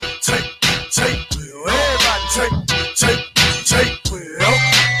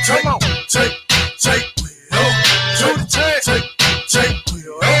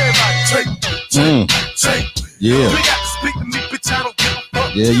Yeah.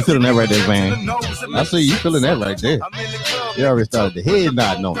 Yeah, you feeling that right there, Van. I see you feeling that right there. You already started the head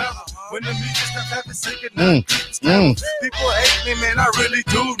nodding on it. People hate me, man, I really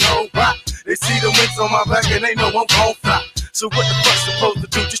do know why. They see the wings on my back and they know I'm gon' fly. So what the fuck supposed to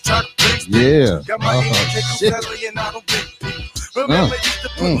do? Just try to please me. Yeah. Got my shit. And I don't think people. Remember, used to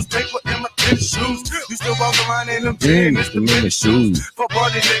put paper in my tennis shoes. Used to walk around in them jeans, the mini shoes. For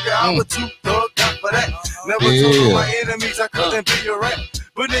party nigga, I was too thugged out for that. Never told my enemies I couldn't be a rat.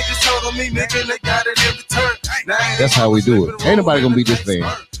 But niggas told me, nigga, they got it in return. That's how we do it. Ain't nobody gonna beat this thing.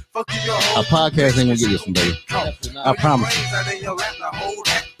 Our podcast ain't gonna get this one, baby. I promise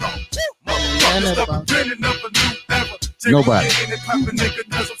you. Nobody.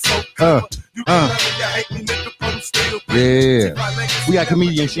 Yeah. We got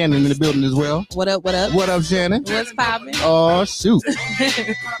comedian Shannon in the building as well. What up, what up? What up, Shannon? What's poppin'? Oh, shoot.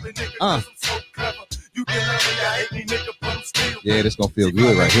 Yeah, this gonna feel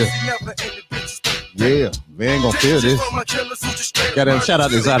good right here. Yeah, man gonna feel this. Got to shout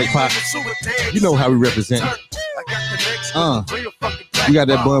out to Exotic Pop. You know how we represent. We got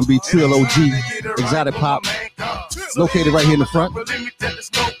that Bun B Trill OG, Exotic Pop, located right here in the front.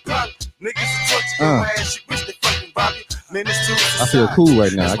 I feel cool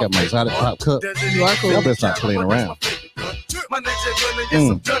right now. I got my Exotic Pop cup. You are cool. Y'all better stop playing around.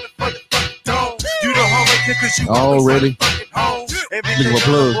 Already. Look at my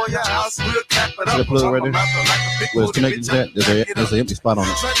plug. See the plug right there? Where it's connected to that? There's an empty spot on it.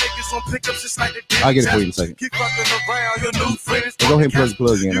 I'll get it for you in a second. So go ahead and plug the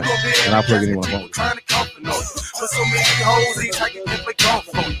plug in, and I'll plug it in when I want.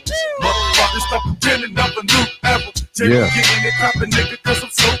 Yeah.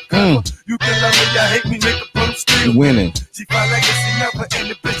 You winning.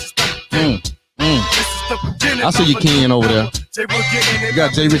 I see you Ken over there. You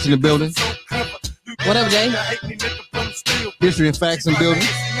got Jay Rich in the building. What up, Jay? History and Facts in the building.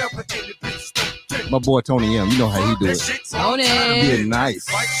 My boy Tony M. You know how he do it. Tony. Yeah, nice.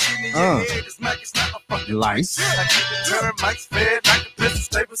 Lice.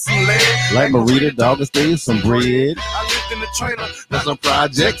 Like Marita, Augustine, some bread. There's some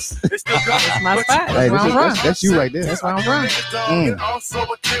projects. That's my spot. That's where I'm from. That's you right there. That's where I'm from.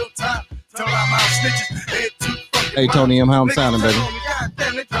 Hey, Tony M, how I'm sounding, baby?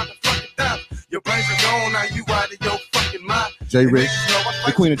 Jay Rich,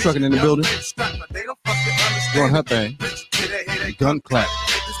 the queen of trucking in the building. Doing her thing. Gun clap.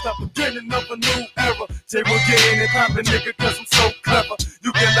 Say we're getting it poppin', nigga, cause I'm so clever.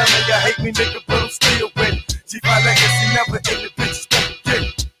 You can love me, hate me, nigga, but I'm still winning. G5 legacy never in the bitches that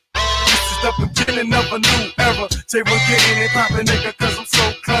beginning. This is the beginning of a new era. Say we're getting it poppin', nigga, cause I'm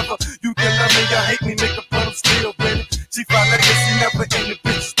so clever. You can love me, hate me, nigga, but I'm still winning. G5 legacy never in the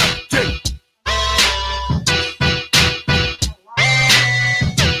bitches that beginning.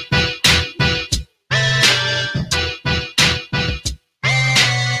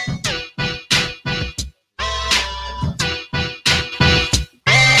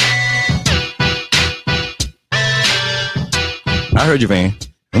 I heard you, Van.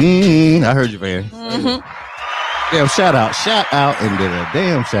 I heard you, Van. Damn, shout out, and then a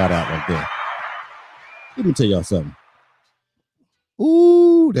damn shout out right there. Let me tell y'all something.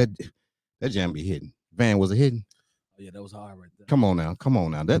 Ooh, that jam be hitting. Van, was it hitting? Oh, yeah, that was hard right there. Come on now.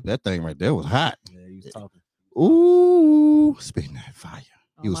 That thing right there was hot. Yeah, he was talking. Ooh, spitting that fire.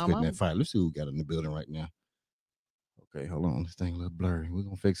 He was spitting mama. that fire. Let's see who we got in the building right now. Okay, hold on. This thing a little blurry. We're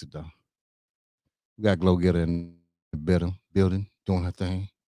gonna fix it though. We got Glow Getter in the building doing her thing.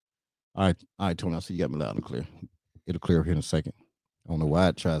 All right, Tony. I see you got me loud and clear. It'll clear here in a second. I don't know why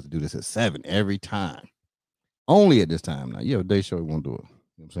it tries to do this at 7 every time. Only at this time now. You have a day show, it won't do it. You know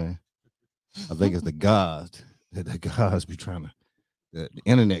what I'm saying? I think it's the gods. The gods be trying to, the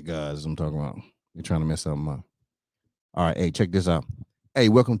internet gods I'm talking about. They're trying to mess something up. All right, hey, check this out. Hey,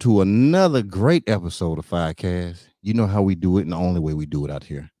 welcome to another great episode of Firecast. You know how we do it and the only way we do it out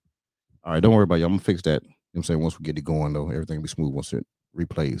here. All right, don't worry about it. I'm going to fix that. You know what I'm saying? Once we get it going, though, everything will be smooth once it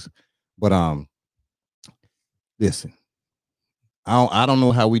replays. But listen, I don't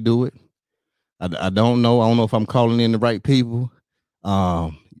know how we do it. I don't know. I don't know if I'm calling in the right people.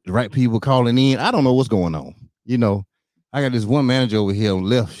 The right people calling in. I don't know what's going on. You know, I got this one manager over here on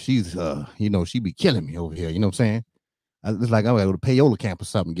left. She's she be killing me over here. You know what I'm saying? It's like I gotta go to payola camp or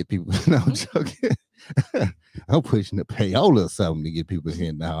something to get people. No, I'm joking. I'm pushing the payola or something to get people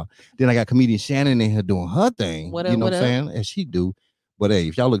here now. Then I got comedian Shannon in here doing her thing. What you know what what I'm saying? As she do. But hey,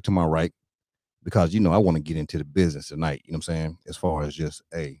 if y'all look to my right, because I want to get into the business tonight, you know what I'm saying? As far as just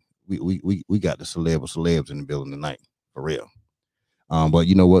we got the celebs in the building tonight for real. But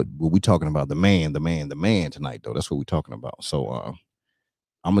you know what we talking about, the man tonight though. That's what we're talking about. So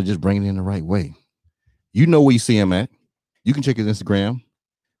I'm gonna just bring it in the right way. You know where you see him at. You can check his Instagram.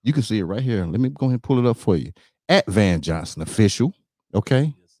 You can see it right here. Let me go ahead and pull it up for you. At Van Johnson Official.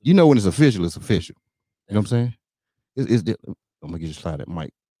 Okay. You know when it's official, it's official. You know what I'm saying? I'm gonna get you slide that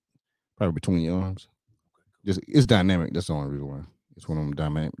mic probably between your arms. It's dynamic. That's the only reason why. It's one of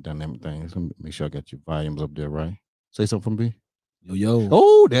them dynamic things. Let me make sure I got your volumes up there, right? Say something from me. Yo.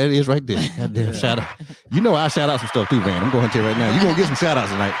 Oh, there it is right there. Goddamn shout out. You know I shout out some stuff too, Van. I'm going to tell you right now. You're gonna get some shout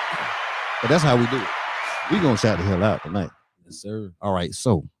outs tonight. But that's how we do it. We're gonna shout the hell out tonight. Yes, sir. All right.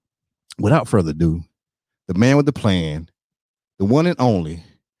 So without further ado, the man with the plan, the one and only.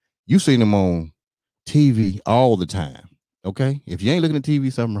 You seen him on TV all the time. Okay. If you ain't looking at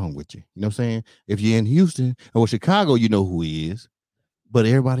TV, something wrong with you. You know what I'm saying? If you're in Houston or Chicago, you know who he is. But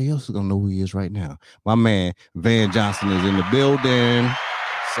everybody else is gonna know who he is right now. My man Van Johnson is in the building.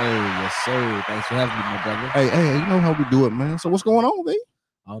 Yes, sir. Thanks for having me, my brother. Hey, you know how we do it, man. So what's going on, babe?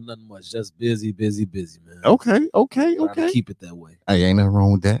 Oh, nothing much. Just busy, man. Okay. Keep it that way. Hey, ain't nothing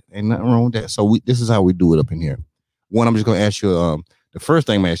wrong with that. So this is how we do it up in here. One, I'm just gonna ask you. The first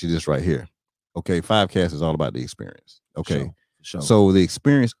thing I'm gonna ask you this right here. Okay, 5Cast is all about the experience. Okay, for sure. So the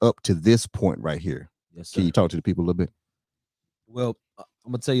experience up to this point right here. Yes, sir. Can you talk to the people a little bit? Well,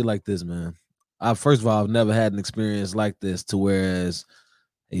 I'm gonna tell you like this, man. First of all, I've never had an experience like this to whereas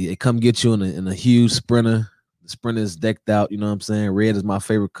it come get you in a huge Sprinter. The Sprinter is decked out. You know what I'm saying? Red is my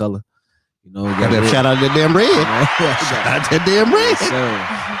favorite color. You know, shout out to that damn red. Shout out to that damn red.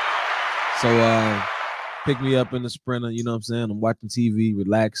 Yes, so pick me up in the Sprinter. You know what I'm saying? I'm watching TV,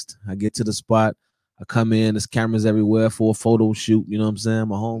 relaxed. I get to the spot. I come in. There's cameras everywhere for a photo shoot. You know what I'm saying?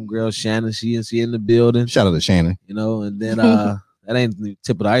 My homegirl Shannon, she in the building. Shout out to Shannon. You know, and then that ain't the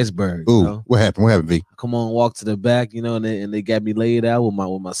tip of the iceberg. Ooh, you know? What happened, V? Come on, walk to the back. You know, and they got me laid out with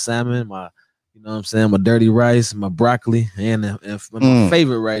my salmon, my, you know what I'm saying, my dirty rice, my broccoli, and my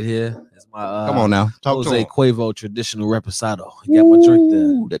favorite right here is my come on now, talk Jose to him. Cuervo traditional reposado. I got my drink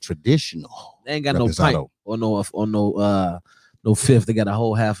there. The traditional. They ain't got reposado. no pint or no fifth. They got a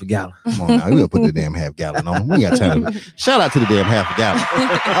whole half a gallon. Come on now, we gonna put the damn half gallon on. We got time. Shout out to the damn half a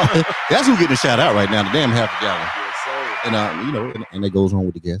gallon. That's who getting a shout out right now. The damn half a gallon. Yes, sir. And you know, and that goes home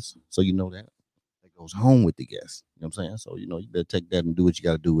with the guests. So you know that goes home with the guests. You know what I'm saying? So you know, you better take that and do what you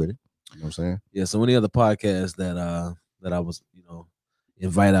got to do with it. You know what I'm saying? Yeah. So any other podcast that I was, you know,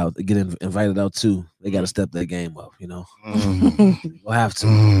 invited out to, they got to step their game up. You know, we'll have to.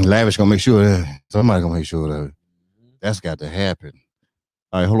 Lavish gonna make sure that somebody gonna make sure that that's got to happen.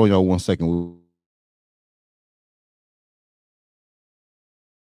 All right, hold on, y'all, 1 second.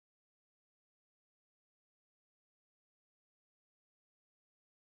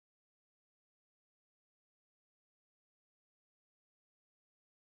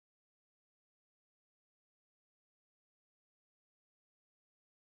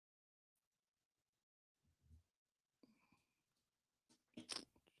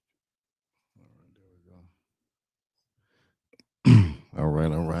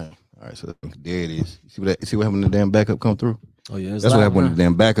 All right. So there it is. You see what happened when the damn backup come through? Oh yeah, that's what happened when the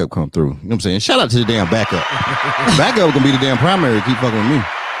damn backup come through. You know what I'm saying? Shout out to the damn backup. Backup gonna be the damn primary. Keep fucking with me,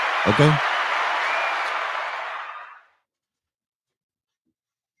 okay?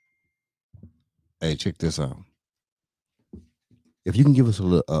 Hey, check this out. If you can give us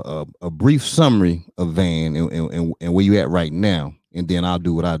a brief summary of Van and where you at right now, and then I'll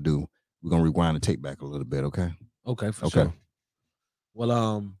do what I do. We're gonna rewind the tape back a little bit, okay? Okay, for sure.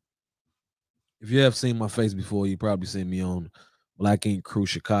 Well, if you have seen my face before, you probably seen me on Black Ink Crew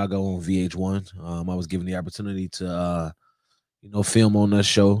Chicago on VH1. I was given the opportunity to, you know, film on that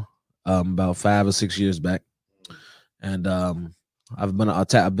show about 5 or 6 years back, and I've been a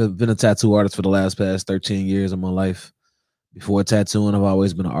tattoo artist for the past 13 years of my life. Before tattooing, I've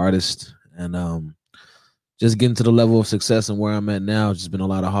always been an artist, and just getting to the level of success and where I'm at now, it's just been a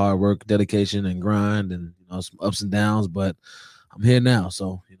lot of hard work, dedication, and grind, and you know, some ups and downs. But I'm here now,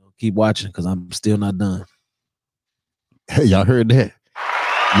 so you know, keep watching because I'm still not done. Hey, y'all heard that?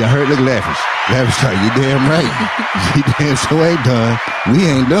 Y'all heard? Look, Lavish, you damn right. You damn sure ain't done. We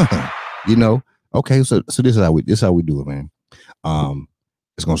ain't done. You know. Okay, so this is how we do it, man.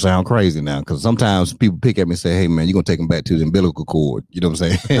 It's gonna sound crazy now because sometimes people pick at me and say, "Hey, man, you're gonna take them back to the umbilical cord." You know what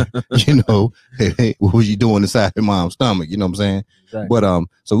I'm saying? You know, hey, what was you doing inside your mom's stomach? You know what I'm saying? Exactly. But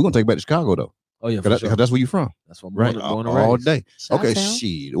so we're gonna take it back to Chicago though. Oh yeah, because sure. That's where you from. That's what I'm right born all day. Okay,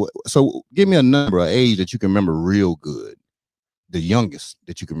 shit. So give me a number, an age that you can remember real good, the youngest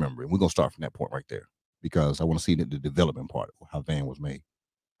that you can remember, and we're gonna start from that point right there because I want to see the development part of how Van was made.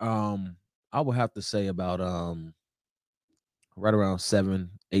 I would have to say about right around 7,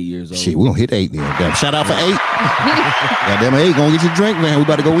 8 years old. Shit, we gonna hit 8 then. Damn, shout out for 8. Goddamn 8, gonna get your drink, man. We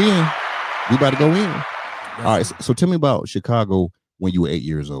about to go in. All right, so tell me about Chicago when you were 8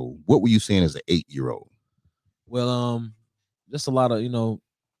 years old. What were you saying as an 8-year-old? Well, just a lot of, it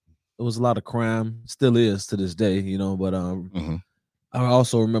was a lot of crime, still is to this day, but I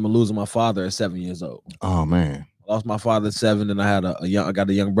also remember losing my father at 7 years old. Oh man. I lost my father at 7, and I had I got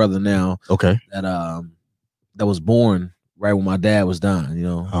a young brother now. Okay. That was born right when my dad was dying,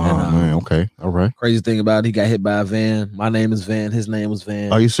 Oh man, okay. All right. Crazy thing about it, he got hit by a van. My name is Van, his name was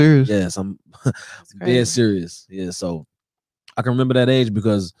Van. Are you serious? Yes, I'm dead serious. Yeah, so I can remember that age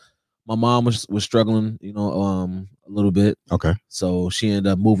because my mom was struggling, a little bit. Okay. So she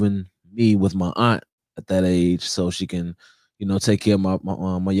ended up moving me with my aunt at that age so she can, take care of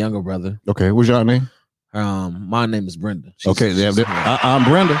my younger brother. Okay, what's your name? My name is Brenda. Okay, Aunt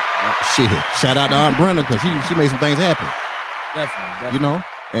Brenda. Shit, shout out to Aunt Brenda because she made some things happen. Definitely.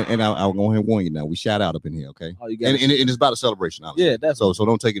 And I'll go ahead and warn you now. We shout out up in here, okay? Oh, and it's about a celebration. Honestly. Yeah, that's so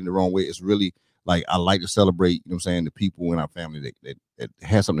don't take it the wrong way. It's really like I like to celebrate. You know what I'm saying? The people in our family that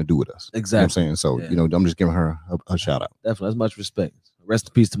has something to do with us. Exactly. You know what I'm saying? So I'm just giving her a shout out. Definitely, that's much respect. Rest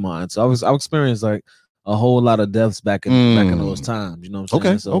in peace to mine. So I experienced like a whole lot of deaths back in those times. You know what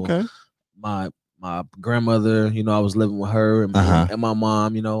I'm saying? Okay. My grandmother, I was living with her and my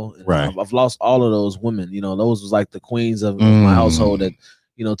mom, and right. I've lost all of those women, those was like the queens of my household that,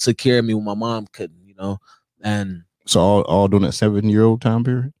 took care of me when my mom couldn't, and so all during that 7-year-old time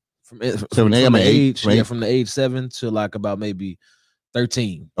period? From the age 7 to like about maybe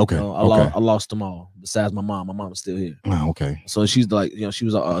 13. Okay. I lost them all besides my mom. My mom is still here. Oh, okay. So she's like,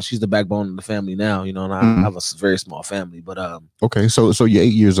 she's the backbone of the family now, and I have a very small family, but okay. So you're 8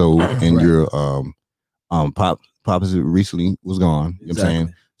 years old and right. Your pop recently was gone. You know what I'm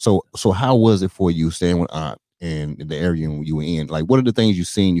saying? So how was it for you staying with aunt and in the area you were in? Like, what are the things you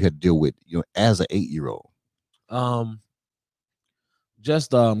seen you had to deal with, as an 8-year-old?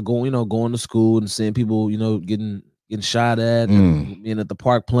 Just going to school and seeing people, getting shot at and being at the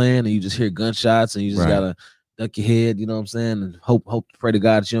park playing, and you just hear gunshots and you just gotta duck your head, you know what I'm saying, and hope pray to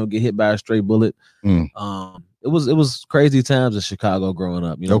God that you don't get hit by a stray bullet. It was crazy times in Chicago growing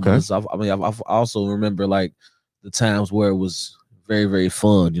up, Okay. I also remember like the times where it was very, very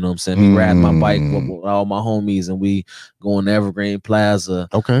fun, you know what I'm saying? Me riding my bike with all my homies and we going to Evergreen Plaza.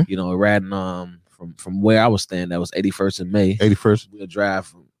 Okay. Riding from where I was staying, that was 81st and May.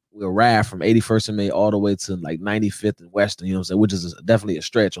 81st. We'll ride from 81st and May all the way to like 95th and Western, you know what I'm saying, which is definitely a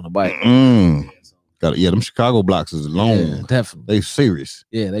stretch on the bike. Them Chicago blocks is long. Yeah, definitely. They serious.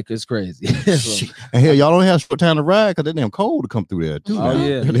 Yeah, it's crazy. And hell, y'all don't have short time to ride because they're damn cold to come through there too. Oh,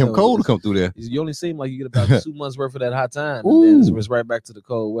 yeah. They're damn cold to come through there. You only seem like you get about 2 months worth of that hot time, and then it's right back to the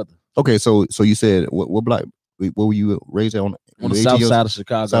cold weather. Okay, so you said what block? What were you raised on the south side of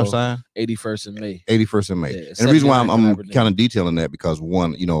Chicago? South side, 81st and May. 81st and May. Yeah, and the reason why I'm kind of detailing that because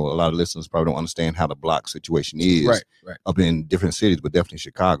one, a lot of listeners probably don't understand how the block situation is right. up in different cities, but definitely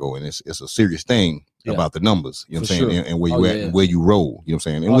Chicago, and it's a serious thing about the numbers. You know what I'm saying, and where you at and where you roll. You know what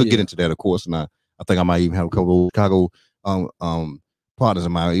I'm saying, and we'll get into that, of course. And I think I might even have a couple of Chicago partners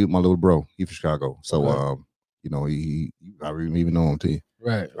of my little bro. He's from Chicago, so he I don't even know him to you.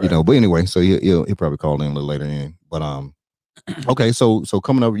 Right. But anyway, so he'll probably call in a little later in. But okay, so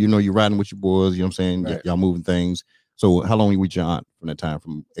coming up, you're riding with your boys, you know what I'm saying? Right. Y'all moving things. So how long were you with your aunt from that time,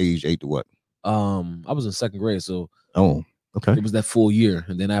 from age 8 to what? I was in 2nd grade, so okay. It was that full year.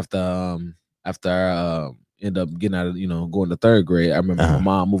 And then after I end up getting out of, going to 3rd grade, I remember my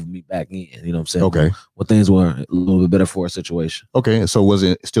mom moving me back in, you know what I'm saying? Okay. Well, things were a little bit better for a situation. Okay, so was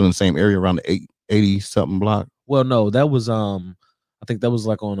it still in the same area around the 80-something block? Well, no, that was I think that was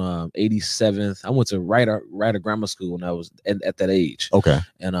like on 87th. I went to Ryder Grammar School when I was at that age. Okay.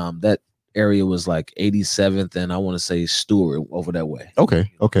 And that area was like 87th and I want to say Stewart over that way. Okay.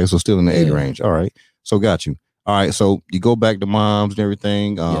 So still in the 80 range. All right. So got you. All right. So you go back to mom's and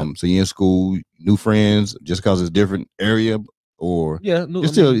everything. So you're in school, new friends, just because it's different area, or you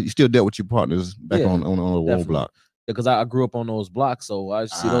still dealt with your partners back on the old block. Because I grew up on those blocks, so I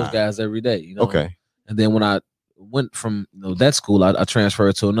see those guys every day. Okay. And then when I went from that school, I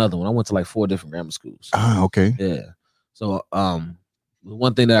transferred to another one. I went to like 4 different grammar schools. Okay. Yeah. So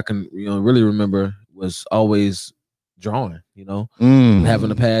one thing that I can really remember was always drawing, having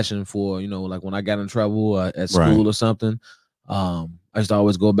a passion for, like when I got in trouble at school or something. I used to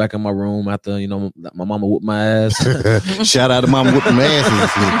always go back in my room after, my mama whooped my ass. Shout out to mama whooping my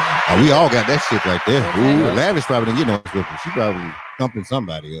ass. We all got that shit right there. Ooh, Lavish probably didn't get no. She probably thumping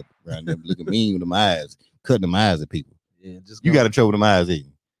somebody up around there, looking mean with them eyes, cutting them eyes at people. Yeah, you got to trouble them eyes, ain't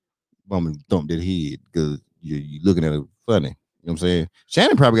you? mama thumped that head because you looking at it funny. You know what I'm saying?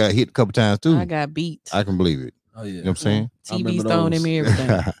 Shannon probably got hit a couple times too. I got beat. I can believe it. Oh yeah. You know what I'm saying? TV's thrown in me, everything.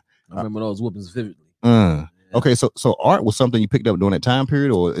 I remember those whoopings vividly. Okay, so art was something you picked up during that time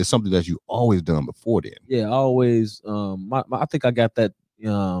period, or is something that you always done before then? Yeah, I always. I think I got that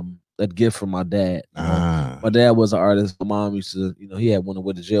that gift from my dad. You know? My dad was an artist. My mom used to, he had went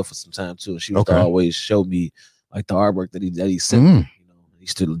away to jail for some time too. And she used to always show me like the artwork that he sent me. He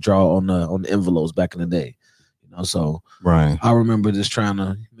used to draw on the envelopes back in the day. So right. I remember just trying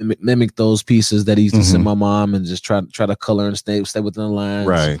to mimic those pieces that he used to send my mom, and just try to color and stay within the lines.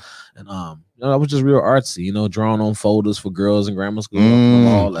 Right. And I was just real artsy, drawing on folders for girls in grammar school,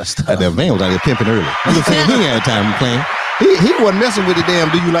 all that stuff. That van was out there pimping early. You know, saying he ain't had time to playing. He wasn't messing with the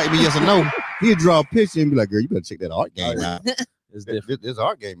damn. Do you like me? Yes or no? He'd draw a picture and be like, "Girl, you better check that art game out. It's different. This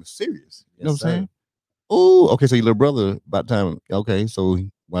art game is serious." You Yes, know what I'm saying? sir. Oh, okay. So your little brother, by the time, okay, so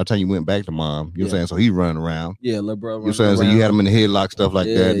by the time you went back to mom, you know what I'm saying? So he running around. Yeah, little brother. You know what I'm saying? So you had him in the headlock, stuff like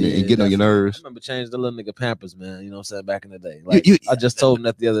that, and getting on your nerves. I remember changing the little nigga Pampers, man. You know what I'm saying? Back in the day. Like, I just told him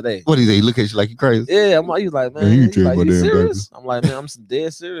that the other day. What do you say? He look at you like you crazy? Yeah, he's like, man, you he's like, my you damn serious? I'm like, man, I'm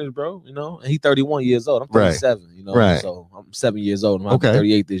dead serious, bro. And he 31 years old. I'm 37, Right. So I'm 7 years old. I'm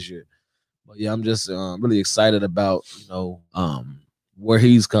 38 this year. But yeah, I'm just really excited about, where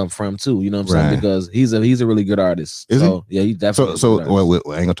he's come from too, you know what I'm saying? Because he's a really good artist. Is he? Yeah, he definitely. So well,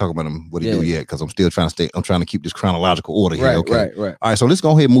 I ain't gonna talk about him what he do yet, because I'm still trying to keep this chronological order here. Okay, right. All right, so let's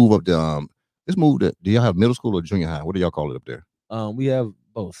go ahead and move up to let's move to. Do y'all have middle school or junior high? What do y'all call it up there? We have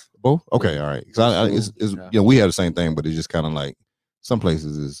both. Both? Okay, all right. Because we have the same thing, but it's just kind of like some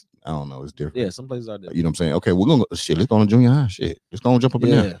places is, I don't know, it's different. Yeah, some places are different. You know what I'm saying? Okay, we're gonna let's go on junior high. Let's go and jump up in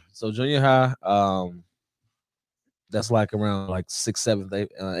there. So junior high, that's like around like 6th, 7th,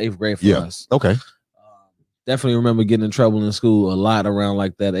 8th grade for us. Okay. Definitely remember getting in trouble in school a lot around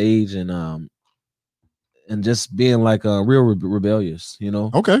like that age, and just being like real rebellious,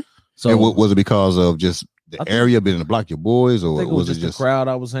 Okay. So and was it because of just the area being in the block, your boys, or was it just the crowd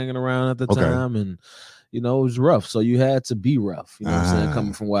I was hanging around at the time, and it was rough. So you had to be rough, you know what I'm saying,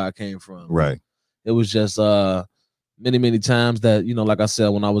 coming from where I came from. Right. It was just many times that, like I said,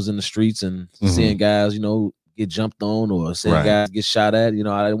 when I was in the streets and seeing guys, get jumped on, or seeing guys get shot at, I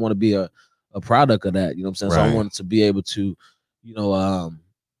didn't want to be a product of that, you know what I'm saying? So I wanted to be able to,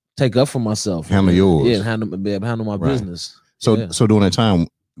 take up for myself. Handle yours. Yeah, and handle my business. So during that time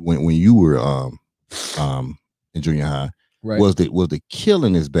when you were in junior high, was the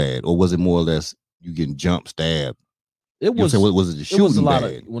killing as bad, or was it more or less you getting jumped, stabbed? It was. Was it the shooting? It was a lot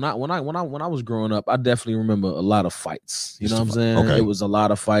bad? of when I was growing up. I definitely remember a lot of fights. You know what I'm saying? Okay. It was a lot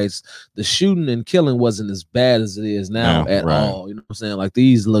of fights. The shooting and killing wasn't as bad as it is now at all. You know what I'm saying? Like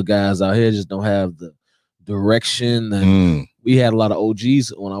these little guys out here just don't have the direction. And we had a lot of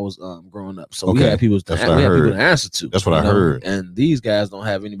OGs when I was growing up, so we had people to answer to. That's what I heard. And these guys don't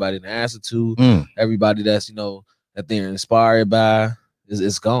have anybody to answer to. Everybody that's that they're inspired by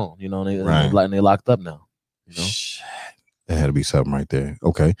is gone. They locked up now. That had to be something right there.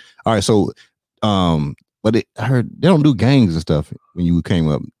 Okay. All right. So, but I heard they don't do gangs and stuff when you came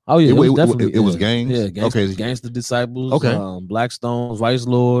up. Oh yeah, it was gangs. Yeah, Gangster Disciples. Okay. Blackstones, Vice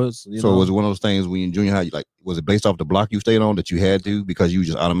Lords. So was it one of those things when you in junior high, was it based off the block you stayed on that you had to, because you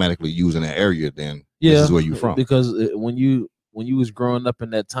just automatically using that area? Then this is where you from. Because when you was growing up in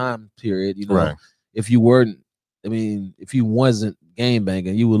that time period, if you weren't, if you wasn't game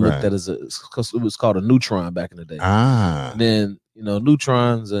banging, you were looked at as because it was called a neutron back in the day. And then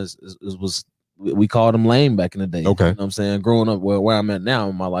neutrons was we called them lame back in the day. Okay. You know what I'm saying? Growing up where I'm at now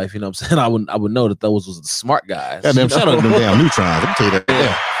in my life, you know what I'm saying? I would know that those was the smart guys. Yeah, shout out to them damn neutrons. Let me tell you that.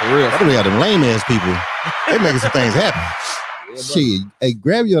 Yeah, for real. I really got them lame ass people. They making some things happen. Yeah, shit. Hey,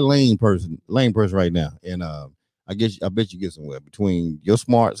 grab your lame person right now. And I bet you get somewhere between your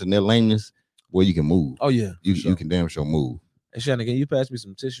smarts and their lameness where you can move. Oh yeah. You can damn sure move. Hey Shannon, can you pass me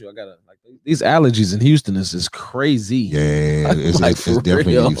some tissue? I gotta these allergies in Houston is crazy. Yeah, it's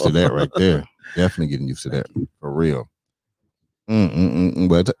definitely getting used to that right there. Definitely getting used to that for real.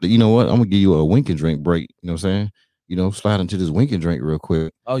 But you know what? I'm gonna give you a wink and drink break. You know what I'm saying? Slide into this wink and drink real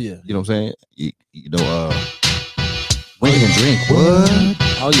quick. Oh yeah. You know what I'm saying? Wink and drink. What?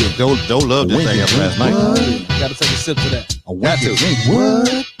 Oh yeah. Don't love this thing after last night. You gotta take a sip to that. A wink and drink.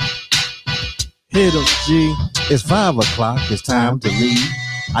 What? Hit him, G. It's 5 o'clock. It's time to leave.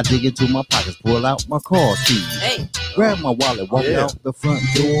 I dig into my pockets, pull out my car keys. Hey. Grab my wallet, walk out the front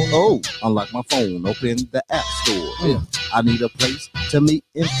door. Oh, unlock my phone, open the app store. Yeah. I need a place to meet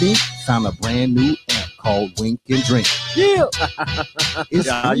and think. Found a brand new app called Wink and Drink. Yeah.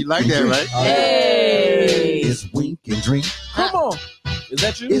 You like that, right? Hey. It's Wink and Drink. Come on. Is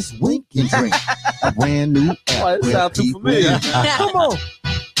that you? It's Wink and Drink, a brand new app. Oh, it where sounds too people- familiar. Come on.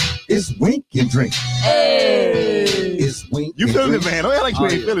 It's Wink and Drink. Hey. It's Wink. You and feeling it, Drink. man? Don't act like you Oh,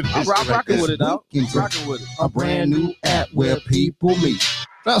 ain't yeah. feeling it. I'm It's rocking with it, dog. Wink and Drink, Rocking with it. a brand new app where people meet.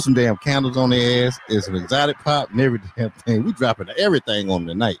 Drop some damn candles on their ass. It's an exotic pop and every damn thing. We dropping everything on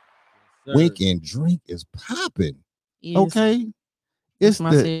tonight. Wink and Drink is popping. Yes. Okay. It's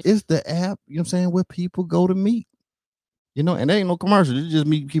my the sis. it's the app, you know what I'm saying, where people go to meet. You know, and there ain't no commercial. It's just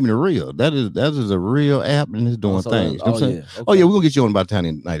me keeping it real. That is a real app and it's doing things. You know what I'm saying? Yeah. Oh yeah, we're gonna get you on by the time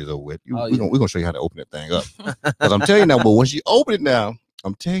the night is over with. Oh, We're gonna show you how to open that thing up. Because I'm telling you now, but once you open it now,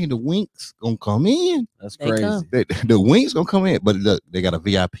 I'm telling you the winks gonna come in. That's They crazy. come. The winks gonna come in, but look, they got a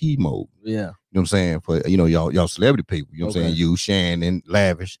VIP mode. Yeah. You know what I'm saying? For y'all celebrity people. You know what I'm saying? Okay. You, Shannon,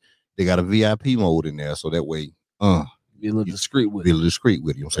 Lavish, they got a VIP mode in there. So that way, Be a little discreet with be a it. little discreet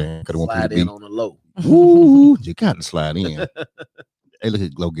with it. You know what I'm saying? Because I want Slide people in to on the low. be, woo, you got to slide in. Hey, look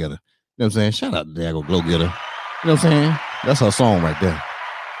at Glow Getter. You know what I'm saying? Shout out to Dago Glow Getter. You know what I'm saying? That's her song right there.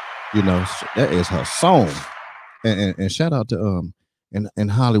 You know, that is her song. And shout out to in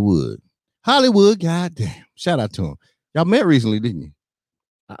Hollywood. Hollywood, goddamn. Shout out to him. Y'all met recently, didn't you?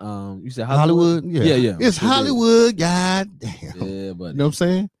 You said Hollywood? Yeah, yeah. It's Sure did. Hollywood, goddamn. Yeah, You but know what I'm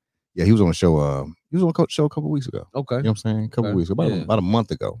saying? Yeah, he was on a show. He was on a show a couple weeks ago. okay. You know what I'm saying? A couple Okay. weeks ago, Yeah. about a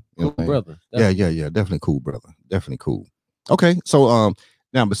month ago. You know Cool what I'm saying? brother. Yeah. Definitely cool, brother. Definitely cool. Okay, so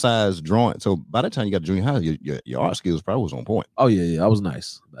now besides drawing, so by the time you got to junior high, your art skills probably was on point. Oh yeah. I was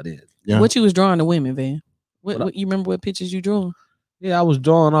nice by then. Yeah. What you was drawing to women, Van? What I- What you remember? What pictures you drew? Yeah, I was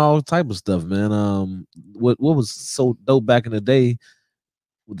drawing all type of stuff, man. What was so dope back in the day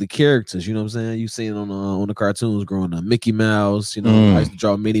with the characters, you know what I'm saying? You seen on the cartoons growing up, Mickey Mouse, you know, Mm. I used to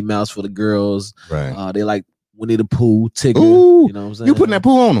draw Minnie Mouse for the girls. Right. They like Winnie the Pooh, Tigger, Ooh, you know what I'm saying? You putting that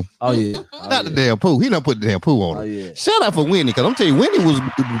poo on him? Oh yeah. Oh, Not the yeah. damn poo. He done put the damn poo on Oh him. yeah. Shout out for Whitney, because I'm telling you, Whitney was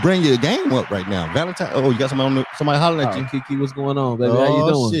bringing your game up right now. Valentine. Oh, you got somebody hollering at you. Oh, Kiki, what's going on, baby? How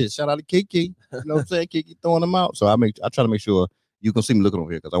you doing? Shit. Shout out to Kiki. You know what I'm saying? Kiki throwing them out. So I try to make sure you can see me looking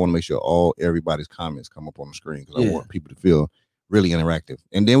over here because I want to make sure everybody's comments come up on the screen because I Yeah. want people to feel really interactive.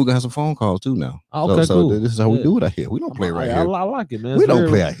 And then we're gonna have some phone calls too now. Oh, okay, so cool. this is how we Yeah. do it out here. We don't play right I here. like it, man. We It's don't very-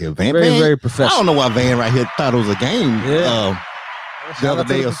 play out here, Van. Very, Van, very I professional. don't know why Van right here thought it was a game. Yeah. The other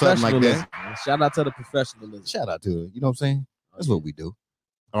day or something like that. Shout out to the professionalism. Shout out to it. You know what I'm saying? That's what we do.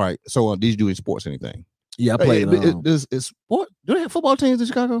 All right. So did you do any sports anything? Yeah, I played. Is sport? Do they have football teams in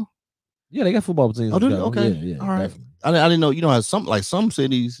Chicago? Yeah, they got football teams. Oh, do in they? Chicago. Okay. Yeah, All right. definitely. I didn't know. You know, how some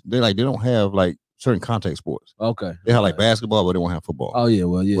cities they don't have like certain contact sports. Okay. They have like Okay. basketball, but they won't have football. Oh yeah,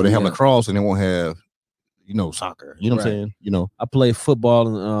 well yeah. Or they have yeah. lacrosse and they won't have, soccer. You know what I'm Right. saying? You know. I played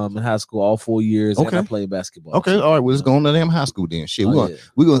football in high school all 4 years, and Okay. I played basketball. Okay. All right. Well, let's go on to damn high school then. Shit. Oh, yeah.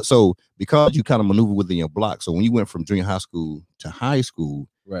 We're gonna. So because you kind of maneuver within your block, so when you went from junior high school to high school,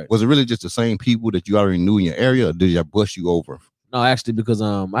 Right. was it really just the same people that you already knew in your area, or did y'all bust you over? No, actually, because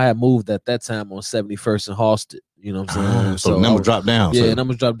I had moved at that time on 71st and Halsted. You know what I'm saying? So the number dropped down. Yeah, so.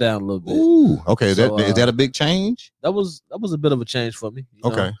 numbers dropped down a little bit. Ooh, okay. So, Is that a big change? That was a bit of a change for me. you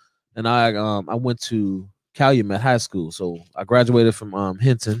know? Okay. And I went to Calumet High School. So I graduated from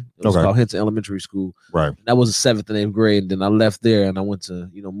Hinton. It was Okay. called Hinton Elementary School. Right. And that was the 7th and 8th grade. And then I left there and I went to,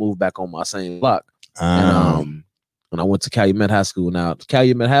 move back on my same block. And I went to Calumet High School. Now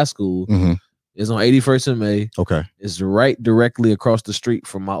Calumet High School mhm. is on 81st and May. Okay. It's right directly across the street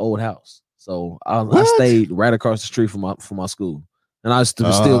from my old house. So I What? stayed right across the street from my school. And I used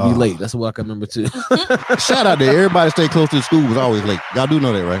to still be Oh. late. That's what I can remember too. Shout out there. Everybody stay close to the school was always late. Y'all do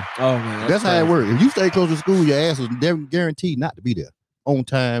know that, right? Oh man. That's how it crazy. works. If you stay close to school, your ass was guaranteed not to be there on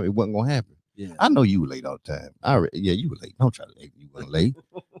time. It wasn't gonna happen. Yeah. I know you were late all the time. Yeah, you were late. Don't try to act you weren't late.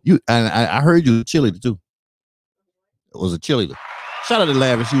 I heard you was a cheerleader too. It was a cheerleader. Shout out to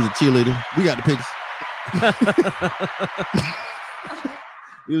Lavish. She was a cheerleader. We got the pictures.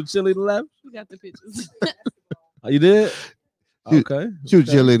 You chilly to left? You got the pictures. Oh, you did? She- Okay. She was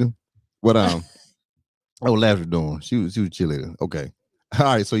a okay. cheerleader. What what Lavish doing? She was a cheerleader. Okay. All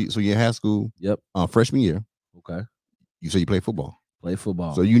right. So you're in high school. Yep. Freshman year. Okay. You say you play football. Play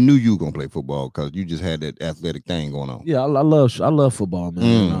football. So you knew you were gonna play football because you just had that athletic thing going on. yeah, I love football, man.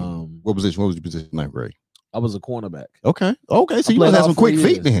 Mm. What was your position in ninth grade? I was a cornerback. Okay. Okay. So I you played must have all some 4 quick feet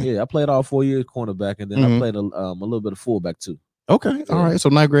years. then. Yeah, I played all 4 years cornerback, and then I Mhm. played a little bit of fullback too. Okay. All Yeah. right. So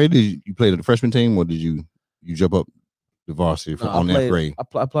ninth grade, did you play the freshman team or did you jump up the varsity No, on that grade?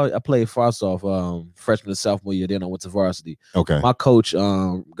 I played fast off freshman and sophomore year. Then I went to varsity. Okay. My coach,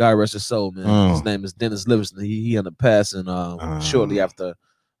 God rest his soul, man. Oh. His name is Dennis Livingston. He ended up passing shortly after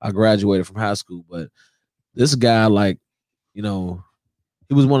I graduated from high school. But this guy, he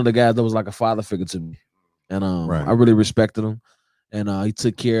was one of the guys that was like a father figure to me, and Right. I really respected him. and he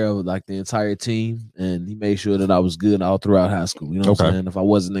took care of like the entire team, and he made sure that I was good all throughout high school. You know what I'm saying? If I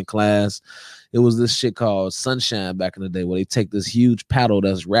wasn't in class, it was this shit called Sunshine back in the day, where they take this huge paddle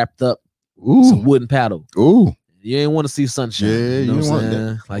that's wrapped up, some wooden paddle. Ooh. You ain't want to see sunshine. Yeah, you know what I'm want saying?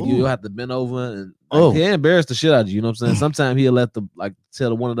 that. Like Ooh. you have to bend over and he embarrassed the shit out of you. You know what I'm saying? Sometimes he'll let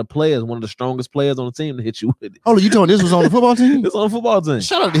tell one of the players, one of the strongest players on the team, to hit you with it. Oh, you told me this was on the football team? It's on the football team.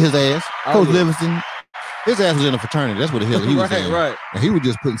 Shout out to his ass, Oh, Coach yeah. Livingston. His ass was in a fraternity. That's what the hell he was saying. Right. And he was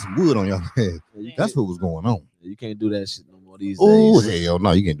just putting some wood on your head. That's what was going on. You can't do that shit no more these Oh, days. hell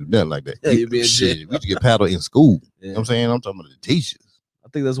no, you can't do nothing like that. Yeah, you be in Shit, jail. we used to get paddled in school. Yeah. You know what I'm saying? I'm talking about the teachers. I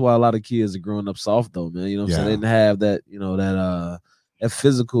think that's why a lot of kids are growing up soft though, man. You know what I'm saying? Yeah. They didn't have that, that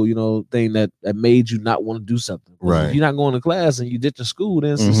physical, thing that made you not want to do something. 'Cause Right. If you're not going to class and you ditching school,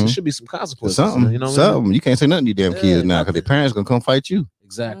 then there should be some consequences. Something, You know what I mean? something. You can't say nothing to your damn Yeah, kids now because their nothing. parents gonna come fight you.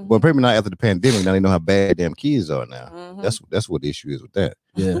 Exactly. Well, maybe not after the pandemic. Now they know how bad damn kids are now. Mhm. That's what the issue is with that.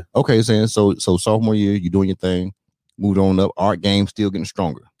 Yeah. Okay, saying so sophomore year, you doing your thing, moved on up. Art game still getting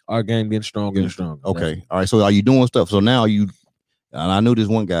stronger. Our game getting stronger and stronger. Okay, all right. So are you doing stuff? So now and I knew this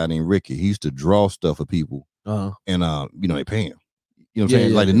one guy named Ricky. He used to draw stuff for people, Uh-huh. and they pay him. You know what I'm Yeah, saying?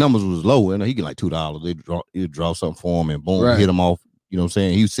 yeah, Like the yeah. numbers was low, and he get like $2. He'd draw something for him, and boom, Right. hit him off. You know what I'm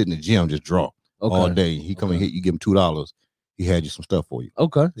saying? He was sitting in the gym just draw all Okay. day. He come and Okay. hit you, give him $2. He had you some stuff for you.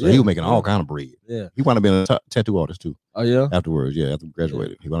 Okay. So he was making all kind of bread. Yeah. He wanted to be a tattoo artist too. Oh yeah. Afterwards, after we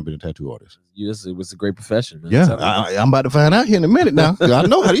graduated, he wanted to be a tattoo artist. It was a great profession, man. Yeah, Tell me. I'm about to find out here in a minute now. 'Cause I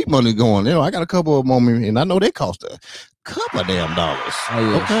know how these money going. I got a couple of them on me, and I know they cost a couple of damn dollars. Oh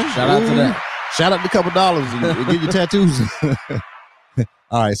yeah. Okay. Shout out to Ooh. that. Shout out to a couple of dollars and get your tattoos.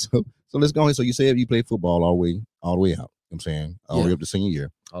 All right, so let's go ahead. So you said you played football all the way out. You know what I'm saying all the way Yeah. up to senior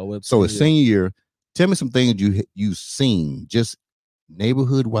year. All the way up to So senior senior year, tell me some things you seen just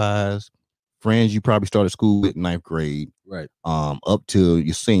neighborhood wise, friends you probably started school with in 9th grade, Right. up to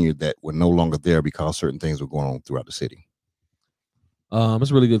your senior that were no longer there because certain things were going on throughout the city.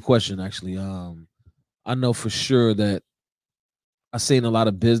 That's a really good question, actually. I know for sure that I've seen a lot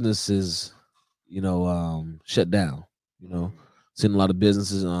of businesses, shut down. Seen a lot of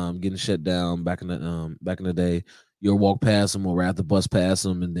businesses getting shut down back in the day. You'll walk past them or ride the bus past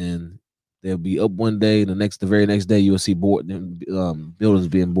them, and then they'll be up one day, and the very next day you'll see buildings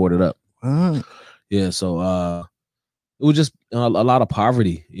being boarded up. Yeah, so it was just a lot of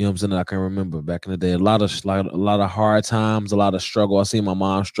poverty, you know what I'm saying, that I can remember back in the day. A lot of hard times, a lot of struggle. I seen my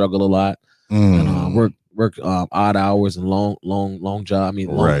mom struggle a lot and work odd hours and long job. I mean,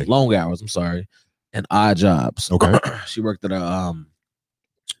 Right. long hours. I'm sorry, and odd jobs. Okay. She worked at a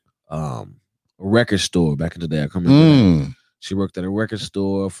record store back in the day. I can remember that. She worked at a record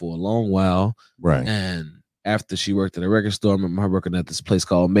store for a long while, Right. and after she worked at a record store, I remember her working at this place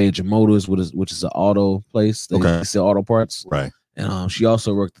called Major Motors, which is an auto place. They sell auto parts. Right. And she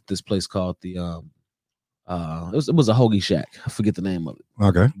also worked at this place called the it was a hoagie shack. I forget the name of it.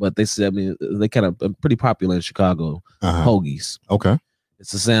 Okay. But they said, they kind of pretty popular in Chicago. Uh-huh. Hoagies. Okay.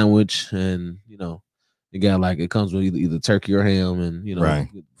 It's a sandwich, and it got it comes with either turkey or ham, and Right.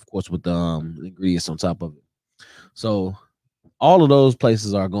 of course with the ingredients on top of it. So all of those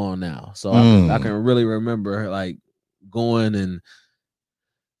places are gone now. So I can really remember going and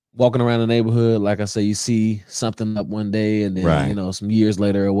walking around the neighborhood. Like I say, you see something up one day, and then Right. Some years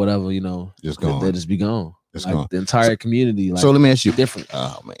later or whatever, Just gone. they just be gone. It's Like gone. the entire community. So let me ask you. different.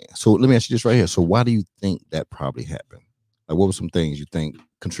 Oh man. So let me ask you this right here. So why do you think that probably happened? Like, what were some things you think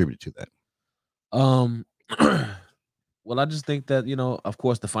contributed to that? Well, I just think that of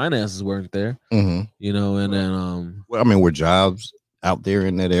course, the finances weren't there. And then Well, I mean, were jobs out there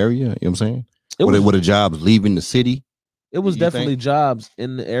in that area? You know what I'm saying? it was Were the jobs leaving the city? It was You definitely think? jobs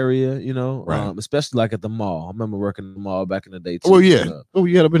in the area, Right. especially like at the mall. I remember working at the mall back in the day too. Well, yeah. but, Oh,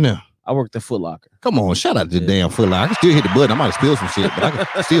 you had up in there. I worked at Foot Locker. Come on, shout out to the Yeah. damn Foot Locker. I can still hit the button. I might have spilled some shit, but I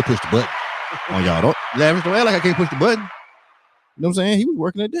can still push the button on y'all. Don't laugh like I can't push the button. You know what I'm saying? He was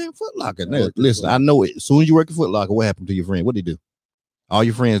working at damn Foot Locker. Now, worked at listen, Foot I know it. As soon as you work at Foot Locker, what happened to your friend? What did they do? All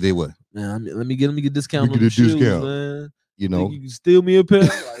your friends did what? Man, let me get discount You on get a the shoes, discount. man. You Think know, you can steal me a pair.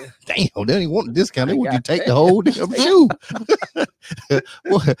 Like, damn, they didn't want the discount. They want you to take the Goddamn. whole damn shoe.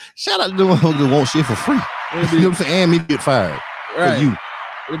 Well, shout out to them who want shit for free. it'd You be, know what I'm saying? And me get fired for right. you.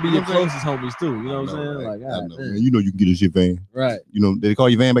 It'd be You know your what I'm saying? closest homies too. You know what I'm saying? Right? Like, I God know, damn. man. You know you can get a shit van. Right. You know, did they call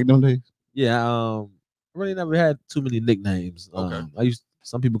you van back them days? Yeah. I really never had too many nicknames. Okay.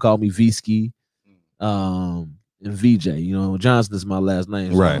 Some people call me V-Ski. And VJ, Johnson is my last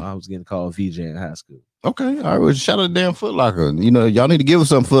name. So Right. I was getting called VJ in high school. Okay, all right. Well, shout out to damn Foot Locker. Y'all need to give us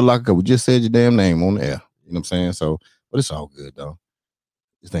some Foot Locker. We just said your damn name on the air. You know what I'm saying? So, but it's all good though.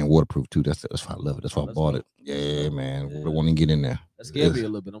 This thing waterproof too. That's why I love it. That's why I That's bought dope. it. Yeah, man. Yeah. I want to get in there. That scared me Yes. a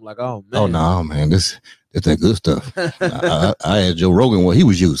little bit. I'm like, oh man. Oh no, man. That's that good stuff. I had Joe Rogan what he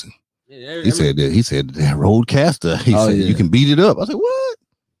was using. Yeah, He said that Roadcaster. He Oh, said yeah. you can beat it up. I said what?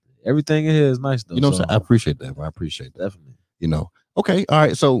 everything in here is nice though. You know what I'm so saying? I appreciate that. Bro. I appreciate that. definitely. You know. Okay. All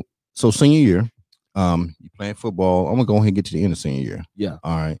right. So senior year, you playing football. I'm gonna go ahead and get to the end of senior year. Yeah.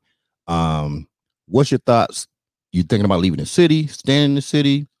 All right. What's your thoughts? You thinking about leaving the city, staying in the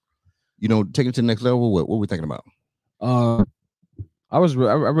city? You know, taking it to the next level. What we thinking about? I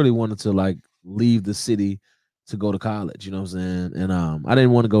really wanted to like leave the city to go to college, you know what I'm saying? And I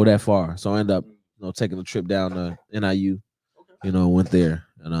didn't want to go that far. So I ended up, taking a trip down to NIU, went there.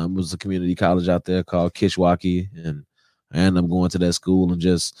 And it was a community college out there called Kishwaukee. And I ended up going to that school and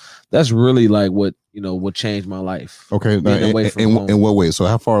just that's really like what changed my life. Okay. Being away from home. In what way? So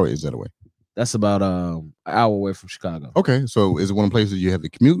how far is that away? That's about an hour away from Chicago. Okay. So is it one of the places you have to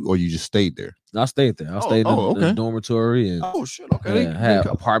commute or you just stayed there? I stayed there. I stayed in the okay. dormitory and Oh shit. Okay. had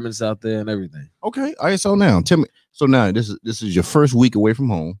apartments out there and everything. Okay. All right. So now tell me. So now this is your first week away from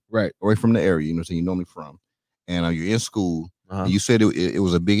home, Right. away from the area, so you're normally from, and you're in school. Uh-huh. And you said it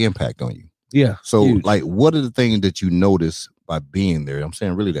was a big impact on you. Yeah. So huge. like, what are the things that you noticed by being there? I'm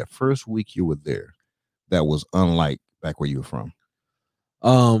saying really that first week you were there, that was unlike back where you were from.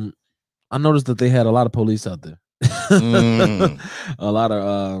 I noticed that they had a lot of police out there. Mm. A lot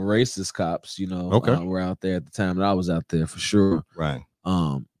of racist cops, Okay. were out there at the time that I was out there for sure. Right.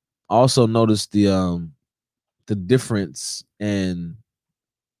 Also noticed the difference in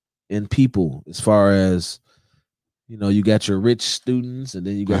people as far as you got your rich students and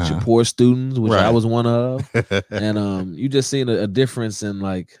then you got your Uh-huh. poor students, which I Right. was one of. And you just seen a difference in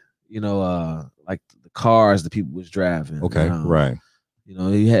like the cars that people was driving. Okay. Right.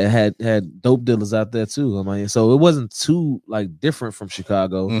 He had dope dealers out there too. I mean, so it wasn't too like different from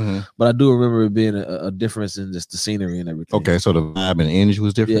Chicago, Mhm. but I do remember it being a difference in just the scenery and everything. Okay. So the vibe and energy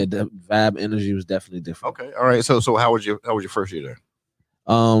was different. Yeah, the vibe energy was definitely different. Okay. All right. So how was your first year there?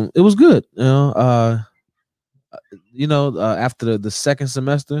 It was good. After the second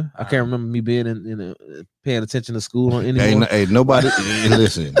semester, I can't remember me being in paying attention to school or anymore. Hey, nobody. Hey,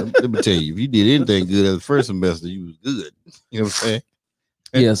 listen, let me tell you, if you did anything good as the first semester, you was good. You know what I'm saying?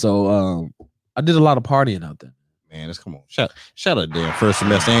 Yeah, so I did a lot of partying out there. Man, let's come on. Shout out damn first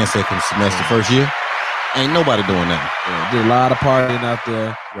semester and second semester, first year. Ain't nobody doing that. Yeah, I did a lot of partying out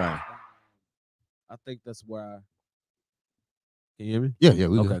there. Right. I think that's why. Can you hear me? Yeah,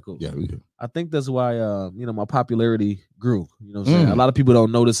 we Okay, good. cool. Yeah, we good. I think that's why my popularity grew. You know what I'm saying? A lot of people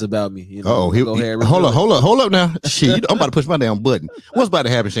don't notice about me. Hold up now. Shit, I'm about to push my damn button. What's about to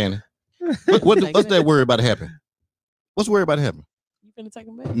happen, Shannon? What's that word about to happen? What's the word about to happen? You finna take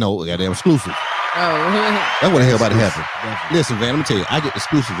them back? No, goddamn exclusive. Oh. That's what the hell about to happen. Definitely. Listen, man, let me tell you, I get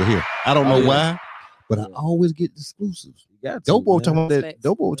exclusives right here. I don't know yeah. why, but I Yeah. always get exclusives. You got to, Dope boy man. talking about that. Facts.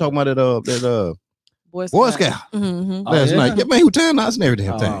 Dope boy was talking about that Boy Boy Scout Mm-hmm. Oh, last yeah? night. Yeah, man, he was telling us and every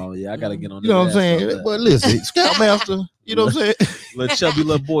damn thing. Oh yeah, I gotta get on. You know what I'm that saying? sometime. But listen, Scoutmaster, you know what I'm saying? Little chubby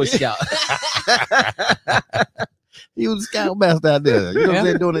little Boy Scout. He was a Scoutmaster out there. You know what I'm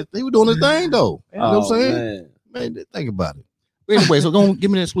saying? Doing it. He was doing his thing though. You know what I'm saying? Man, think about it. But anyway, so go on,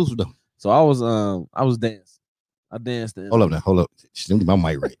 give me that exclusive though. So I was dancing. I danced. Hold up now, hold up. Let me get my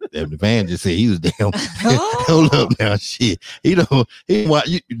mic right. The van just said he was damn. Hold up now, shit. He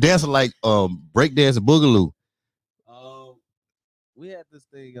dancing like break dance and boogaloo. We had this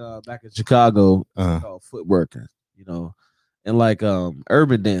thing back in Chicago Uh-huh. called footworking, and like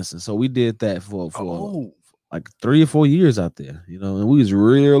urban dancing. So we did that for like 3 or 4 years out there, and we was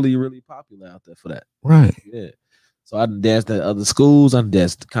really, really popular out there for that. Right. Yeah. So I done danced at other schools. I done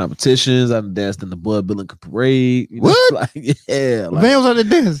danced at competitions. I done danced in the Bud Billington Parade. What? Like, yeah. Like, Man was out there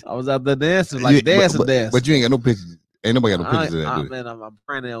dancing. I was out there dancing, like dancing. But you ain't got no pictures. Ain't nobody got no pictures of that, do they? Man, I'm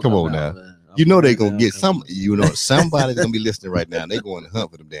praying they don't Come on out, now. man. You know they praying gonna get don't come some. Somebody's gonna be listening right now. And they going to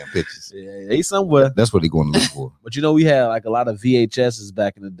hunt for them damn pictures. Yeah, they somewhere. That's what they going to look for. But we had like a lot of VHSs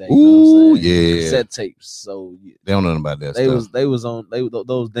back in the day. Ooh, you know what I'm saying? yeah. Cassette tapes. So They don't know nothing about that they stuff. was on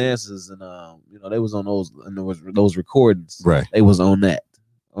those dances and they was on those and there was those recordings. Right. They was on that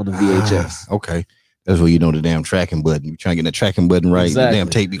on the VHS. Okay. That's where you know the damn tracking button. You trying to get that tracking button right. Exactly. The damn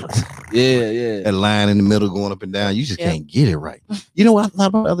tape be Yeah. that line in the middle going up and down. You just Yep. can't get it right. You know what I thought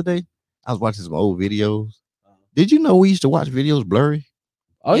about the other day? I was watching some old videos. Did you know we used to watch videos blurry?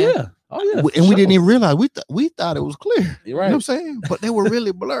 Oh Yeah. yeah. Oh yeah. And we didn't even realize we thought it was clear. You're You right. know what I'm saying? But they were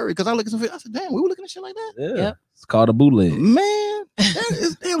really blurry because I looked at some videos. I said, damn, we were looking at shit like that. Yeah. Yep. It's called a bootleg. Man, that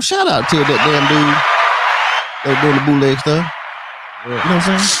is damn shout out to that damn dude that was doing the bootleg stuff. Yeah. You know what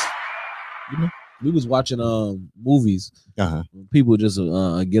I'm saying? we was watching movies. Uh-huh. People just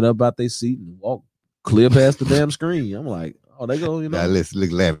get up out their seat and walk clear past the damn screen. I'm like, oh, they go, you know. Now listen,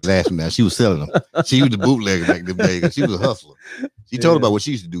 look, laughing now. She was selling them. She was the bootlegger back in the day. She was a hustler. She told about what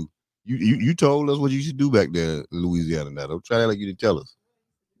she used to do. You told us what you used to do back there in Louisiana. Now don't try that like you didn't tell us.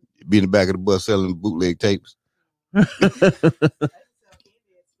 Be in the back of the bus selling bootleg tapes.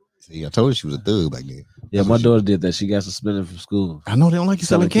 See, I told her she was a thug back then. Yeah, my daughter did that. She got suspended from school. I know they don't like you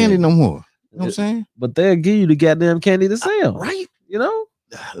selling candy no more. You know what I'm saying? But they'll give you the goddamn candy to sell. Right? You know?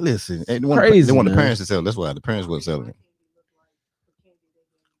 Listen, they Crazy, want the man. parents to sell. That's why the parents wasn't selling it.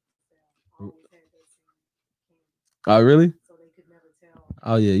 Oh, really?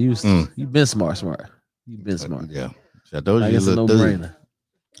 Oh, yeah. You Mm. been smart. You've been smart. Yeah. I told you, I guess a a little thug. no-brainer.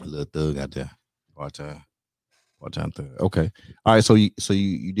 A little thug out there. Part-time thug. Okay. All right. So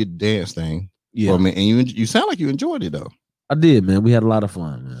you did the dance thing. Yeah, Well, man, and you sound like you enjoyed it though. I did, man. We had a lot of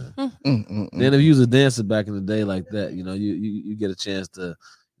fun, man. Mm. Then if you was a dancer back in the day like that, you know, you get a chance to, you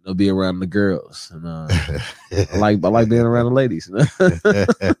know, be around the girls, and I like being around the ladies. You know?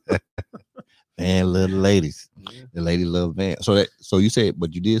 Man, little ladies. Yeah. The lady love Van. So you said,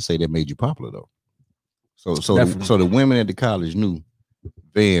 but you did say that made you popular though. So Definitely. the women at the college knew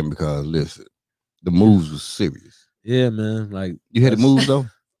Van because listen, the moves was serious. Yeah, man. Like You had the moves though.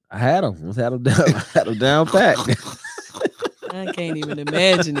 I had them. I had them down pat. I can't even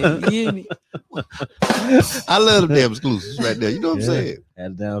imagine it. You hear me? I love them damn exclusives right there. You know what I'm Yeah. saying?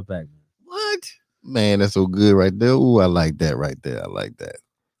 Had it down pat. What? Man, that's so good right there. Ooh, I like that right there. I like that.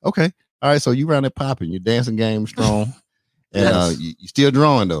 Okay. All right. So you round it popping. Your dancing game strong. And Yes. you still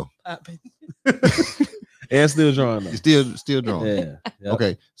drawing though. Popping. And still drawing You them. still drawing. Yeah. Yep.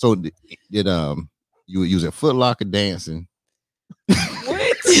 Okay. So did you was at Foot Locker dancing?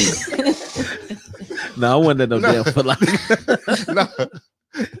 What? No, I wasn't at no No. damn Foot Locker. no,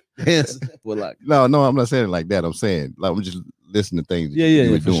 Dance Foot Locker. no, I'm not saying it like that. I'm saying like I'm just listening to things Yeah,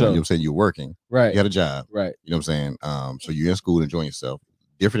 you were for doing. sure. You know what I'm saying? You're working. Right. You got a job. Right. You know what I'm saying? So you're in school enjoying yourself,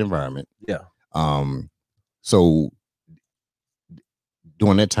 different environment. Yeah. So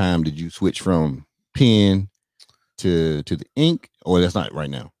during that time, did you switch from pen to the ink, or that's not right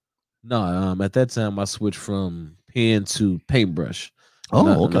now? No, at that time I switched from pen to paintbrush. Oh, And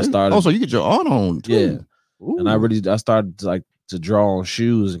I okay. started- So you get your art on too. Yeah. And I Ooh. started to draw on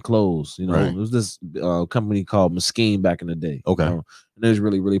shoes and clothes. You know, Right. it was this company called Mesquite back in the day. Okay. You know, and it was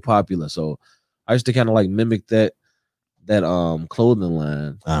really, really popular. So I used to kind of like mimic that clothing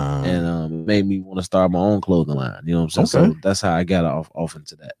line, and it made me want to start my own clothing line. You know what I'm saying? Okay. So that's how I got off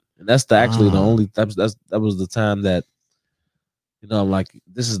into that. And that's the only that was the time that, you know, I'm like,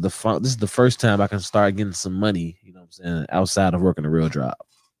 this is the first time I can start getting some money, you know what I'm saying, outside of working a real job.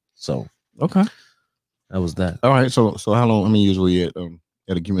 So Okay. that was that. All right. So how many years were you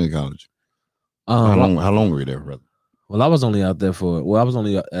at a community college? How long were you there, brother? Well, I was only out there I was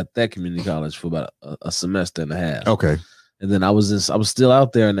only at that community college for about a semester and a half. Okay. And then I was still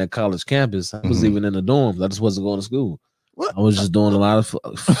out there in that college campus. I was Mhm. even in the dorms. I just wasn't going to school. What? I was just doing a lot of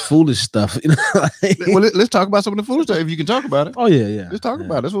foolish stuff. You know? like- Well, let's talk about some of the foolish stuff if you can talk about it. oh yeah. Let's talk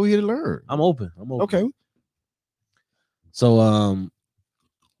about it. That's what we're here to learn. I'm open. Okay. So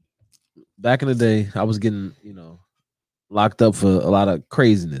back in the day, I was getting, you know, locked up for a lot of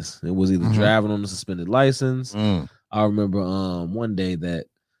craziness. It was either Mhm. driving on a suspended license. Mm. I remember one day that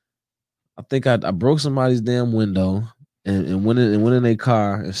I think I broke somebody's damn window and went in their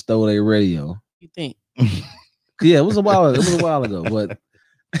car and stole their radio. You think? Yeah, it was a while ago, but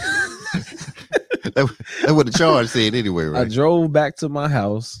That's what the charge said anyway, I right? drove back to my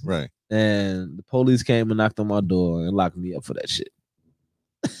house Right. and the police came and knocked on my door and locked me up for that shit.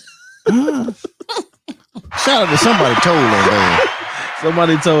 Shout out to somebody told on man.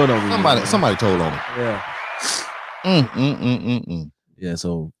 Somebody told on me. man. Somebody told on him. Yeah. Yeah,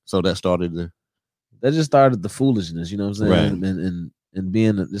 so So that started that just started the foolishness, you know what I'm saying? Right. And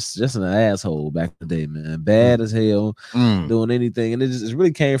being just an asshole back in the day, man. Bad as hell, Mm. doing anything. And it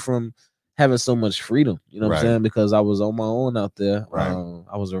really came from having so much freedom, you know what I'm Right. saying? Because I was on my own out there. Right.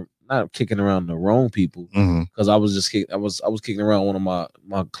 I was not kicking around the wrong people, Mhm. because I was just I was kicking around one of my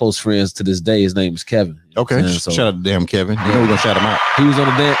close friends to this day. His name is Kevin. You know what I'm Okay. saying? So Shout out to damn Kevin. You know we're gonna shout him out. he was on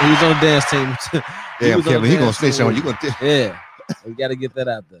the dance team. He Damn was on Kevin, the he gonna dance snitch team on you. with Gonna me. Yeah, we got to get that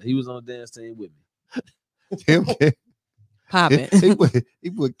out there. He was on the dance team with me. damn Kevin. Popping. He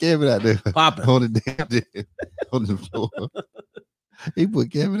put Kevin out there Popping. on the damn on the floor. He put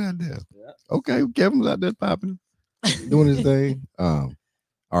Kevin out there. Yeah. Okay, Kevin was out there popping, doing his thing. All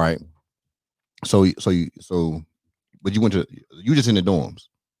right. So, but you just in the dorms.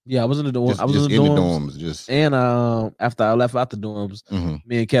 Yeah, I was in the dorm. Just, I was just in the dorms. Just And after I left out the dorms,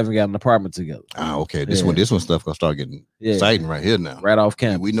 me and Kevin got an apartment together. Okay. This Yeah. one stuff gonna start getting Yeah. exciting right here now. Right off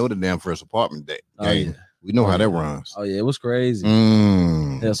campus. We know the damn first apartment day. Oh, yeah. We know Oh, how that yeah. runs. Oh yeah, it was crazy.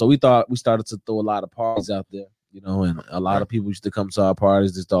 Mm. Yeah, so we started to throw a lot of parties out there, you know, and a lot of people used to come to our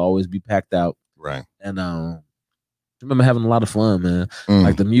parties just to always be packed out. Right. And I remember having a lot of fun, man. Mm.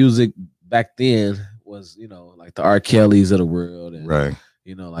 Like the music back then was, you know, like the R. Kelly's of the world, and Right.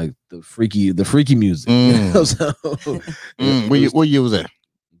 you know, like the freaky music. You Mm. know? So, What year was that?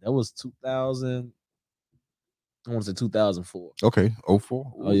 that was 2000. I want to say 2004. Okay.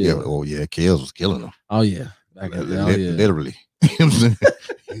 04? Oh, yeah. Oh yeah. Kels was killing them. Oh yeah, back in the, oh, yeah. Literally.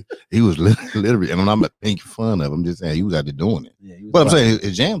 He was literally, and I'm not making fun of him. I'm just saying he was out there doing it. Yeah, he was But I'm right. saying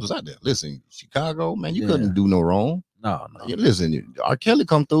his jams was out there. Listen, Chicago, man, you couldn't do no wrong. No. Yeah, listen, R. Kelly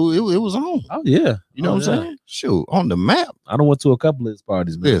come through, it was on. Oh yeah, You know what I'm saying? Shoot, on the map. I done went to a couple of his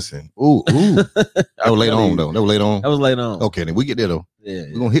parties, man. Listen, ooh. That was later on though. That was later on. That was later on. Okay, then we get there though. Yeah,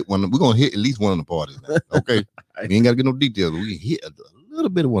 We're gonna hit one. We're gonna hit at least one of the parties now. Okay. We ain't gotta get no details. We can hit a little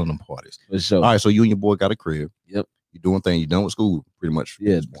bit of one of them parties. for sure. All right, so you and your boy got a crib. Yep. You doing things. You done with school pretty much. at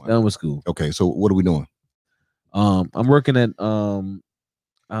Yeah, this point. done with school. Okay, so what are we doing? I'm working at telemarketing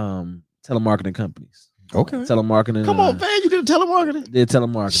companies. Okay. Telemarketing. Come on, man. You did telemarketing. Did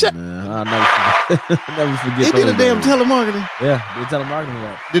telemarketing, Shut- man. I'll never forget. Never forget. He did a those damn days. telemarketing. Yeah, did telemarketing.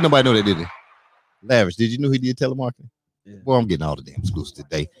 Right. Didn't nobody know that, did he? Lavish, did you know he did telemarketing? Yeah. Boy, I'm getting all the damn exclusives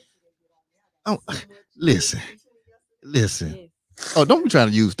today. Oh, listen. Oh, don't be trying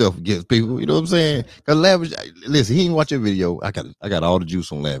to use stuff against people. You know what I'm saying? Because Lavish, listen, he didn't watch your video. I got all the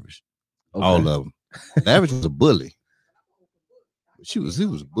juice on Lavish. Okay. All of them. Lavish was a bully. He was a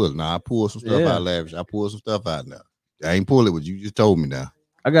bully. Now I pulled some stuff Yeah. out of Lavish. I pulled some stuff out now. I ain't pull it with you. You just told me now.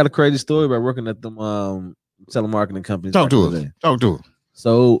 I got a crazy story about working at them telemarketing companies. Talk back to in the us. day. Talk to us.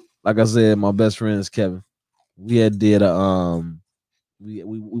 So, like I said, my best friend is Kevin. We had did a we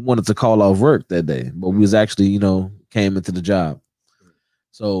wanted to call off work that day, but we was actually, you know, came into the job.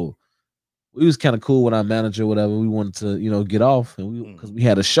 So we was kind of cool with our manager, whatever. We wanted to, you know, get off, and because we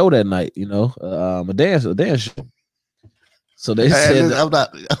had a show that night, you know, a dance show. So they said, Listen, I'm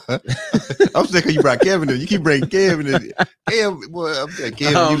not. I'm sick of you brought Kevin in. You keep bringing Kevin in. Kevin, boy, I'm saying,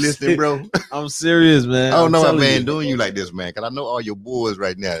 Kevin, I'm you listening, bro? I'm serious, man. I don't I'm know a telling man you. doing you like this, man. Cause I know all your boys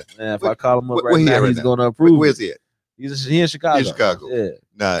right now. Man, if I call him up where right he at now, right he's now? going to approve. Where's he at? He in Chicago. In Chicago. Yeah.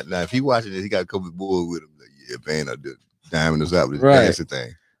 Now, if he watching this, he got a couple of boys with him. Like, yeah, man, I did diamond us out with this Right. dancing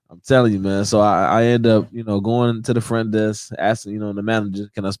thing. I'm telling you, man. So I end up, you know, going to the front desk, asking, you know, the manager,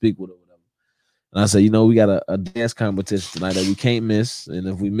 can I speak with her? Whatever. And I said, you know, we got a dance competition tonight that we can't miss. And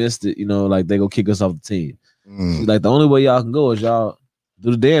if we missed it, you know, like they go kick us off the team. Mm. She's like, the only way y'all can go is y'all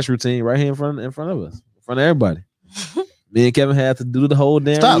do the dance routine right here in front of us, in front of everybody. Me and Kevin had to do the whole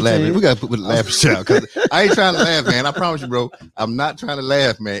dance. Stop routine. laughing. We gotta put with the laughing shout. Cause I ain't trying to laugh, man. I promise you, bro. I'm not trying to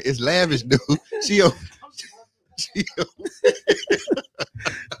laugh, man. It's lavish, dude. She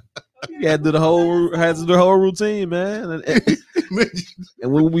You had to do the whole routine, man.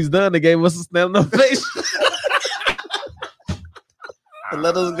 And when we was done, they gave us a snap in the face. And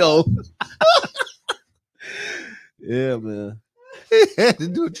let us go. Yeah, man. had to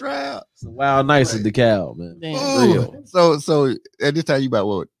do a tryout. It's a wild nights at DeKalb, man. Damn. Real. So at this time you about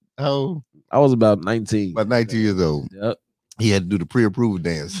what? How I was about 19. about 19 years old. Yep. He had to do the pre-approval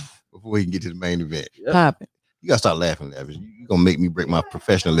dance before he can get to the main event. Yep. Popping. You gotta start laughing, Lavish. You're gonna make me break my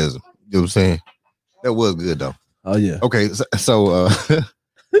professionalism. You know what I'm saying? That was good though. Oh yeah. Okay, so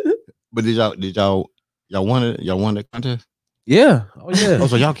but did y'all won it? Y'all won the contest? Yeah. Oh yeah. Oh,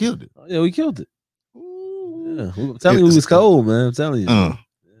 so y'all killed it. Oh, yeah, we killed it. Yeah. I'm telling you, it was cold, man. I'm telling you.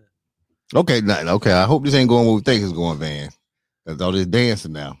 Okay, okay. I hope this ain't going where we think it's going, Van. Cause all this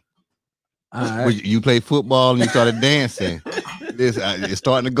dancing now. All right. Well, you played football and you started dancing. It's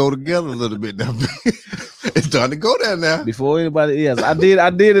starting to go together a little bit now. It's starting to go there now. Before anybody, yes, I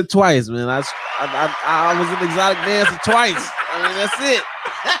did it twice, man. I was an exotic dancer twice. I mean, that's it.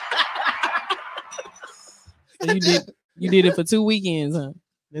 So you did it for 2 weekends, huh?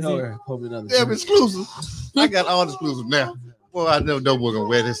 That's it. Hope another Damn time. exclusive. I got all the exclusive now. Boy, I know Doughboy gonna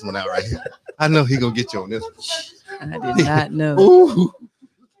wear this one out right here. I know he gonna get you on this one. I did not know. Ooh.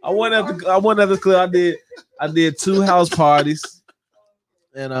 I went at the club. I did 2 house parties,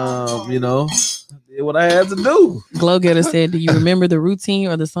 and you know, I did what I had to do. Glow Getter said, do you remember the routine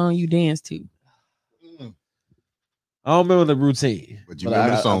or the song you danced to? I don't remember the routine, But you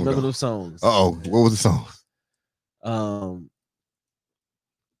remember the song, I remember though. the songs. Uh-oh. What was the song?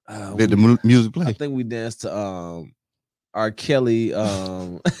 Let the music I play. think we danced to R. Kelly.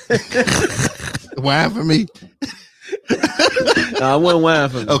 Why for me? No, I wouldn't whine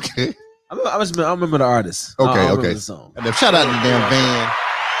for me. Okay. I remember the artist. Okay, I remember okay. the song. And then shout out to the damn band.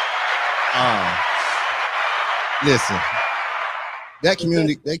 Listen, that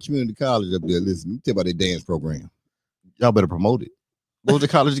community college up there. Listen, let me tell you about their dance program. Y'all better promote it. What was the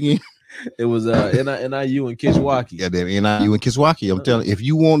college again? It was NIU and Kishwaukee. Yeah, then NIU and Kishwaukee. I'm telling you, if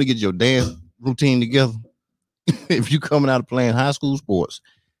you want to get your dance routine together, if you coming out of playing high school sports,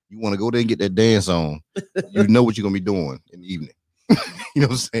 you want to go there and get that dance on. You know what you're gonna be doing in the evening. You know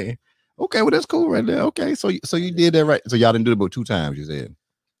what I'm saying? Okay, well that's cool right there. Okay, so you did that right. So y'all didn't do it about 2 times. You said.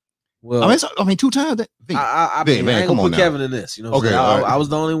 Well, I mean 2 times. That, I Vic, man, ain't come gonna on put now. Kevin in this. You know, what Okay, I'm saying? all right. I was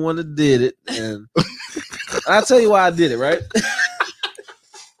the only one that did it, and I'll tell you why I did it. Right.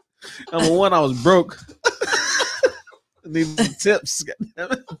 Number one, I was broke. Needed some tips.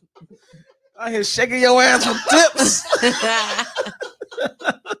 I here shaking your ass for tips.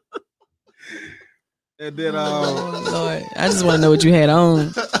 And then Oh, Lord, I just want to know what you had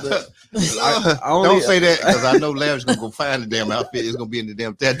on. I only- Don't say that because I know Larry's gonna go find the damn outfit. It's gonna be in the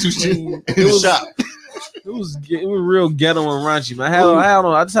damn tattoo shit in It the was- shop. it was real ghetto and raunchy, man.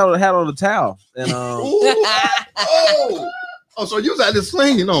 I just had on the towel, and Oh, so you was out there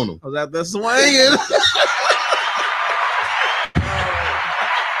slinging on them. I was out there swinging.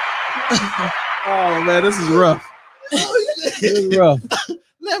 Oh man, this is rough. This is rough.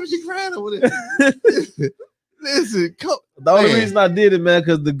 Larry, you crying over there. Listen, come. The only Man. reason I did it, man,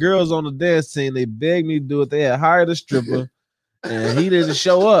 because the girls on the dance team, they begged me to do it. They had hired a stripper, and he didn't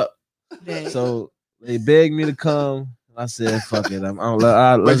show up. Dang. So they begged me to come. I said, "Fuck it,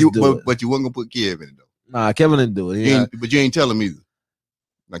 But let's you, do it." but you wasn't gonna put Kev in it though. Nah, Kevin didn't do it. You ain't, but you ain't telling me.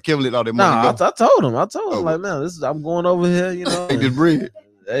 Now Kevin let all that money Nah, go. I told him. Oh. Like, man, I'm going over here. You know, Take this bread.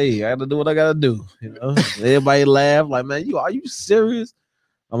 hey, I got to do what I gotta do. You know, everybody laugh like, man, are you serious?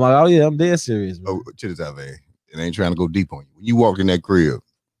 I'm like, oh yeah, I'm dead serious, man. Oh, check this out, man. It ain't trying to go deep on you. When you walked in that crib,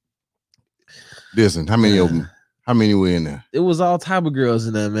 listen, how many of them? How many were in there? It was all type of girls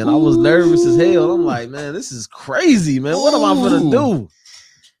in there, man. I was nervous as hell. I'm like, man, this is crazy, man. What am I gonna do?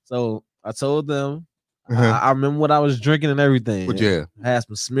 So I told them. I remember what I was drinking and everything. What you have? I had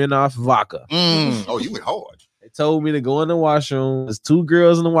some Smirnoff vodka. Oh, you went hard. They told me to go in the washroom. There's 2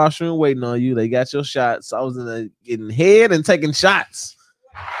 girls in the washroom waiting on you. They got your shots. I was in there getting head and taking shots.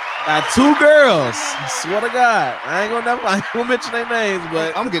 Got 2 girls. I swear to God. I ain't gonna mention their names,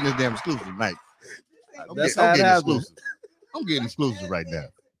 but I'm getting this damn exclusive tonight. that's I'm how it getting happened. exclusive. I'm getting exclusive right now.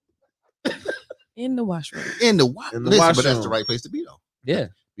 In the washroom. In the In the listen, but that's washroom. the right place to be though. Yeah.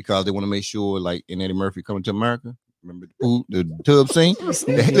 Because they want to make sure, like in Eddie Murphy coming to America, remember the food, the tub scene.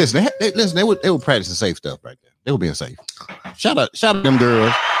 They were practicing safe stuff right there. They were being safe. Shout out them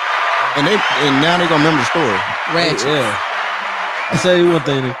girls, and now they gonna remember the story. Ratchet. Yeah. I tell you one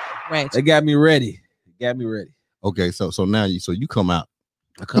thing, Ratchet. they got me ready. Okay, so now you come out.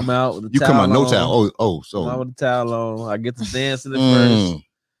 I come out with the You towel come out no on. towel. Come out So with the towel on. I get to dance in it first. mm,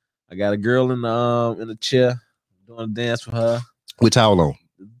 I got a girl in the chair doing a dance for her. with towel on.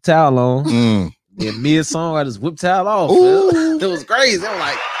 Towel on. Mm. Then mid song, I just whipped towel off. Ooh. It was crazy. I was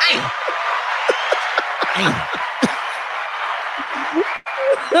like, damn.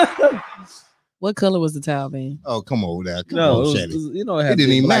 What color was the towel, man? Oh, come on now. Come No, on, it was, Shelly. you know, it It had to didn't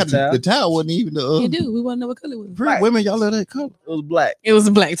be a even black matter. towel. The towel wasn't even the You do. We want to know what color it was. pretty women. Y'all love that color. It was black. It was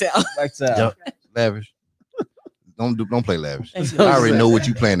a black towel. Black towel. Lavish. Don't play lavish. Thank you. I already know what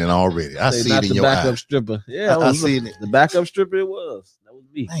you planning already. I Say see not it in the your backup eyes. stripper. Yeah, I see it. the backup stripper. It was. That was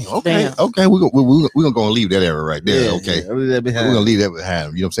me. Dang, okay, Damn. okay. We're gonna go and leave that era right there. Okay. I leave that We're behind. gonna leave that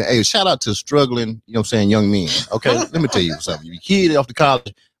behind. You know what I'm saying? Hey, shout out to struggling, you know what I'm saying, young men. Okay. Let me tell you something. Your kid off to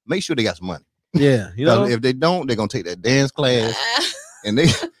college, make sure they got some money. Yeah, you know. If they don't, they're gonna take that dance class and they're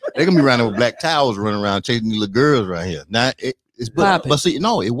gonna be running with black towels running around chasing these little girls right here. Now it's but see,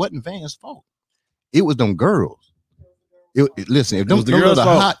 no, it wasn't Van's fault. It was them girls. Listen, if them was the girls girls' are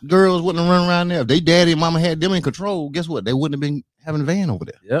fault. hot girls wouldn't run around there, if they daddy and mama had them in control, guess what? They wouldn't have been having a van over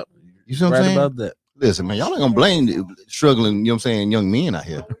there. Yep. You see what I'm Right saying? about that. Listen, man, y'all ain't gonna blame the struggling, you know what I'm saying, young men out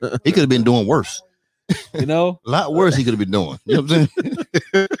here. He could have been doing worse. You know, A lot worse he could have been doing. You know what I'm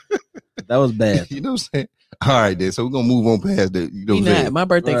saying? that was bad. You know what I'm saying? All right, then. So we're gonna move on past that. You know We what I'm saying? not. My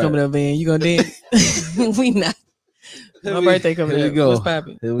birthday Right. coming up, man. You gonna dance? We not. My birthday coming Here up. we go. What's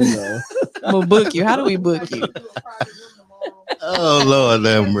popping? Here we go. I'm gonna book you. How do we book you? Oh Lord,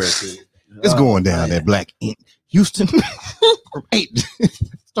 have mercy. It's going down at Black Ink, Houston from 8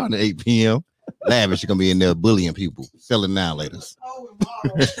 starting at 8 p.m. Lavish is gonna be in there bullying people, selling now later.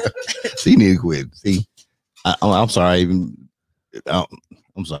 See, you need to quit. See, I'm sorry.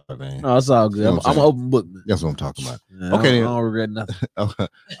 I'm sorry, man. No, it's all good. You know what I'm I'm an saying? open book, man. That's what I'm talking about. You Yeah, Okay, I then. don't regret nothing. All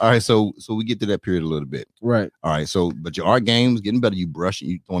right, so we get to that period a little bit. Right. All right, so but your art game's getting better. You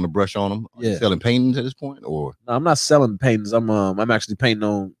throwing the brush on them. Are you Yeah. selling paintings at this point, or No, I'm not selling paintings. I'm actually painting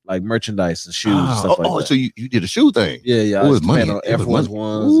on like merchandise and shoes and stuff like that. So you did a shoe thing. Yeah, yeah. Oh, I it's used to paint money. on Air It was Force money.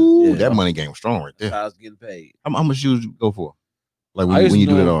 Ones. Ooh, Yeah, that money game was strong right that's there. how I was getting paid. How much shoes you go for? Like I when used you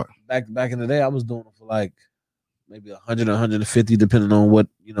to do that do art? back in the day, I was doing it for like maybe 100, 150, depending on what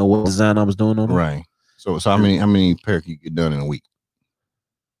design I was doing on them. Right. So how many pair can you get done in a week?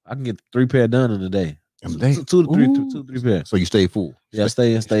 I can get 3 pair done in a day. In a day? Two to three pair. So you stay full. Yeah,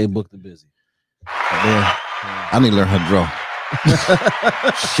 stay booked and busy. Yeah. I need to learn how to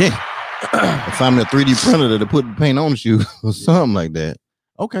draw. Shit. Find me a 3D printer to put the paint on the shoe or something like that.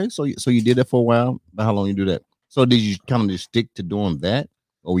 Okay, so you did that for a while. About how long you do that? So did you kind of just stick to doing that,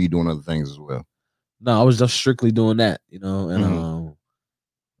 or were you doing other things as well? No, I was just strictly doing that, and Mhm.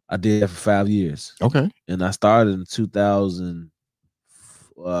 I did that for 5 years. Okay. And I started in 2000.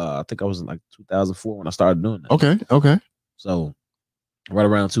 I think I was in like 2004 when I started doing that. Okay. So right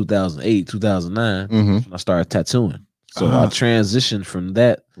around 2008, 2009, Mm-hmm. when I started tattooing. So I transitioned from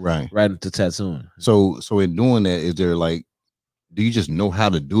that Right. right into tattooing. So in doing that, is there like, do you just know how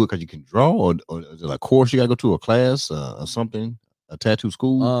to do it because you can draw, or is there like a course you got to go to, a class or something, a tattoo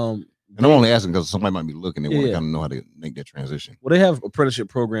school? And I'm only asking because somebody might be looking and want to kind of know how to make that transition. Well, they have apprenticeship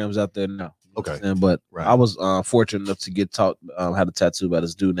programs out there now. Okay. But Right. I was fortunate enough to get taught how to tattoo by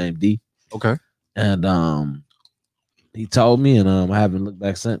this dude named D. Okay. And he taught me, and I haven't looked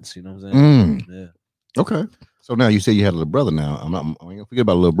back since. You know what I'm saying? Yeah. Okay. So now you say you had a little brother. Now I ain't gonna forget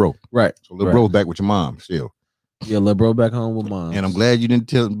about little bro. Right. So little bro's back with your mom still. Yeah, little bro back home with mom. And I'm glad you didn't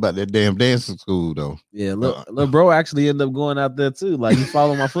tell him about that damn dancing school though. Yeah, little bro actually ended up going out there too. Like he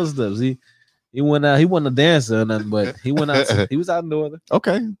followed my footsteps. He went out. He wasn't a dancer or nothing, but he went out. He was out in Northern.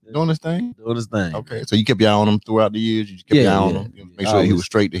 Okay, doing his thing. Doing his thing. Okay, so you kept your eye on him throughout the years. You just kept your eye on him. Make sure he was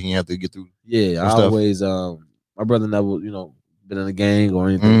straight. That he had to get through. Yeah, I stuff. always. My brother never, been in a gang or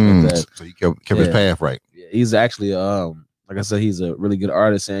anything like that. So he kept his path right. Yeah, he's actually like I said, he's a really good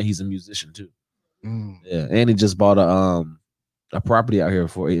artist and he's a musician too. Yeah, and he just bought a property out here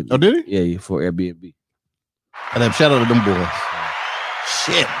for it. Oh, did he? Yeah, for Airbnb. And then shout out to them boys.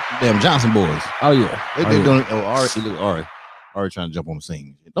 Shit, damn Johnson boys. Oh yeah, They doing. Oh, Ari trying to jump on the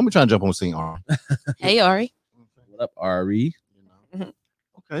scene. Don't be trying to jump on the scene, Ari. Hey, Ari. What up, Ari?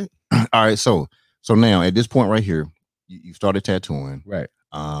 Okay. All right. So now at this point right here, you started tattooing. Right.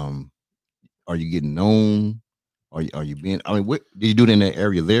 Are you getting known? Are you being? I mean, what did you do it in that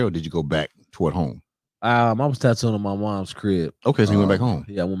area there, or did you go back toward home? I was tattooing on my mom's crib. Okay, so you went back home.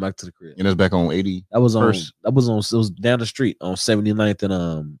 Yeah, I went back to the crib. And that's back on 80. That was on. It was down the street on 79th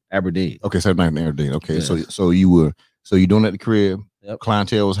and Aberdeen. Okay, 79th and Aberdeen. Okay, Yeah. so you doing at the crib. Yep.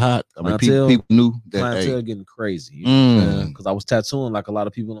 Clientele was hot. I mean, Clientele- people knew that. Clientele getting crazy. Because I was tattooing like a lot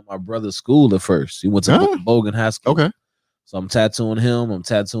of people in my brother's school at first. He went to Bogan High School. Okay. So I'm tattooing him. I'm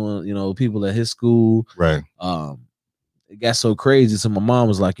tattooing, people at his school. Right. It got so crazy. So my mom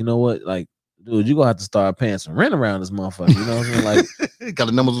was like, you know what? Like, dude, you gonna have to start paying some rent around this motherfucker. You know what I'm saying? Like, got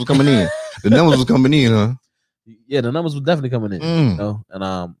the numbers was coming in. The numbers was coming in, huh? Yeah, the numbers were definitely coming in. And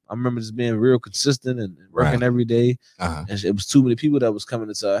I remember just being real consistent and working every day. And it was too many people that was coming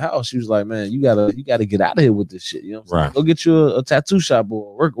into our house. She was like, "Man, you gotta get out of here with this shit." You know what I'm saying? Go get you a tattoo shop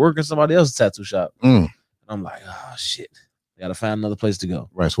or work in somebody else's tattoo shop. And I'm like, oh shit, I gotta find another place to go.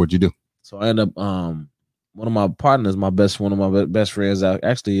 Right. So what'd you do? So I ended up one of my partners, one of my best friends out.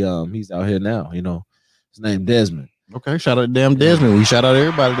 Actually, he's out here now. His name Desmond. Okay, shout out to damn Desmond. We shout out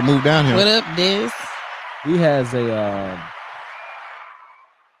everybody to move down here. What up, Des? He has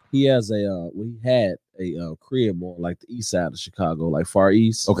he had a crib on like the east side of Chicago, like far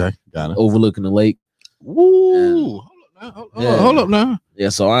east. Okay, got it. Overlooking the lake. Woo! Hold up now. Yeah,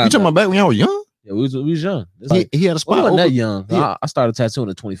 so you talking about back when y'all was young? Yeah, we was young. He had a spot. We wasn't that young. Yeah. I started tattooing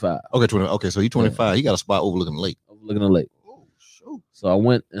at 25. Okay, 20. Okay, so you 25. Yeah. He got a spot overlooking the lake. Overlooking the lake. Oh, shoot. So I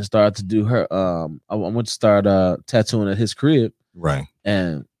went and started to do her. I went to start tattooing at his crib. Right.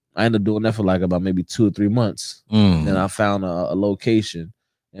 And I ended up doing that for like about maybe 2 or 3 months. Then I found a location,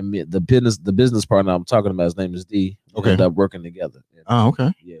 and the business partner I'm talking about, his name is D. We ended up working together. Oh,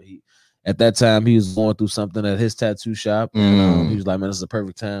 okay. Yeah, at that time he was going through something at his tattoo shop. And, he was like, "Man, this is a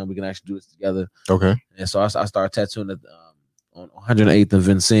perfect time. We can actually do this together." Okay. And so I started tattooing at on 108th and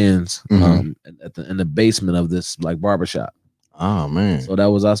Vincennes, in the basement of this like barbershop. Oh man! So that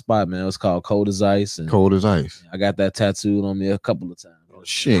was our spot, man. It was called Cold as Ice. And Cold as Ice. I got that tattooed on me a couple of times. Oh,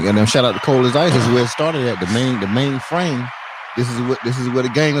 shit! And then shout out to Cold as Ice. This is where it started at. The main frame. This is where the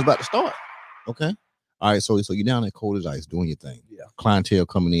game is about to start. Okay. All right. So you're down at Cold as Ice doing your thing. Yeah. Clientele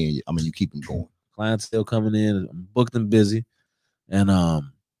coming in. I mean, you keep them going. clientele coming in. I'm booked and busy, and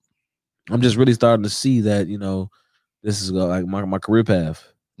I'm just really starting to see that this is like my career path.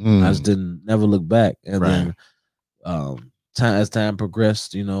 I just didn't never look back, and then as time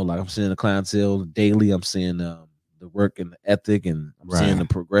progressed, like I'm seeing the clientele daily. I'm seeing the work and the ethic, and I'm seeing the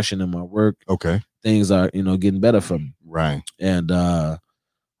progression in my work. Okay, things are getting better for me. Right, and I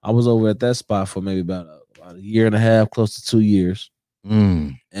was over at that spot for maybe about a year and a half, close to 2 years,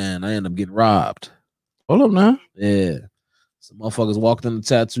 and I ended up getting robbed. Hold up now. Yeah, some motherfuckers walked in the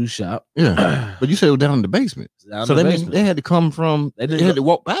tattoo shop. Yeah, but you said it was down in the basement. So that means they had to come from. They had to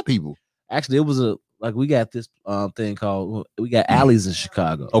walk by people. Actually, it was we got this thing called, we got alleys in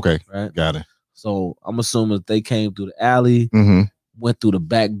Chicago. Okay, right, got it. So I'm assuming that they came through the alley, went through the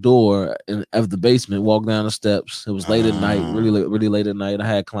back door of the basement, walked down the steps. It was late at night, really late at night. I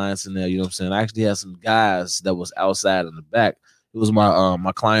had clients in there. You know what I'm saying? I actually had some guys that was outside in the back. It was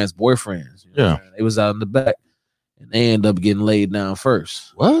my client's boyfriends. They was out in the back, and they ended up getting laid down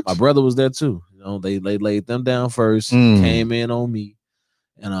first. What? My brother was there too. They laid them down first. Came in on me,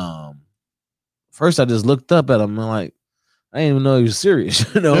 and first I just looked up at him and like, I didn't even know he was serious.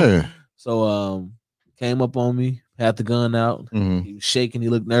 Yeah. So came up on me, had the gun out. He was shaking. He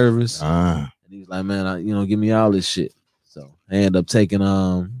looked nervous, and he was like, "Man, give me all this shit." So I ended up taking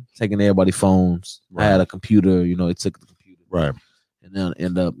everybody's phones. I had a computer. It took the computer, right, and then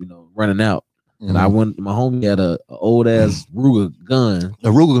end up running out. And I went. My homie had a old ass Ruger gun. A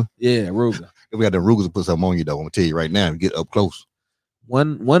Ruger, yeah, Ruger. If we had the Rugers to put something on you, though, I'm gonna tell you right now, get up close.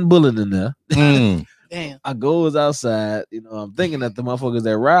 One bullet in there. Damn. I goes outside. I'm thinking that the motherfuckers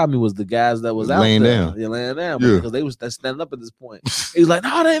that robbed me was the guys that was out laying there. down. Yeah, laying down. Because they was standing up at this point. He was like,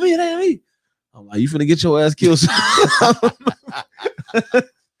 "No, that ain't me. That ain't me." I'm like, "You finna get your ass killed."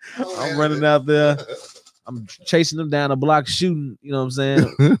 I'm running out there. I'm chasing them down the block, shooting. You know what I'm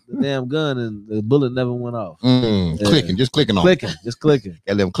saying? The damn gun, and the bullet never went off. Clicking, just clicking on. Just clicking.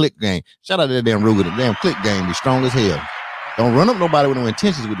 Got them click game. Shout out to that damn Ruger. The damn click game be strong as hell. Don't run up nobody with no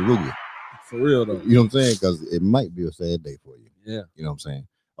intentions with the Ruger. For real though. You know what I'm saying? Because it might be a sad day for you. Yeah. You know what I'm saying?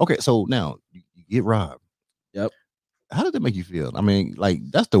 Okay, so now you get robbed. Yep. How did that make you feel? I mean, like,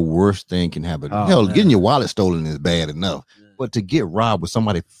 that's the worst thing can happen. Oh, Hell, man. getting your wallet stolen is bad enough. Yeah. But to get robbed with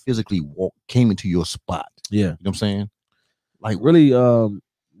somebody physically came into your spot. Yeah. You know what I'm saying? Like, really,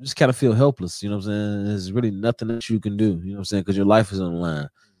 just kind of feel helpless. You know what I'm saying? There's really nothing that you can do. You know what I'm saying? Because your life is on the line.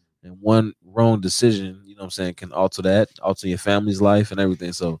 And one wrong decision, you know what I'm saying, can alter your family's life and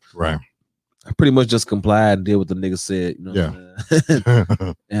everything. So right. I pretty much just complied and did what the nigga said. You know what I'm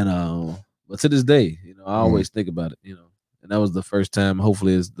saying? And but to this day, I always think about it, and that was the first time.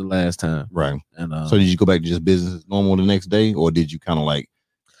 Hopefully it's the last time. Right. And so did you go back to just business as normal the next day, or did you kind of like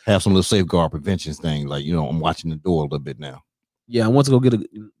have some little safeguard prevention thing? Like, I'm watching the door a little bit now. Yeah, I went to go get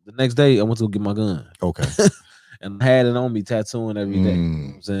the next day. I went to go get my gun. Okay. And I had it on me, tattooing every day. You know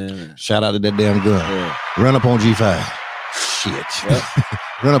what I'm saying? Shout out to that damn gun. Yeah. Run up on G5. Shit. Yep.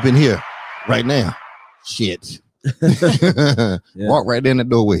 Run up in here right now. Shit. Yeah. Walk right there in the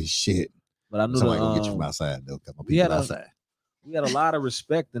doorway. Shit. But I knew somebody gonna get you from outside though. We had a lot of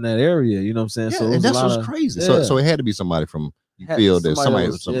respect in that area. You know what I'm saying? Yeah, so and that's what's crazy. Yeah. So it had to be somebody from somebody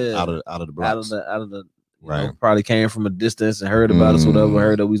was out of the blocks. Out of the right. Probably came from a distance and heard about us, whatever.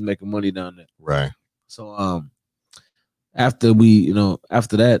 Heard that we was making money down there. Right. So after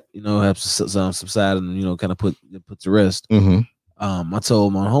that, have subsided and kind of put to rest. I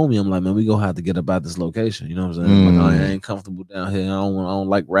told my homie, I'm like, man, we gonna have to get about this location. You know what I'm saying? Like, I ain't comfortable down here. I don't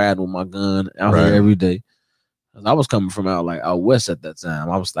like riding with my gun out here every day. I was coming from out west at that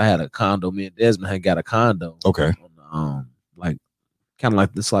time. I had a condo. Me and Desmond had got a condo. Okay. Like kind of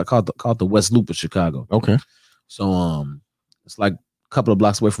like this, like called the West Loop of Chicago. Okay. So it's like a couple of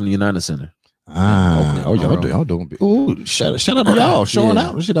blocks away from the United Center. Y'all doing. Ooh, shout out to y'all showing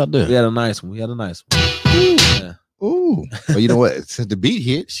out and shit out there. We had a nice one. Yeah. Ooh. Well, you know what? Since the beat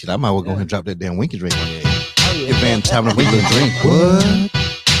hit, shit, I might well go ahead and drop that damn winky drink on you. Get Van having a winky drink. What?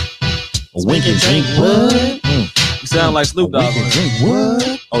 A winky drink. What? You sound like Snoop Dogg. Drink.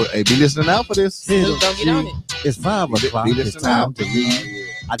 What? Oh, hey, be listening out for this. Snoop, don't get on it. It's 5 o'clock. It's time to leave.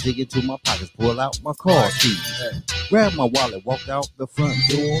 I dig into my pockets, pull out my car keys, grab my wallet, walk out the front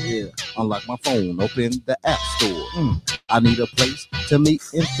door, unlock my phone, open the app store. I need a place to meet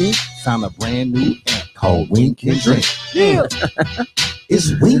and think. Found a brand new app called Wink and Drink. Yeah,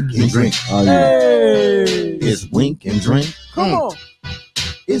 it's Wink and Drink. Hey, it's Wink and Drink. Come on,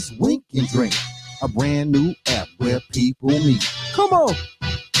 it's Wink and Drink, a brand new app where people meet. Come on,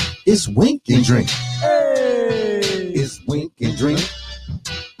 it's Wink and Drink. Hey, it's Wink and Drink.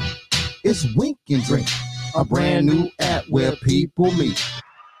 It's Wink and Drink, a brand new app where people meet.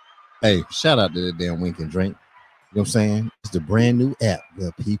 Hey, shout out to the damn Wink and Drink. You know what I'm saying? It's the brand new app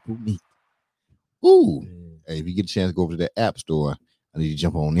where people meet. Ooh. Hey, if you get a chance to go over to the app store, I need you to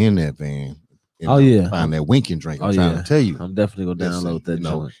jump on in that van. And, Oh, yeah. Find that Wink and Drink. I'm trying to tell you. I'm definitely gonna Listen, download that you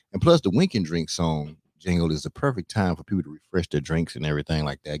know, joint. And plus, the Wink and Drink song jingle is the perfect time for people to refresh their drinks and everything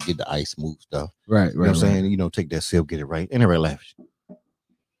like that. Get the ice smooth stuff. Right, You know what I'm saying? You know, take that sip, get it right. And everybody laughs.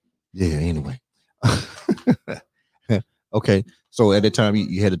 Yeah, anyway. Okay. So at that time,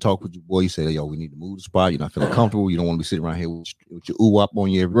 you had to talk with your boy. You said, yo, we need to move the spot. You're not feeling comfortable. You don't want to be sitting around here with your ooh-wop on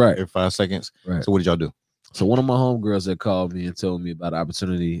you every 5 seconds. Right. So what did y'all do? So one of my homegirls that called me and told me about an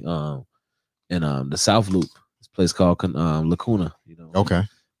opportunity in the South Loop, this place called Lacuna, you know. Okay.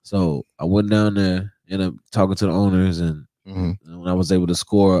 So I went down there, ended up talking to the owners, and when I was able to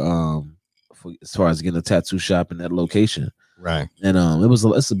score as far as getting a tattoo shop in that location. Right. And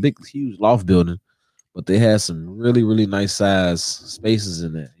it's a big, huge loft building, but they had some really, really nice size spaces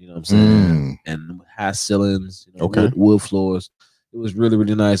in there. You know what I'm saying? And high ceilings, you know, wood floors. It was really,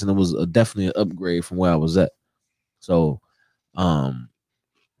 really nice, and it was definitely an upgrade from where I was at. So,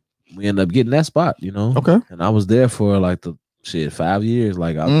 we ended up getting that spot, you know. Okay. And I was there for like 5 years.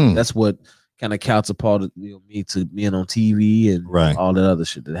 Like that's what kind of catapulted me to being on TV and all that other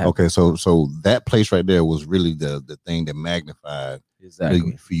shit that happened. Okay, so that place right there was really the thing that magnified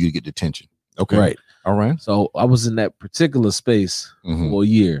for you to get the attention. Okay. Right. All right. So I was in that particular space for a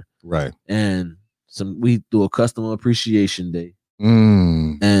year. Right. And we do a customer appreciation day.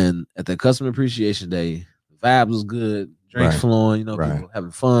 And at the customer appreciation day, the vibe was good, drinks flowing, you know, people having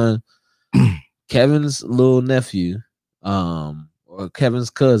fun. Kevin's little nephew, or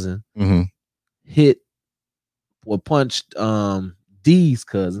Kevin's cousin, punched D's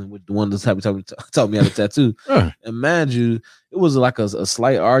cousin, with the one that's taught me how to tattoo. And mind you, it was like a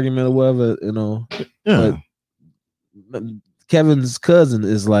slight argument or whatever, you know. But Kevin's cousin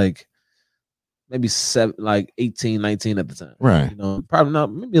is like maybe 18, 19 at the time. Right. You know, probably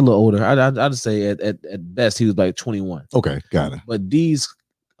not, maybe a little older. I'd say at best he was like 21. Okay, got it. But D's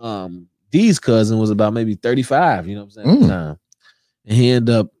cousin was about maybe 35, you know what I'm saying, at the time. And he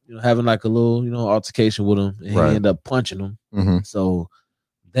ended up, you know, having like a little, you know, altercation with him, and he ended up punching him. So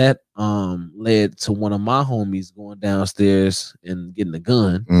that led to one of my homies going downstairs and getting a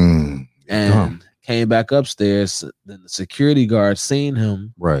gun. And came back upstairs. Then the security guard seen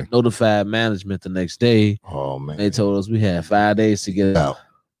him, notified management the next day. Oh man. They told us we had 5 days to get out.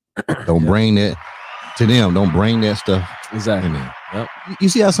 Don't bring that to them. Don't bring that stuff. Exactly. Yep. You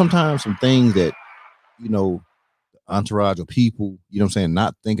see how sometimes some things that, you know, entourage of people, you know what I'm saying,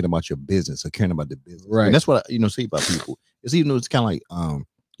 not thinking about your business or caring about the business. Right. And that's what I, see about people. It's even though it's kind of like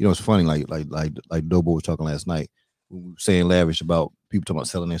you know, it's funny, like Dobo was talking last night. We were saying lavish about people talking about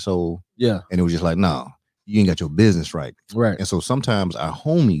selling their soul. Yeah. And it was just like, no, you ain't got your business right. Right. And so sometimes our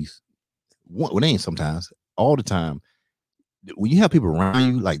homies, well, they ain't sometimes, all the time, when you have people around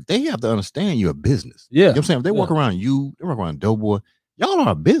you, like they have to understand you're a business. Yeah. You know what I'm saying? If they walk around you, they walk around Doughboy, y'all are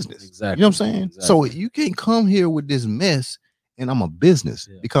a business. Exactly. You know what I'm saying? Exactly. So you can't come here with this mess and I'm a business.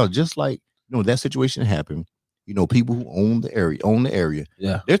 Yeah. Because just like, you know, that situation happened, you know, people who own the area.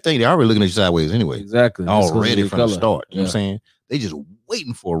 Yeah. They're thinking they're already looking at you sideways anyway. Exactly. Already from the start. You know what I'm saying? They just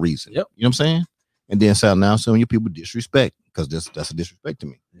waiting for a reason. Yep. You know what I'm saying? And then now some of you people disrespect, because that's a disrespect to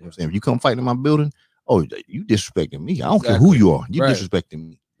me. You know what I'm saying? If you come fight in my building, oh, you disrespecting me. I don't care who you are. You disrespecting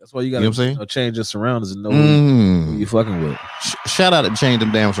me. That's why you gotta, you know, change your surroundings and know who you fucking with. Shout out to change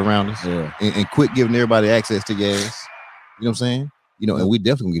them damn surroundings. Yeah. And quit giving everybody access to your ass. You know what I'm saying? You know, and we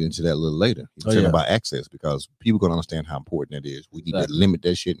definitely get into that a little later. You know, about access, because people gonna understand how important that is. We need to limit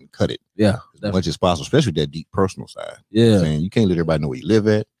that shit and cut it. Yeah. As much as possible, especially that deep personal side. Yeah. You know what I'm saying? You can't let everybody know where you live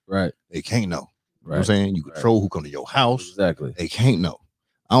at. Right. They can't know. Right. You know what I'm saying? You control who come to your house. Exactly. They can't know.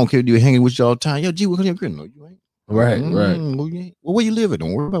 I don't care if you're hanging with you all the time. Yo, G, what kind of no, you ain't. Right, right. Well, where you live at?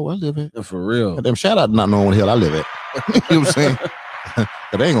 Don't worry about where I live at. Yeah, for real. Damn, shout out to not knowing where the hell I live at. You know what I'm saying?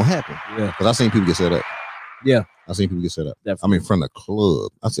 That ain't gonna happen. Yeah. Because I seen people get set up. Yeah. I seen people get set up. Definitely. I mean, from the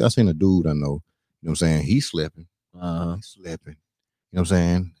club. I seen a dude I know. You know what I'm saying? He's sleeping. He's sleeping. You know what I'm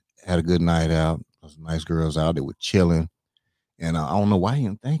saying? Had a good night out. Some nice girls out. They were chilling. And I don't know why he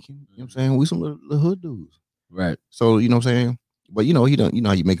ain't thinking. You know what I'm saying? We some little hood dudes. Right. So, you know what I'm saying? But you know, you know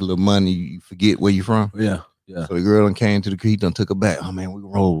how you make a little money, you forget where you from. Yeah. Yeah. So the girl done came to the crib, done took her back. Oh man, we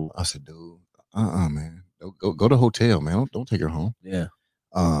roll. I said, dude, man. Go to the hotel, man. Don't take her home. Yeah.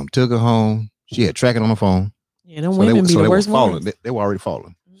 Took her home. She had tracking on the phone. Yeah, them women be the worst ones. They were already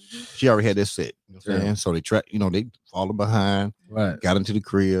falling. Mm-hmm. She already had that set. You know what I'm saying? So they followed behind. Right. Got into the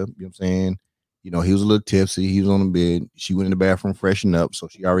crib. You know what I'm saying? You know, he was a little tipsy. He was on the bed. She went in the bathroom, freshened up. So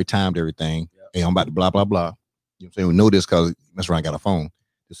she already timed everything. Yep. Hey, I'm about to blah, blah, blah. You know what I'm saying? We know this because mess around got a phone.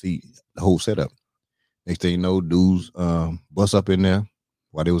 to see the whole setup. Next thing you know, dudes bust up in there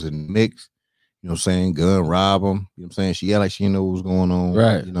while they was in the mix. You know what I'm saying? Gun, rob them. You know what I'm saying? She act like she didn't know what was going on.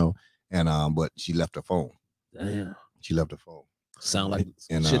 Right. You know, and but she left her phone. Damn. She left her phone. Sound like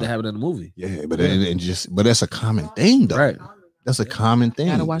And, shit that happened in the movie. Yeah, but but that's a common thing though. Right. That's a common thing.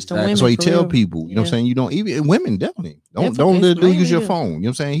 Gotta watch the Exactly. women. That's why you for tell real. people, you know what I'm saying? You don't even women definitely don't Definitely. let the dude use your Mainly phone. You know what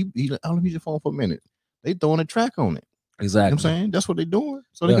I'm saying? He let me use your phone for a minute. They throwing a track on it. You know Exactly. what I'm saying? That's what they doing.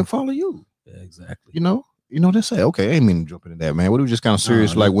 So they Yeah. can follow you. Yeah, exactly. You know, they say, okay, I ain't mean to jump into that, man. What we just kind of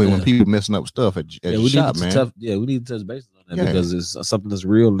serious, like when yeah. people messing up stuff at Yeah, the we shop, need man. to we need to touch base on that Yeah. because it's something that's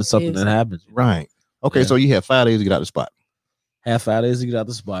real and it's something that happens. Right. Okay, Yeah. so you had 5 days to get out the spot. Have 5 days to get out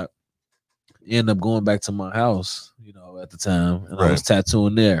the spot. End up going back to my house, you know, at the time, and I Right. was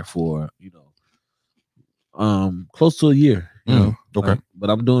tattooing there for, you know, close to a year. You know, okay. like, but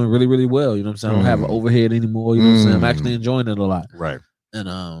I'm doing really, really well. You know what I'm saying? I don't have an overhead anymore. You know what I'm saying? I'm actually enjoying it a lot. Right.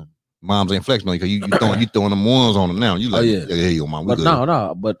 And Moms ain't flexing on you because you throwing them ones on them now. You like, yeah. Hey, yo, mom, we but good.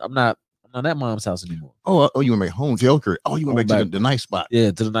 no, but I'm not at mom's house anymore. Oh, you want to make home Joker? Oh, you want to Going make to the nice spot? Yeah,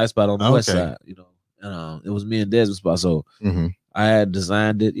 to the nice spot on the west Okay. side. You know, and it was me and Desmond's spot. So Mm-hmm. I had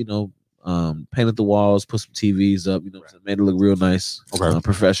designed it. You know, painted the walls, put some TVs up. You know, made it look real nice, Okay.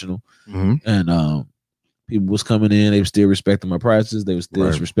 professional. Mm-hmm. And people was coming in. They were still respecting my prices. They were still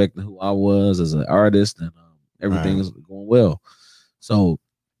Right. respecting who I was as an artist, and everything Right. is going well. So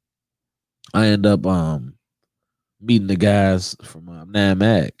I end up meeting the guys from Nan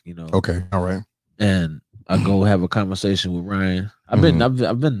Mag, you know. Okay. All right. And I go have a conversation with Ryan. I've been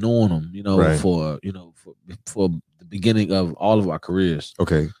knowing him, you know, Right. for the beginning of all of our careers.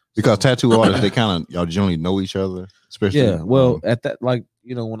 Okay. Because tattoo artists, they kind of y'all generally know each other, especially. Yeah. Well, at that, like,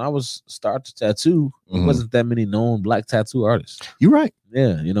 you know, when I was starting to tattoo, there Mhm. wasn't that many known black tattoo artists. you're right.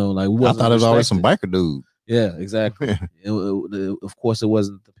 Yeah, you know, like we I wasn't thought it was always some respected. biker dude. Yeah, exactly. Of course, it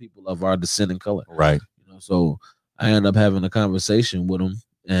wasn't the people of our descent and color. Right. You know, so I ended up having a conversation with him,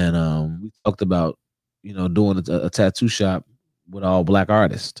 and we talked about, you know, doing a tattoo shop with all black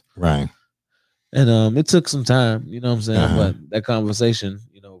artists. Right. And it took some time, you know what I'm saying? Uh-huh. But that conversation,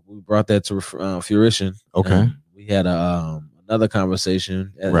 you know, we brought that to fruition. Okay. And we had another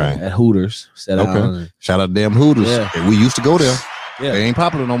conversation Right. at Hooters. Sat Okay. down and- Shout out to them Hooters. Yeah. Hey, we used to go there. yeah. They ain't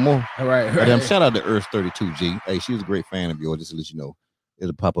popular no more. All right. But shout out to Earth 32 G. Hey, she was a great fan of yours. Just to let you know,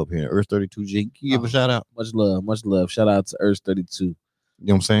 it'll pop up here. Earth 32 G. Can you give a shout out? Much love, much love. Shout out to Earth 32. You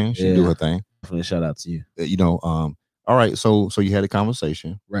know what I'm saying? She do Yeah. her thing. Definitely shout out to you. You know. All right. So you had a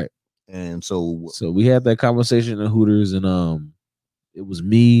conversation, Right. and so So we had that conversation at Hooters, and it was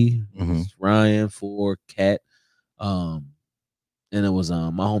me, it Mhm. was Ryan, Ford, Cat, and it was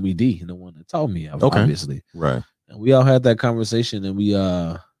my homie D, the one that taught me, Okay. obviously. right. And we all had that conversation, and we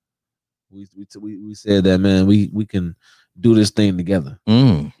said that, man, we can do this thing together,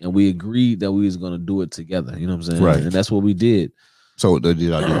 Mm. and we agreed that we was gonna do it together. You know what I'm saying? Right. And that's what we did. So did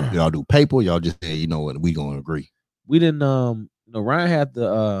y'all do paper? Y'all just said, you know what, we gonna agree. We didn't. You know, Ryan had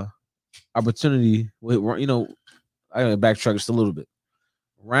the opportunity. You know, I gotta backtrack just a little bit.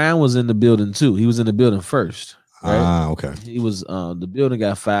 Ryan was in the building too. He was in the building first. Right? Ah, okay. He was the building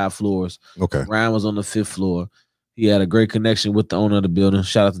got 5 floors. Okay. Ryan was on the 5th floor. He had a great connection with the owner of the building.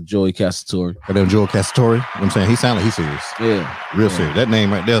 Shout out to Joey Castatori. And then Joel Castatori, you know what I'm saying? He sounded like he's serious. Yeah. Real Yeah. serious. That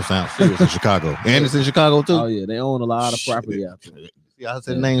name right there sounds serious in Chicago. And it's in Chicago too. Oh yeah, they own a lot of property out there. See, I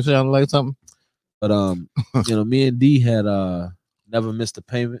said Yeah. the name sounded like something. But you know, me and D had never missed a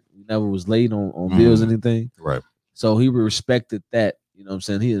payment. We never was late on bills or anything. Right. So he respected that. You know what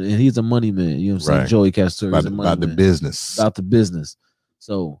I'm saying? He's a money man. You know what I'm saying? Right. Joey Castatori About, is a money about the man. business. About the business.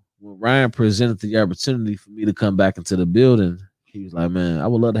 So when Ryan presented the opportunity for me to come back into the building, he was like, man, I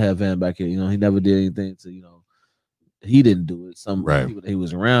would love to have Van back here. You know, he never did anything to, you know, he didn't do it. Some Right. people that he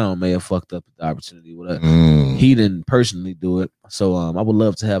was around may have fucked up the opportunity. Whatever. Mm. He didn't personally do it. So I would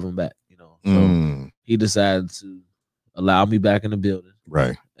love to have him back, you know. So Mm. he decided to allow me back in the building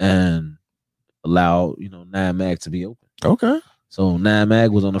Right. and allow, you know, 9 Mag to be open. Okay. So 9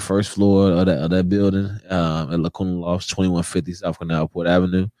 Mag was on the 1st floor of that building at Lacuna Lofts, 2150 South Canalport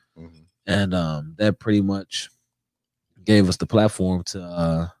Avenue. Mhm. And that pretty much gave us the platform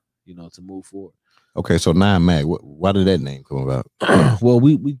to you know, to move forward. Okay. So 9 Mag, why did that name come about? Well,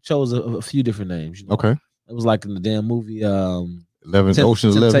 we chose a few different names. You know? Okay. It was like in the damn movie 11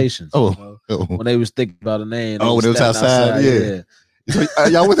 Ocean's 11. Temptations. Oh. You know? When they was thinking about a name. Oh, when it was standing outside, yeah.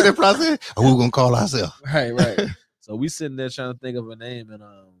 Y'all went through that process? Oh, we were gonna call ourselves. Right. So we sitting there trying to think of a name, and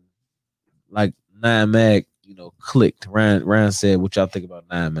like 9 Mag, you know, clicked. Ryan said, "What y'all think about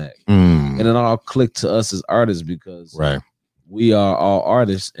 9 Mag?" Mm. And it all clicked to us as artists because Right. we are all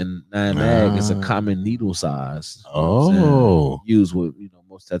artists, and 9 Mag is a Ah. common needle size. You know what I'm saying? Oh. Used with, you know,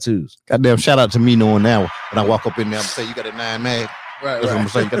 most tattoos. Goddamn, shout out to me knowing now when I walk up in there and say, you got a 9 mag. Right, That's what I'm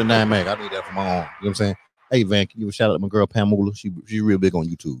saying. You got a 9 mag. I need that for my own. You know what I'm saying? Hey, Van, can you give a shout out to my girl Pamela? She's real big on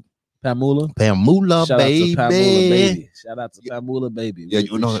YouTube. Pamela. Pamela, Shout baby. out to Pamela, baby. Shout out to Pamela, baby. Yeah,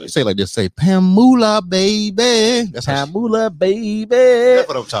 you know, say it like this. Say Pamela, baby. That's how Pamela, baby. that's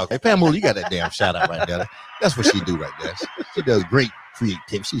what I'm talking. Hey, Pamela, you got that damn shout out right there. That's what she do right there. She does great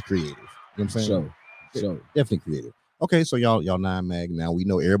creative. She's creative. You know what I'm saying? So Definitely creative. Okay, so y'all 9 mag now. We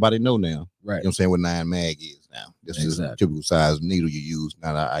know everybody know now. right. You know what I'm saying? What 9 mag is now. This is Exactly. the typical size needle you use.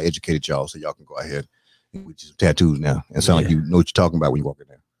 Now I educated y'all so y'all can go ahead and with some tattoos now. And sound like you know what you're talking about when you walk in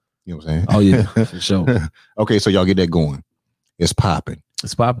there. You know what I'm saying? Oh yeah, for sure. Okay, so y'all get that going. It's popping.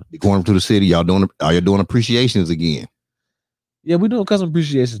 It's popping. You're going to the city. Y'all doing appreciations again. Yeah, we doing custom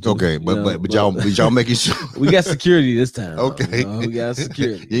appreciation too. Okay, but y'all making sure we got security this time. Okay. though, we got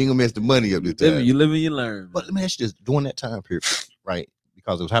security. You ain't gonna mess the money up this time. You live and you learn. But let me ask you this: during that time period, right?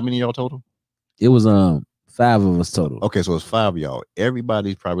 Because it was how many of y'all total? It was 5 of us total. Okay, so it's 5 of y'all.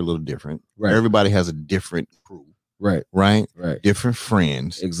 Everybody's probably a little different. Right. Everybody has a different crew, Right. right? Right. Different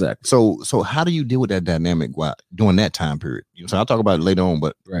friends. Exactly. So how do you deal with that dynamic while during that time period? You know, so I'll talk about it later on,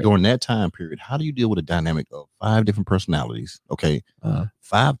 but Right. during that time period, how do you deal with a dynamic of 5 different personalities? Okay, Uh-huh.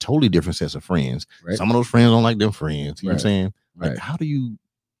 5 totally different sets of friends. Right. Some of those friends don't like them friends. You know what I'm saying? Like, Right. how do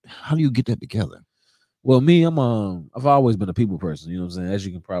you get that together? Well, me, I've always been a people person. You know what I'm saying? As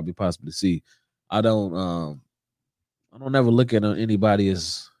you can probably possibly see, I don't ever look at anybody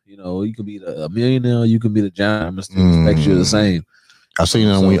as, you know, you could be a millionaire, you could be the giant. I'm just expect you the same. I seen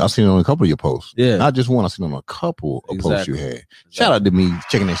it on a couple of your posts. Yeah. Not just one. I seen it on a couple of posts you Exactly. had. Shout out to me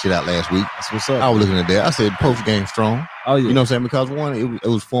checking that shit out last week. That's what's up. I was looking at that. I said post game strong. Oh yeah. You know what I'm saying? Because one, it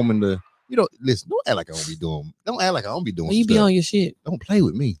was forming the. You know, listen. Don't act like I don't be doing. Don't act like I don't be doing. When you be stuff. on your shit. Don't play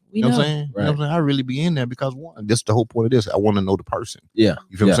with me. We You know what I'm know. saying? You know what I'm Right. saying? I really be in there because one, that's the whole point of this. I want to know the person. Yeah.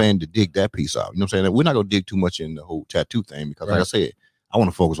 You feel Yeah. what I'm saying? To dig that piece out. You know what I'm saying? We're not gonna dig too much in the whole tattoo thing because, like I Right. said, I want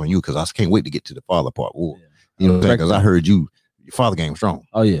to focus on you because I can't wait to get to the father part. Ooh, Yeah. you know what I'm saying? Correct. Because I heard your father game strong.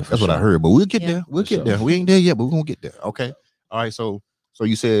 Oh yeah. That's what I heard. But we'll get Yeah. there. We'll For get sure. there. We ain't there yet, but we're gonna get there. Okay. All right. So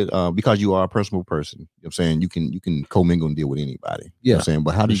you said because you are a personal person, you know what I'm saying, you can commingle and deal with anybody. You know Yeah, what I'm saying?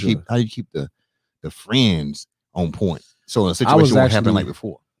 But how do for you sure. keep the friends on point? So a was situation won't happen actually- like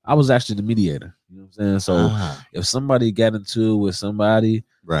before. I was actually the mediator. You know what I'm saying? So Ah, if somebody got into it with somebody,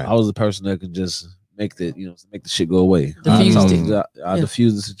 right. I was the person that could just make the shit go away. Diffuse it. I Yeah.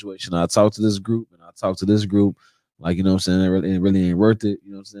 diffuse the situation. I talk to this group and I talk to this group. Like, you know what I'm saying? It really ain't worth it.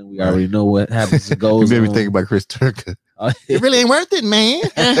 You know what I'm saying? We Right. already know what happens and You goes made me on. think about Chris Tucker. Oh, It really ain't worth it, man.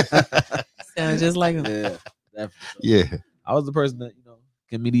 Sound just like him. yeah, definitely. Yeah, I was the person that, you know,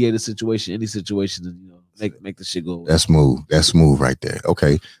 can mediate a situation, any situation, and, you know, make the shit go away. that's smooth. That's smooth right there.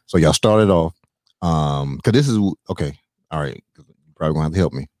 Okay, so y'all started off, because this is okay. All right, 'cause you're probably gonna have to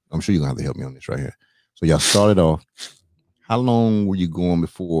help me. I'm sure you're gonna have to help me on this right here. So y'all started off. How long were you going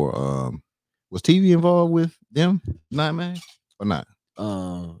before? Was TV involved with them? Not man or not?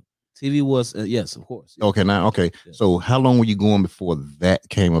 TV was yes, of course. Yeah. Okay, now okay. Yeah. So how long were you going before that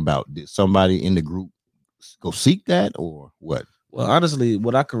came about? Did somebody in the group go seek that or what? Well, honestly,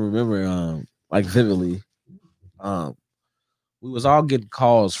 what I can remember, like vividly, we was all getting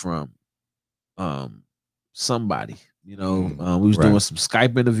calls from, somebody. You know, we was right. doing some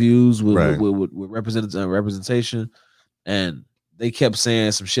Skype interviews with Right. with representation, and they kept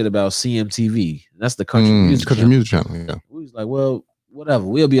saying some shit about CMTV. That's the country music. Country channel. music channel. Yeah. We was like, well, whatever.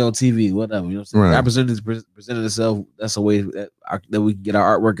 We'll be on TV, whatever. You know what I'm saying? Right. Opportunities presented itself. That's a way that we can get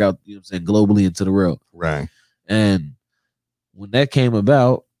our artwork out, you know what I'm saying, globally into the world. Right. And when that came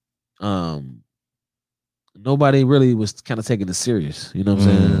about, nobody really was kind of taking it serious. You know what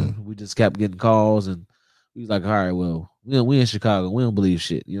I'm saying? We just kept getting calls, and we was like, all right, well, we in Chicago, we don't believe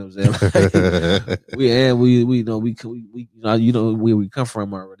shit. You know what I'm saying? we know where we come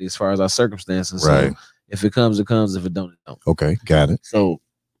from already as far as our circumstances. Right. So if it comes, it comes. If it don't, it don't. Okay, got it. So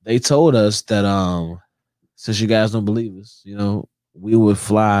they told us that since you guys don't believe us, you know, we would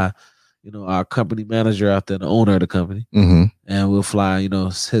fly, you know, our company manager out there, the owner of the company, Mm-hmm. and we'll fly, you know,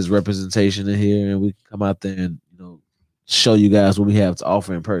 his representation in here, and we come out there and, you know, show you guys what we have to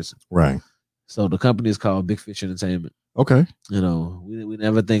offer in person. Right. So the company is called Big Fish Entertainment. Okay. You know, we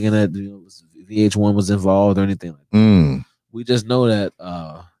never thinking that, you know, VH1 was involved or anything like that. We just know that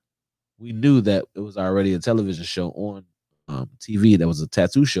we knew that it was already a television show on TV that was a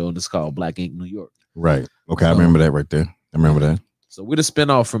tattoo show, and it's called Black Ink New York. Right. Okay, I remember that right there. I remember that. So we're the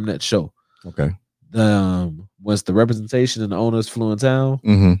spinoff from that show. Okay. Once the representation and the owners flew in town,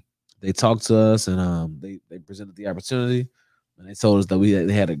 Mm-hmm. they talked to us, and they presented the opportunity, and they told us that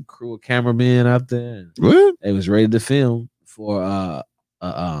they had a crew of cameramen out there, and What? they was ready to film for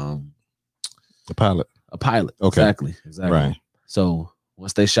The pilot. A pilot. Okay. Exactly. Right. So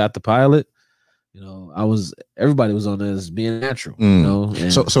once they shot the pilot, everybody was on this being natural.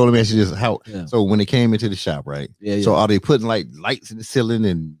 And So let me ask you this: how? Yeah. So when they came into the shop, right? Yeah. So are they putting like lights in the ceiling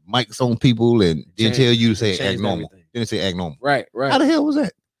and mics on people and then tell you to say act normal? Everything. Then they say act normal. Right. How the hell was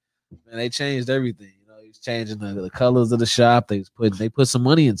that? And they changed everything. He was changing the colors of the shop. They put some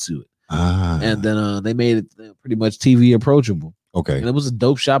money into it. And then they made it pretty much TV approachable. Okay. And it was a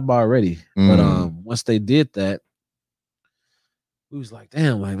dope shop already. But once they did that, we was like,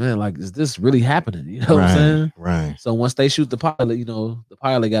 damn, like, man, like, is this really happening? You know what I'm saying? Right. So once they shoot the pilot, the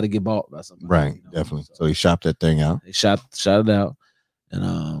pilot got to get bought by somebody. Right. Definitely. So they shot that thing out. They shot it out,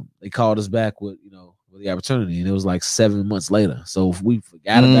 and they called us back with the opportunity, and it was like 7 months later. So if we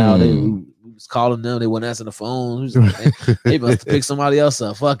forgot about it, we was calling them, they wouldn't answer the phone. We was like, they must have picked somebody else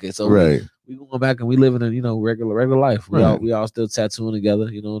up. Fuck it. So we going back and we living in regular life. We all still tattooing together.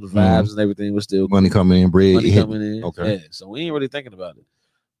 The vibes and everything was still money coming in, bread coming in. Okay. Yeah, so we ain't really thinking about it.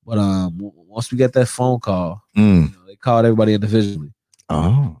 But once we got that phone call, they called everybody individually.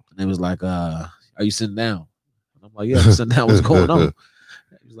 Oh. And it was like, are you sitting down? And I'm like, yeah, I'm sitting down. What's going on?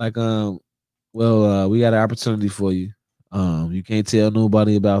 He was like, well, we got an opportunity for you. You can't tell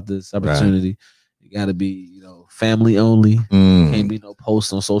nobody about this opportunity. You got to be, family only. Can't be no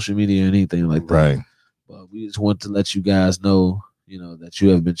posts on social media or anything like that. Right. But we just want to let you guys know, that you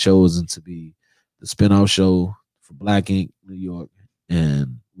have been chosen to be the spinoff show for Black Ink New York,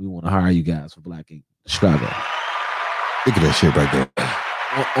 and we want to hire you guys for Black Ink Chicago. Look at that shit right there.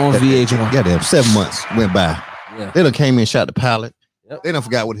 On VH1. Goddamn, 7 months went by. Yeah. They done came in, shot the pilot. Yep. They done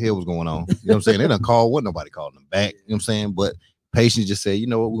forgot what the hell was going on. You know what I'm saying? They done called. What nobody called them back. You know what I'm saying? But patience just said, you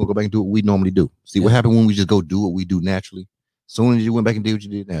know what? We're going to go back and do what we normally do. See what happened when we just go do what we do naturally? As soon as you went back and did what you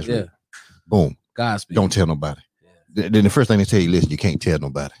did naturally. Yeah. Boom. Godspeed. Don't tell nobody. Yeah. Then the first thing they tell you, listen, you can't tell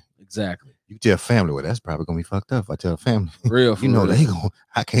nobody. Exactly. You tell family, well, that's probably going to be fucked up if I tell family. Real. They going,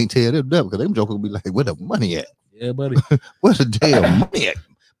 I can't tell them because them jokers will be like, where the money at? Yeah, buddy. Where's the damn money at?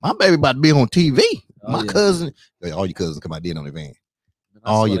 My baby about to be on TV. My cousin, all your cousins come out there on the van.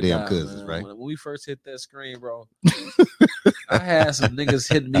 All your damn cousins, man, right? When we first hit that screen, bro, I had some niggas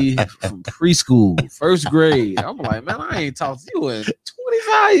hit me from preschool, first grade. I'm like, man, I ain't talked to you in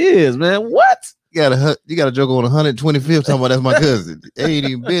 25 years, man. What? You got a joke on 125th talking about that's my cousin. They ain't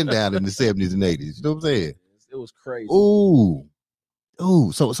even been down in the 70s and 80s. You know what I'm saying? It was crazy. Ooh.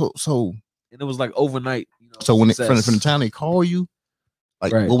 So. And it was like overnight. So when from the time they call you,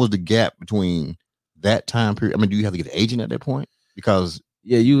 like, what was the gap between that time period? I mean, do you have to get an agent at that point? Because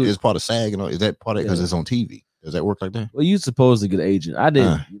it's part of SAG, is that part of it because it's on TV? Does that work like that? Well, you supposed to get an agent. I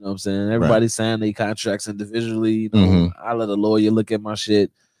didn't. You know what I'm saying? Everybody signed their contracts individually. I let a lawyer look at my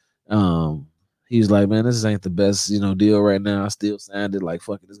shit. He was like, man, this ain't the best, deal right now. I still signed it. Like,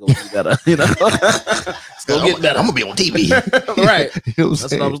 fuck it, it's gonna get better. It's gonna get better. I'm gonna be on TV. Right.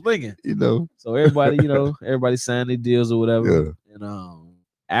 That's what I was thinking. So everybody signed their deals or whatever. Yeah. And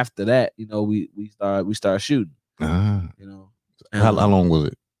after that, we started shooting. How long was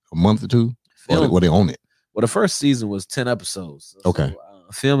it? A month or two? Were they on it? Well, the first season was 10 episodes. Okay. So,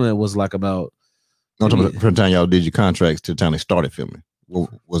 filming was like about. From the time y'all did your contracts to the time they started filming.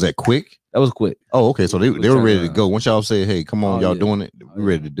 Was that quick? That was quick. Oh, okay. So they were ready to go. Once y'all said, hey, come on, y'all doing it, we're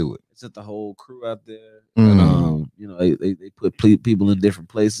ready to do it. They sent the whole crew out there. And, they put people in different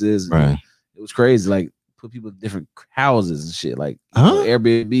places. Right. It was crazy. Like, put people in different houses and shit, like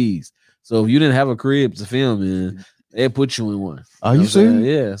Airbnbs. So if you didn't have a crib to film in, they put you in one. Are you serious?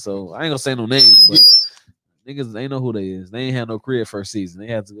 Yeah. So I ain't gonna say no names, but niggas, they know who they is. They ain't had no crib first season. They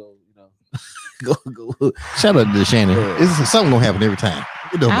had to go, go. Shout out to Shannon. Something gonna happen every time.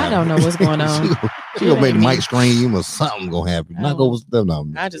 I don't know what's going on. She gonna make the mic scream or something gonna happen. Not go with them. No,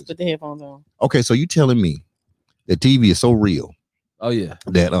 I just put the headphones on. Okay, so you telling me that TV is so real? Oh yeah.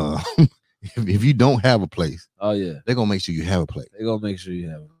 That if you don't have a place, oh yeah, they're gonna make sure you have a place. They're gonna make sure you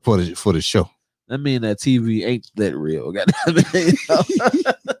have it for the show. That mean that TV ain't that real.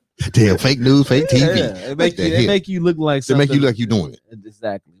 Damn, fake news, fake TV. Yeah, they make you look like something. They make you look like you doing it.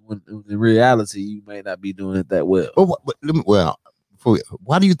 Exactly. When in reality, you may not be doing it that well.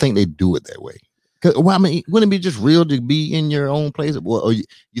 Why do you think they do it that way? Well, I mean, wouldn't it be just real to be in your own place? Well, or you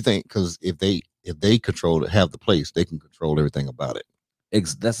think because if they control it, have the place, they can control everything about it.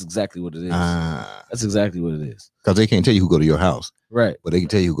 That's exactly what it is. That's exactly what it is. Because they can't tell you who go to your house, right? But they can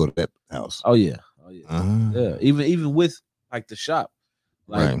tell you who go to that house. Oh yeah, yeah. Even with like the shop,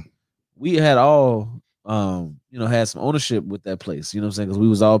 like right. We had all had some ownership with that place. You know what I'm saying? Because we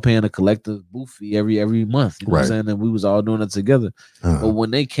was all paying a collective booth fee every month. You know what I'm saying? And we was all doing it together. But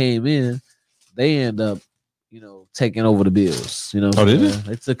when they came in, they end up taking over the bills. You know, what Oh, I'm did saying?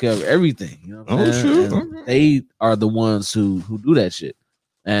 They took care of everything. You know, what I'm Oh, saying? sure. And they are the ones who do that shit.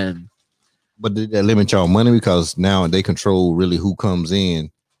 And But did that limit y'all money because now they control really who comes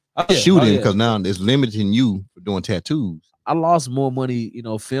in yeah, shooting yeah. because now it's limiting you for doing tattoos. I lost more money,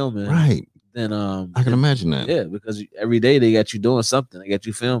 filming Right. than I can imagine that. Yeah, because every day they got you doing something. They got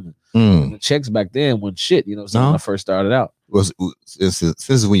you filming. Mm. And the checks back then when shit, so when No. I first started out.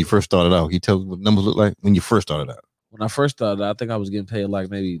 Since when you first started out, can you tell me what numbers look like when you first started out? When I first started, I think I was getting paid like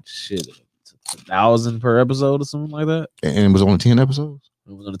maybe shit 1,000 per episode or something like that. And it was only 10 episodes?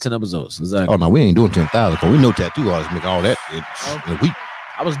 It was on the 10 episodes. Exactly. Oh, no, we ain't doing 10,000 because we know tattoo artists make all that in a week.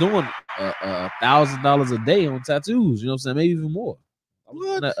 I was doing $1,000 a day on tattoos. You know what I'm saying? Maybe even more. I was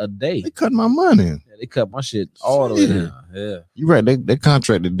doing that a day. They cut my money. Yeah, they cut my shit all the way down. Yeah. You're right. That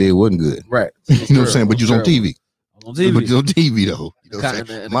contract they did wasn't good. Right. You know what I'm saying? But you was on TV. I was on TV. But you was on TV though. You know what I'm And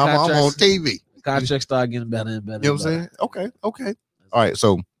saying? the Mama, I'm on contracts- TV. The contracts started getting better and better. You know what I'm saying? Okay. All right.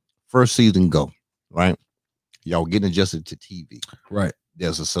 So first season go, right? Y'all getting adjusted to TV. Right.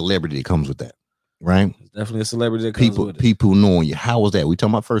 There's a celebrity that comes with that, right? There's definitely a celebrity that comes with it. People knowing you. How was that? We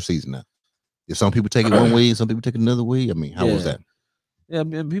talking about first season now. Did some people take it one way, some people take it another way? I mean, how was that? Yeah, I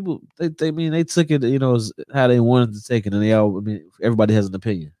mean, people they took it, as how they wanted to take it, and everybody has an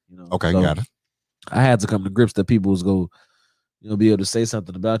opinion, Okay, So got it. I had to come to grips that people was be able to say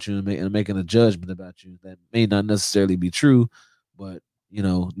something about you and making a judgment about you that may not necessarily be true, but you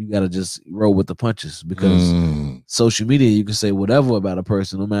got to just roll with the punches because social media, you can say whatever about a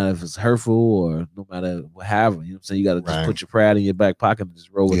person, no matter if it's hurtful or no matter what have you. You know what I'm saying? You got to just put your pride in your back pocket and just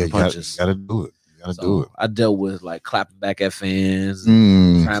roll with the punches. You got to do it. You got to do it. I dealt with like clapping back at fans,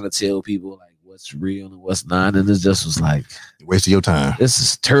 and trying to tell people like what's real and what's not, and it just was like wasting your time. This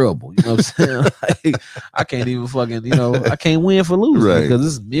is terrible. You know what I'm saying? Like, I can't even fucking, I can't win for losing because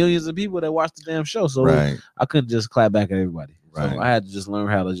there's millions of people that watch the damn show. So I couldn't just clap back at everybody. So I had to just learn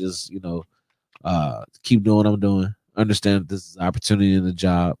how to just, keep doing what I'm doing, understand that this is an opportunity in the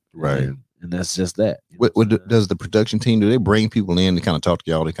job. Right. And that's just that. What does the production team do? They bring people in to kind of talk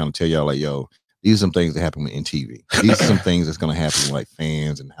to y'all. They kind of tell y'all like, yo, these are some things that happen in TV. These are some things that's going to happen with like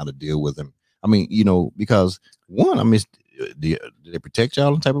fans and how to deal with them. I mean, because one, do they protect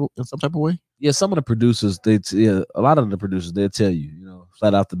y'all in some type of way? Yeah, some of the producers, a lot of the producers, they'll tell you,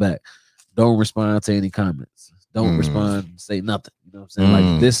 flat out the back, don't respond to any comments. Don't respond, say nothing. You know what I'm saying?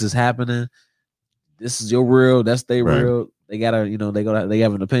 Like this is happening. This is your real. That's their real. They gotta, they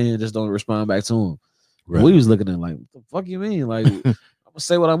have an opinion. Just don't respond back to them. Right. We was looking at like, what the fuck you mean? Like, I'm gonna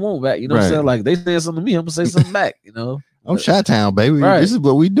say what I want back. You know what I'm saying? Like they saying something to me, I'm gonna say something back. I'm Chi-Town, baby. Right. This is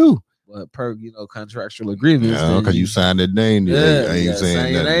what we do. But per contractual agreements, because you signed that name. Yeah, you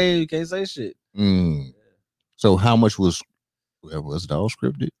saying your name, you can't say shit. So how much was it all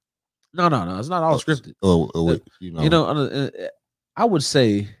scripted? No, it's not all scripted. I would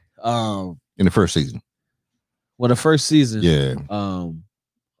say in the first season. Well, the first season,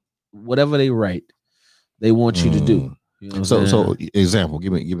 whatever they write, they want you to do. You know so example,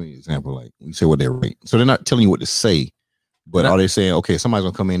 give me an example. Like you say what they write. So they're not telling you what to say, but are they saying, okay, somebody's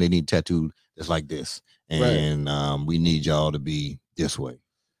gonna come in, they need tattooed that's like this, and we need y'all to be this way.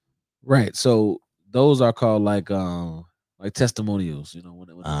 Right. So those are called like testimonials.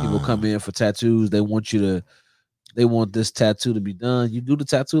 When people come in for tattoos, they want this tattoo to be done. You do the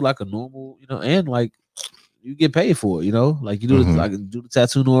tattoo like a normal, and like you get paid for it, like you do do the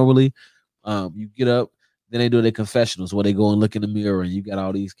tattoo normally. You get up, then they do their confessionals where they go and look in the mirror and you got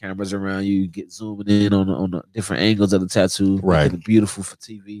all these cameras around you. You get zooming in on the different angles of the tattoo, right? Beautiful for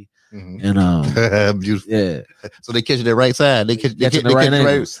TV. And beautiful. Yeah. So they catch the right side. They catch the right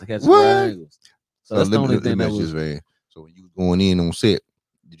angles. They catch the right angles. So that's the only thing that was. So when you was going in on set,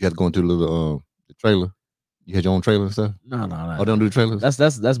 did you have to go into the trailer? You had your own trailer and stuff? No. Oh, don't do trailers?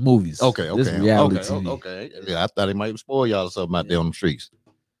 That's movies. Okay. This is reality TV. Okay. Yeah, I thought it might spoil y'all or something out there on the streets.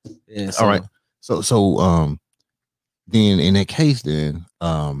 Yeah. All right. So then in that case, then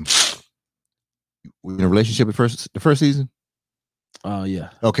we in a relationship the first season? Yeah.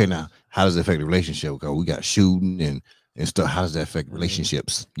 Okay, now how does it affect the relationship? Because we got shooting and stuff. How does that affect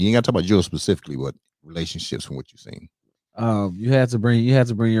relationships? You ain't got to talk about Joe specifically, but relationships from what you've seen. You had to bring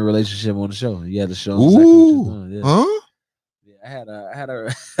your relationship on the show. You had to show. Ooh, exactly huh? Yeah,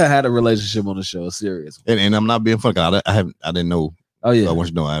 I had a relationship on the show, serious. And I'm not being funny. I didn't know. Oh yeah, I want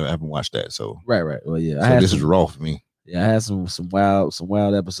you to know I haven't watched that. So right. Well, yeah. So this is raw for me. Yeah, I had some wild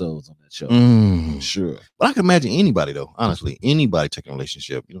episodes on that show. Sure. But I can imagine anybody though. Honestly, anybody taking a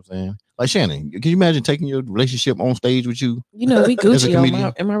relationship. You know what I'm saying? Like Shannon, can you imagine taking your relationship on stage with you? You know, we As a Gucci on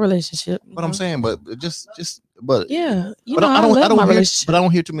comedian? in my relationship. you But I'm know? saying, but but Yeah, you but know, I love my hear, relationship. but I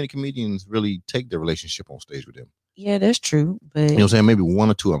don't hear too many comedians really take their relationship on stage with them. Yeah, that's true. But You know what I'm saying? Maybe one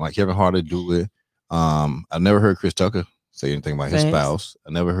or two. I'm like Kevin Hart do it. I never heard Chris Tucker say anything about his Facts. spouse.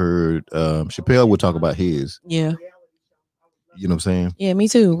 I never heard Chappelle would talk about his. yeah, You know what I'm saying? yeah, me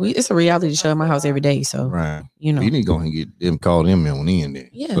too. It's a reality show in my house every day, so Right. you know, You need to go ahead and get them, call them in in there.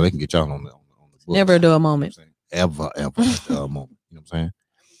 Yeah. So they can get y'all on the books. never a dull moment. Ever a dull moment. You know what I'm saying?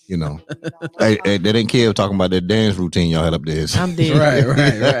 You know. Hey, they didn't care talking about that dance routine y'all had up there. I'm dead.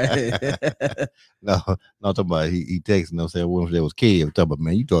 right. No, not talking about he texting them saying when there was Kev. Talking about,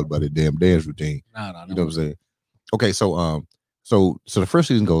 man, you talked about that damn dance routine. No. You know what I'm saying? Okay, so so the first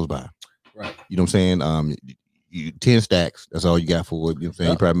season goes by. Right. You know what I'm saying? You 10 stacks, that's all you got for it. You know what I'm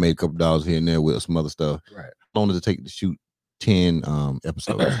saying? You probably made a couple dollars here and there with some other stuff. Right. How long does it take to shoot 10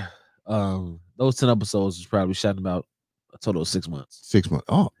 episodes? Those 10 episodes is probably shot in about a total of 6 months. 6 months.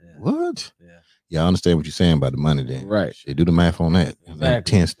 Oh, Yeah. what? Yeah. Yeah, I understand what you're saying about the money then. Right. Shit, do the math on that.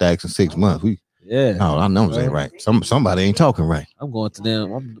 Exactly. 10 stacks in 6 months. Yeah. No, I know this ain't right. Somebody ain't talking right. I'm going to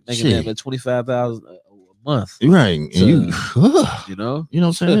them. I'm making Shit. them at $25,000 a month. You're right. And So, you You know? know what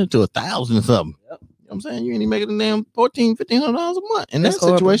I'm saying? To 1,000 or something. Yep. You know what I'm saying? You ain't even making a damn $1,400-$1,500 a month in That's that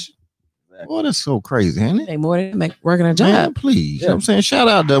horrible. situation. Exactly. Boy, that's so crazy, ain't it? They more than make working a job. Man, please. You know what I'm saying? Shout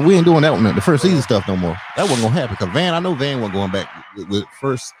out to we ain't doing that one, the first season stuff no more. That wasn't gonna happen because I know Van wasn't going back with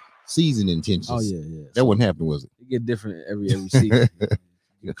first season intentions. Oh, yeah. That wouldn't happen, was it? You get different every season.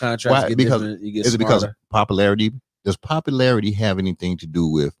 Your contracts Why? get Because- different. You get Is it because smarter. popularity? Does popularity have anything to do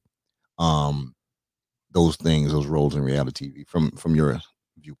with those things, those roles in reality TV from your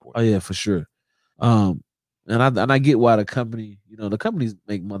viewpoint? Oh yeah, for sure. And I get why the companies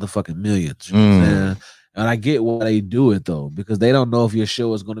make motherfucking millions. You know what I'm saying? And I get why they do it though, because they don't know if your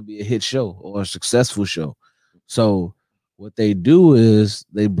show is going to be a hit show or a successful show. So what they do is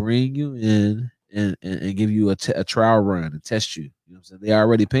they bring you in and give you a trial run and test you. You know what I'm saying? They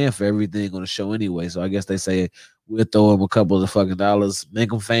already paying for everything on the show anyway. So I guess they say we'll throw them a couple of fucking dollars, make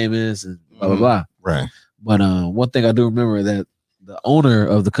them famous, and blah blah blah. Right. But one thing I do remember that the owner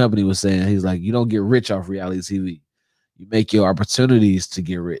of the company was saying, he's like, you don't get rich off reality TV. You make your opportunities to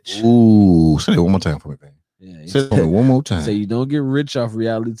get rich. Ooh, say that one more time for me, man. Yeah, Say it for me one more time. say you don't get rich off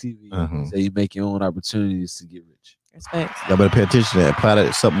reality TV. Uh-huh. Say you make your own opportunities to get rich. Respect. Y'all better pay attention to that. Apply that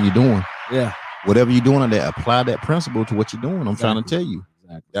to something you're doing. Yeah, Whatever you're doing on that, apply that principle to what you're doing. I'm trying to Exactly. tell you.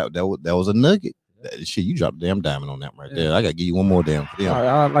 exactly. That was a nugget. Shit, you dropped a damn diamond on that right Yeah. there. I gotta give you one more damn for them.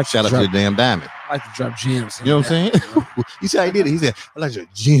 I like Shout to out to drop, the damn diamond. I like to drop gems. You know what I'm saying? You see how he did it? He said, I like your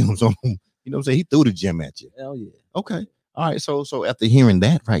gems on him. You know what I'm saying? He threw the gem at you. Hell yeah. Okay. All right. So after hearing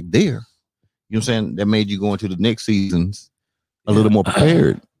that right there, you know what I'm saying? That made you go into the next seasons a little more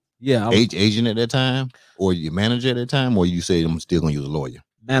prepared. Yeah, I'm Agent at that time, or your manager at that time, or you say I'm still gonna use a lawyer.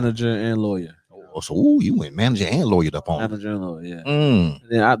 manager and lawyer. Oh, so you went manager and lawyered up on. Manager and lawyer, yeah. Mm. And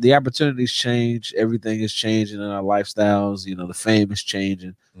then the opportunities change. Everything is changing in our lifestyles. You know, the fame is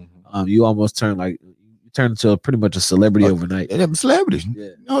changing. Mhm. You almost turn into pretty much a celebrity Oh, overnight. They're celebrities. Yeah.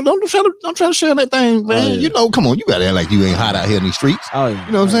 No, don't try to share that thing, man. Oh, yeah. You know, come on, you gotta act like you ain't hot out here in these streets. Oh yeah.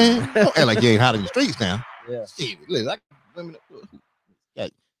 You know what I'm saying? Don't act like you ain't hot in the streets now. Yeah. Shit, look, like women,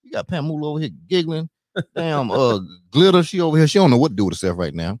 you got Pamela over here giggling. Damn, Glitter, she over here. She don't know what to do with herself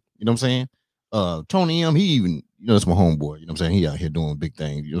right now. You know what I'm saying? Tony M, he even, you know, that's my homeboy. You know what I'm saying? He out here doing big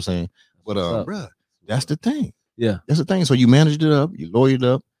things. You know what I'm saying? But What's up? bruh, that's the thing. Yeah. That's the thing. So you managed it up, you lawyered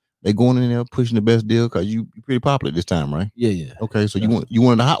up. They going in there pushing the best deal because you're pretty popular this time, right? Yeah. Okay, so you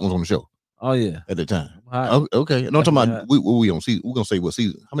one of the hot ones on the show Oh yeah. at the time. I'm hot. Okay, no, I'm talking Definitely about we on season. We're gonna say what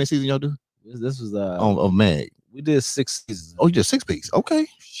season? How many seasons y'all do This was of Mag? we did 6 seasons. Oh, you did 6 piece. Okay,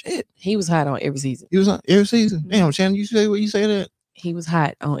 shit. He was hot on every season. He was on every season. Damn, Shannon, you say what you say that? He was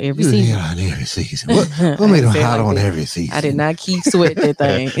hot on every You was season. hot on every season. What made him I said hot like on that. every season? I did not keep sweat that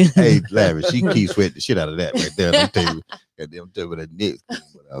thing. Hey, Larry, she keeps sweating the shit out of that right there. Let me tell you, goddamn, tell you what that next.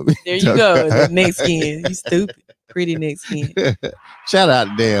 There you go. The neck skin. You stupid. Pretty neck skin. Shout out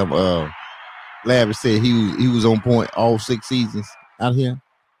to damn Larry said he was on point all 6 seasons out here.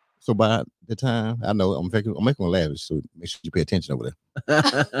 So by the time I know I'm making lavish, so make sure you pay attention over there.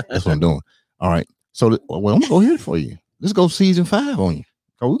 That's what I'm doing. All right. So well, I'm gonna go here for you. Let's go season 5 on you.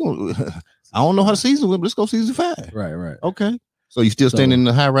 We're gonna I don't know how the season went, but let's go season 5. Right. Okay. So you still standing in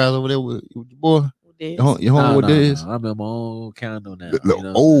the high rise over there with your boy? Your home with this? I'm in my own condo now. Look, you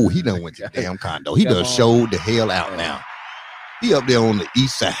know? oh, he done went to the damn condo. He Come done on. showed the hell out now. He up there on the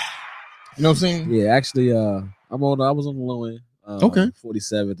east side. You know what I'm saying? Yeah, actually, I was on the low end. Okay.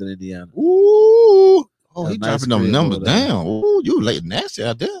 47th in Indiana. Ooh. Oh, Got he a nice dropping them crib numbers over there. down. Oh, you late nasty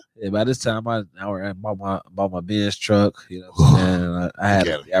out there. Yeah, by this time I bought my Benz truck. You know what I'm saying? I had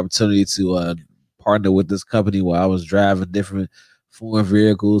Got it. the opportunity to partner with this company where I was driving different foreign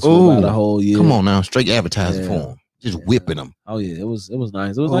vehicles for about a Ooh, whole year. Come on now, straight advertising Yeah. for him. Just Yeah. whipping them. Oh yeah, it was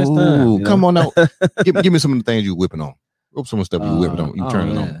nice. It was a nice time. Ooh, you come know? on now. give me some of the things you whipping on. What's some of the stuff you whipping on? You oh,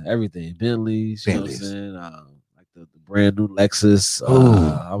 turning man, on. everything. Bentleys, you know what I'm Bentleys. saying? Like the brand new Lexus.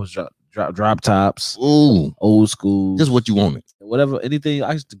 Ooh. I was drop tops, Ooh, old school. just what you wanted. Whatever, anything.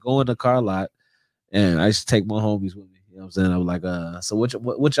 I used to go in the car lot and I used to take my homies with me. You know what I'm saying? I was like, so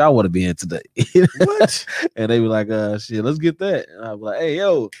what y'all want to be in today? What? And they were like, shit, let's get that. And I was like, hey,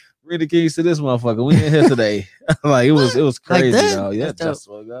 yo, bring the keys to this motherfucker. We in here today. Like it was Like crazy, that? dog. Yeah, That's dope. just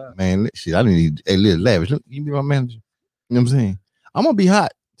for God. Man, shit, I need a little lavish. Look, you be my manager. You know what I'm saying? I'm gonna be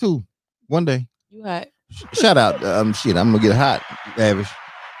hot too one day. You hot? Shout out, shit, I'm gonna get hot,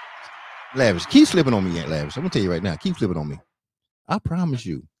 lavish. Keep slipping on me, Aunt Lavish. I'm gonna tell you right now, keep slipping on me. I promise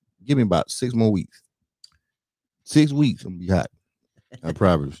you. Give me about 6 more weeks. 6 weeks, I'm gonna be hot. I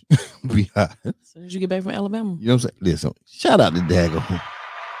promise. I'm gonna be hot. As soon as you get back from Alabama. You know what I'm saying? Listen, shout out to Dago.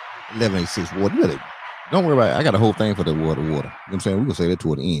 1186 water. You better, don't worry about it. I got a whole thing for the water. You know what I'm saying? We're gonna say that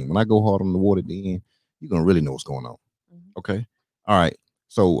toward the end. When I go hard on the water at the end, you're gonna really know what's going on. Okay. All right.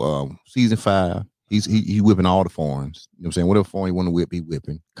 So season 5, he whipping all the foreigns. You know what I'm saying? Whatever foreign he want to whip, he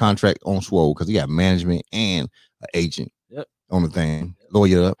whipping. Contract on swole because he got management and an agent on the thing.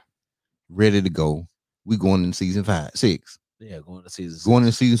 Lawyer up, ready to go. We going in season 6. Yeah, going to season 6. Going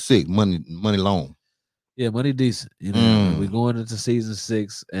into season 6, money long. Yeah, money decent. You know, we're going into season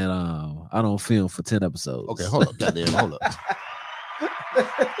 6, and I don't film for 10 episodes. Okay, hold up, goddamn, hold up.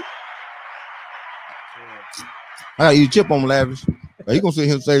 I got you chip on Lavish. He gonna sit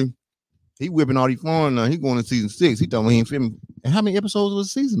here and say he whipping all these foreign now. He going to season 6. He told me he ain't filming. And how many episodes was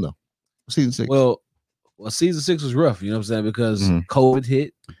the season though? Season 6. Well, season 6 was rough. You know what I'm saying? Because COVID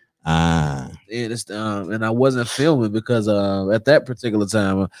hit. And it's and I wasn't filming because at that particular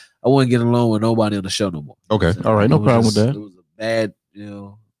time I wasn't getting along with nobody on the show no more. Okay, So all right, no problem with that. It was a bad,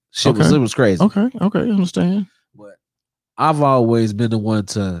 shit was, it was crazy. Okay, I understand. But I've always been the one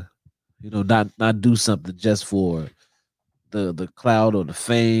to, not do something just for the cloud or the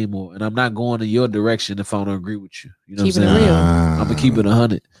fame, and I'm not going in your direction if I don't agree with you. You know Keeping what I'm it saying? real. I'm gonna keep it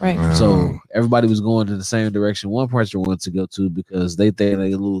 100. Right. So everybody was going in the same direction one person wanted to go to because they think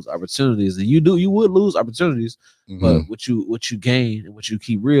they lose opportunities, and you would lose opportunities, but what you gain and what you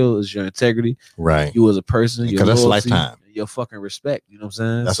keep real is your integrity, right? You as a person, because that's a lifetime. Your fucking respect. You know what I'm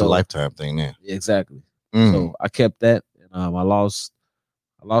saying? That's a lifetime thing, now. Exactly. So I kept that, and I lost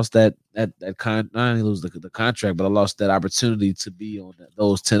that I didn't lose the contract, but I lost that opportunity to be on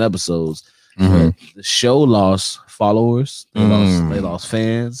those 10 episodes. But the show lost followers, they lost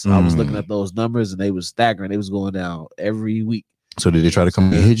fans. I was looking at those numbers and they was staggering. They was going down every week. So did they try to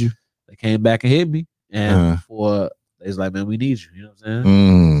come and hit you? They came back and hit me, and they was like, "Man, we need you." You know what I'm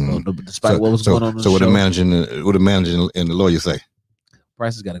saying? So despite what was going on, what the manager and the lawyer say?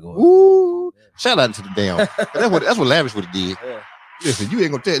 Prices got to go up. Ooh, shout out to the damn. that's what Lavish would have did. Yeah. Listen, you ain't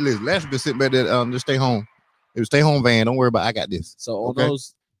gonna tell. Listen, Lavish been sitting back there. Just stay home. It was stay home van. Don't worry about. I got this. So on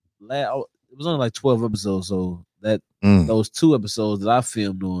those, it was only like 12 episodes. So that those 2 episodes that I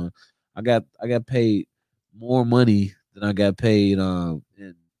filmed on, I got paid more money than I got paid in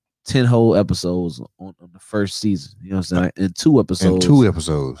 10 whole episodes on the first season. You know what I'm saying? In 2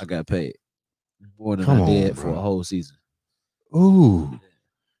 episodes. I got paid more than I did for a whole season. Ooh,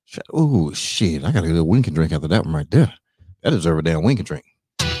 shit! I gotta get a wink and drink after that one right there. That deserves a damn wink and drink.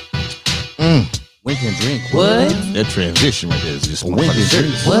 Wink and drink. What? That transition right there is just a wink and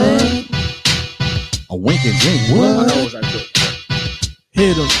drink. What? A wink and drink. What?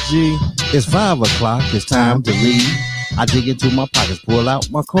 Hit him, G. It's 5 o'clock. It's time to leave. I dig into my pockets, pull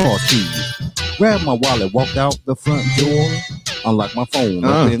out my car keys, grab my wallet, walk out the front door, unlock my phone,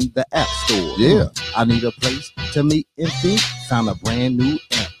 open the app store. Yeah, I need a place to meet and think. Found a brand new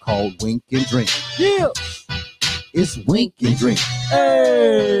app called Wink and Drink. Yeah. It's Wink and Drink.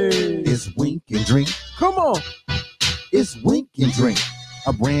 Hey. It's Wink and Drink. Come on. It's Wink and Drink.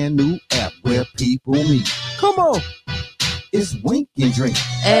 A brand new app where people meet. Come on. It's Wink and Drink.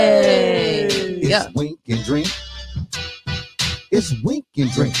 Hey. It's Wink and Drink. It's Wink and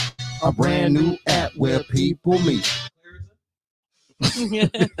Drink. A brand new app where people meet.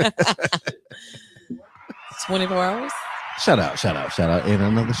 24 hours. Shout out, and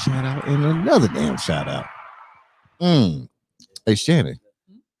another shout out, and another damn shout out. Hey Shannon,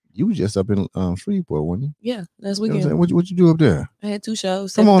 You was just up in Shreveport, wasn't you? Yeah, last You know what I'm weekend. saying? What you do up there? I had 2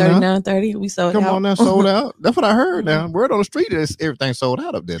 shows, Come on 7:30, now. 9:30. We sold Come out. on now, sold out. That's what I heard. Now, word on the street is everything sold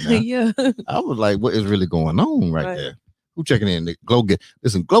out up there now. Yeah. I was like, what is really going on right Right. there? Who checking in? The Glow Getter.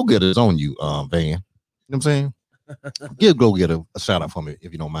 Listen, Glow Getter's on you, Van. You know what I'm saying? Give Glow Getter a shout out for me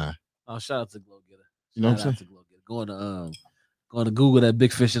if you don't mind. Oh, shout out to Glow Getter. You know what I'm Shout out saying? to Glow Getter. Going to Google that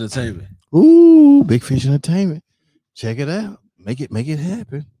Big Fish Entertainment. Ooh, Big Fish Entertainment. Check it out. Make it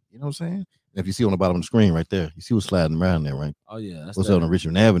happen. You know what I'm saying? And if you see on the bottom of the screen right there, you see what's sliding around there, right? Oh yeah, that's What's that. up on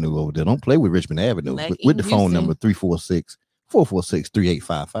Richmond Avenue over there? Don't play with Richmond Avenue. Black With the Ink phone Houston. number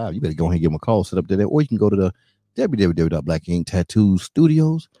 346-446-3855. You better go ahead and give them a call, set up there, or you can go to the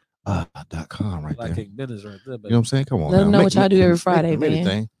www.blackinktattoos.com right Black there. Ink Business right there, You baby. know what I'm saying? Come on. Let 'em now. know what y'all do every Friday, make man.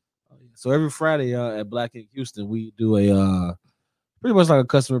 anything. Oh, yeah. So every Friday at Black Ink Houston, we do a pretty much like a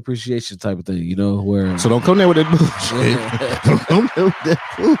customer appreciation type of thing, you know, where So don't come there with that bullshit. Don't come there with that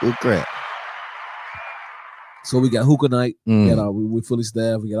bull crap. so we got hookah night. Mm. We got we fully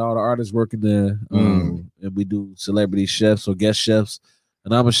staffed. We got all the artists working there, and we do celebrity chefs or guest chefs.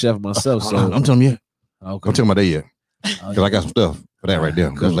 And I'm a chef myself, so I'm telling you, okay. don't tell me about that yet. Oh, Because I got some stuff for that right there.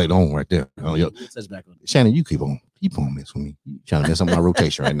 Cool. That's later on right there. Oh, yeah. We'll touch back on it. Shannon, you keep on messing with me. You trying to mess up my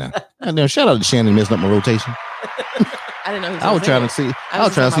rotation right now. And then shout out to Shannon messing up my rotation. I didn't know. I was trying to see. I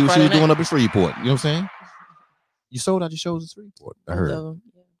was trying to see what she was doing up in Shreveport. You know what I'm saying? You sold out your shows in Shreveport. I heard. So, You know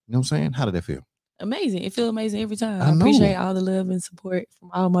what I'm saying? How did that feel? amazing. It feels amazing every time. I I know. appreciate all the love and support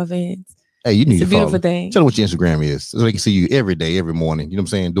from all my fans. Hey, you need It's to a follow. beautiful thing. Tell them what your Instagram is so they can see you every day, every morning. You know what I'm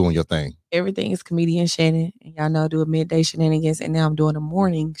saying? Doing your thing. Everything is comedian Shannon, and y'all know I do a midday shenanigans, and now I'm doing a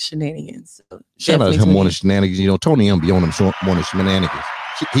morning shenanigans. So Shout out to definitely her tune morning in. shenanigans. You know, Tony M be on them morning shenanigans.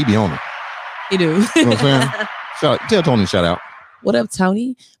 He be on them. You do. You know what I'm saying? Tell Tony shout out. What up,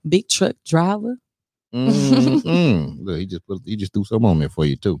 Tony? Big truck driver. Look, he just threw some on there for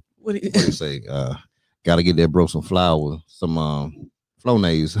you too. What do you- What do you say? Gotta get that bro some flour, some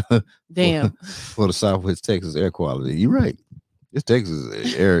Flonase Damn. for the Southwest Texas air quality. You're right. This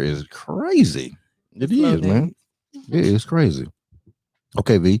Texas air is crazy. It is, man. It is crazy.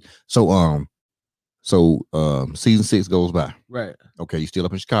 Okay, V. So season 6 goes by. Right. Okay, you still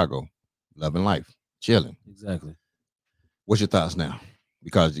up in Chicago, loving life, chilling. Exactly. What's your thoughts now?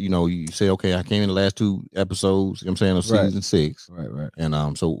 Because you know, you say, okay, I came in the last 2 episodes, you know what I'm saying, of Right. season 6. Right.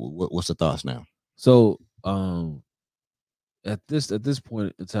 And so what's the thoughts now? So at this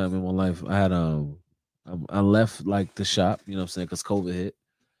point in time in my life, I had I left like the shop, you know what I'm saying, because COVID hit.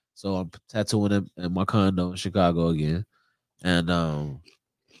 So I'm tattooing in my condo in Chicago again. And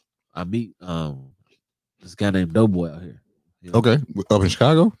I meet this guy named Doughboy out here. You know? Okay, up in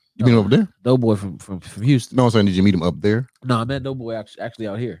Chicago? You been over there? Doughboy from Houston. No, I'm saying, did you meet him up there? No, I met Doughboy actually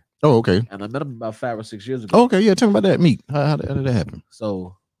out here. Oh, okay. And I met him about 5 or 6 years ago. Okay, yeah, tell me about that meet. How did that happen?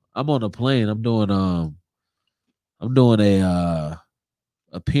 So I'm on a plane. I'm doing a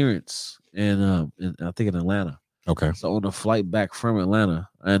appearance in I think in Atlanta. Okay. So on the flight back from Atlanta,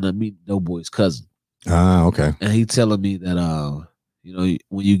 I ended up meeting Doughboy's cousin. Ah, okay. And he telling me that you know,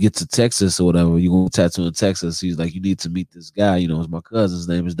 when you get to Texas or whatever, you want to tattoo in Texas. He's like, you need to meet this guy. You know, it's my cousin's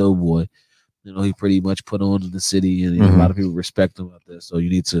name is Doughboy. You know, he pretty much put on in the city, and you know, a lot of people respect him out there. So you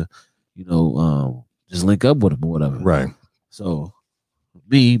need to, you know, just link up with him or whatever. Right. So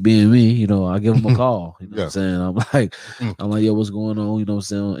me being me, you know, I give him a call. You know what I'm saying? I'm like, yo, what's going on? You know what I'm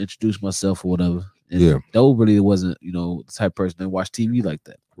saying? I'll introduce myself or whatever. And Doe really wasn't, you know, the type of person that watched TV like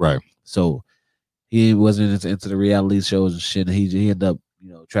that. Right. So he wasn't into the reality shows and shit. And he ended up,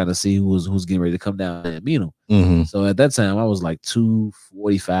 you know, trying to see who's getting ready to come down and meet him. Mm-hmm. So at that time, I was like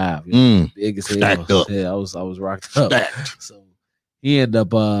 245, you know, big as hell. Stacked up. Yeah, I was rocked up. Stacked. So he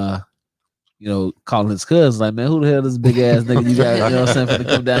ended up, you know, calling his cousin like, man, who the hell is this big ass nigga you got? You know what I'm saying? Finna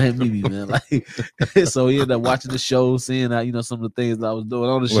come down here and meet me, man. Like, so he ended up watching the show, seeing how, you know, some of the things that I was doing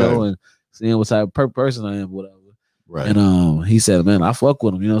on the show, and seeing what type of person I am, whatever. Right. And he said, man, I fuck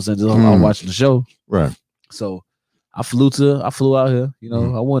with him. You know what I'm saying? Just I was watching the show. Right. So I flew out here. You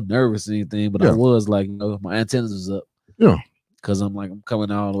know, I wasn't nervous or anything, but I was like, you know, my antennas was up. Yeah. Because I'm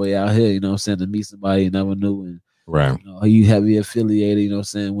coming all the way out here, you know what I'm saying, to meet somebody you never knew. And right. You know, you heavy affiliated, you know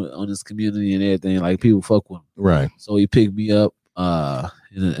what I'm saying, on this community and everything. Like, people fuck with him. Right. So he picked me up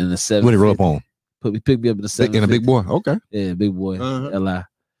in the 7. What did he roll up on? He picked me up in the 7. In a big boy? Okay. Yeah, big boy. LI.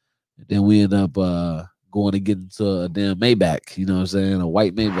 And then we end up going to get into a damn Maybach, you know what I'm saying? A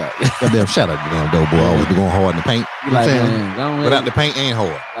white Maybach. Goddamn, shout out to the damn Doughboy. Always be going hard in the paint. You know what I'm saying? Man, go ahead, without the paint and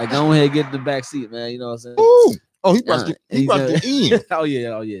hard. Like, go ahead, get in the back seat, man. You know what I'm saying? Ooh. Oh, he brought you in. Oh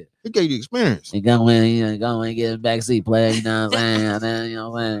yeah. He gave you the experience. And go in, get in the back seat, player. You know what I'm saying? And then, you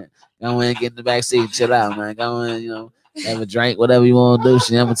know what I'm saying? Go in, get in the back seat, chill out, man. Go in, you know. have a drink, whatever you want to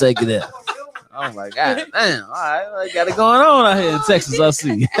do. I'm gonna take you there. I'm like, God damn, all right, I got it going on out here in Texas. I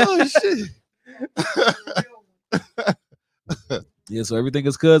see. Oh shit. Yeah, so everything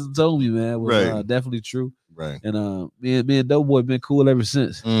his cousin told me, man, was Right. definitely true. Right. And me and Doughboy been cool ever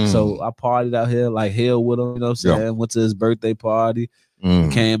since. So I partied out here like hell with him, you know what I'm saying? Went to his birthday party,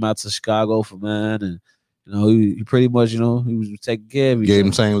 came out to Chicago for mine, and you know, he pretty much, you know, he was taking care of me. Gave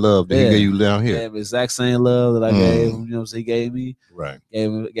him same love that he gave you down here. Gave him the exact same love that I gave him, you know what I'm saying? He gave me. Right.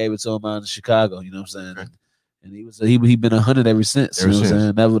 Gave it to him out in Chicago, you know what I'm saying? Okay. And he been 100 ever since. You know what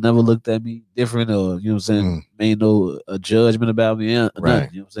I'm saying? Never looked at me different or, you know what I'm saying, made no judgment about me. Right. Nothing, you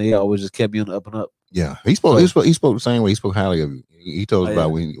know what I'm saying? He always just kept me on the up and up. Yeah. He spoke the same way. He spoke highly of you. He told us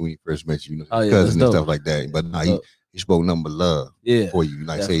about when he first met you, cousin and stuff like that. But nah, he spoke nothing but love for you.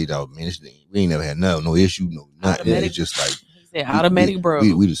 Like say, man, we ain't never had no issue, no nothing. It's just like he said automatic, bro.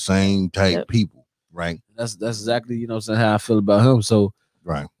 We the same type people, right? That's exactly, you know what I'm saying, how I feel about him. So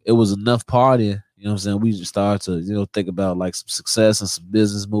right. It was enough partying. You know what I'm saying? We just started to, you know, think about like some success and some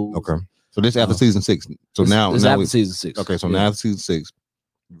business moves. Okay. So this after season 6. So now after season 6. Okay. So now after season 6,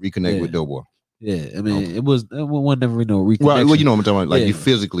 reconnect with Doughboy. Yeah. I mean, it was never really no reconnection. Well, you know what I'm talking about. Like you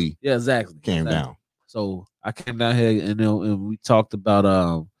physically exactly came down. So I came down here and we talked about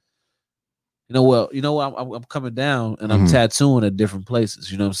I'm coming down and I'm tattooing at different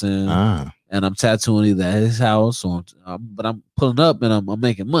places. You know what I'm saying? And I'm tattooing either at his house or but I'm pulling up and I'm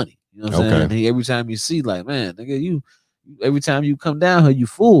making money. You know what I'm saying? And every time you see, like, man, nigga, every time you come down here, you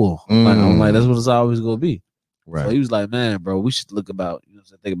fool. I'm like, that's what it's always gonna be. Right. So he was like, man, bro, we should think about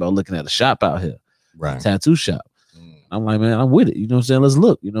looking at a shop out here. Right. Tattoo shop. I'm like, man, I'm with it. You know what I'm saying? Let's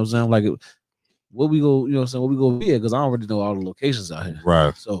look. You know what I'm saying? I'm like, what we go, you know what I'm saying? What we go be at? Because I already know all the locations out here.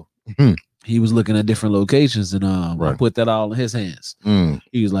 Right. So he was looking at different locations and I put that all in his hands.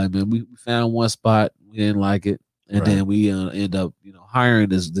 He was like, man, we found one spot, we didn't like it. And then we end up, you know, hiring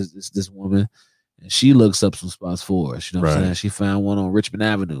this woman, and she looks up some spots for us. You know what I'm saying? She found one on Richmond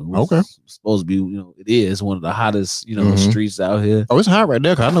Avenue. Supposed to be, you know, it is one of the hottest, you know, streets out here. Oh, it's hot right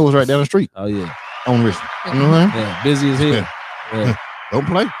there, 'cause I know it's right down the street. Oh yeah, on Richmond. You know what I mean? Yeah, busy as hell. Yeah. Don't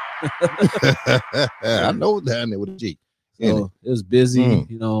play. I know down there with a G. So it was busy.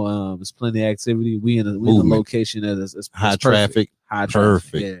 You know, there's plenty of activity. We in a location that is high traffic. High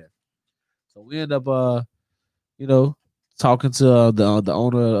traffic. Yeah. So we end up you know, talking to the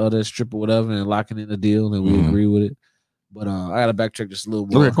owner of that strip or whatever and locking in the deal, and we agree with it. But I gotta backtrack just a little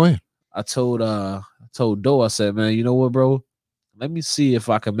more. Okay, go ahead. I told Doe, I said, man, you know what, bro? Let me see if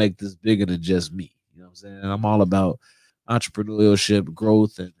I can make this bigger than just me. You know what I'm saying? I'm all about entrepreneurship,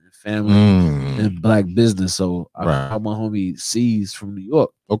 growth, and family and black business. So I called my homie C's from New York.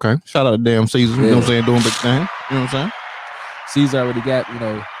 Okay. Shout out to damn Caesar. You know what I'm saying? Doing big thing. You know what I'm saying? C's already got, you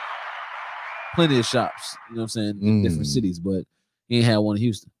know, plenty of shops, you know what I'm saying, in different cities, but he ain't had one in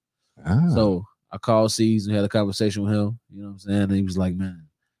Houston. So I called C's and had a conversation with him, you know what I'm saying? And he was like, man,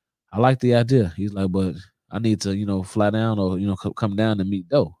 I like the idea. He's like, but I need to, you know, fly down or, you know, come down and meet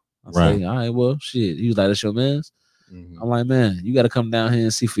Doe. I say, all right, well, shit. He was like, that's your man's? I'm like, man, you got to come down here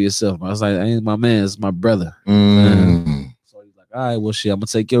and see for yourself. I was like, I ain't my man, it's my brother. So he's like, all right, well, shit, I'm going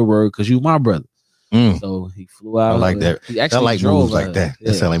to take your word because you my brother. So he flew out. I like that. He actually I like drove moves like that.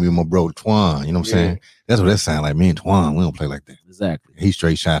 That sound like me and my bro Twan. You know what I'm saying? That's what that sound like. Me and Twan, we don't play like that. Exactly. He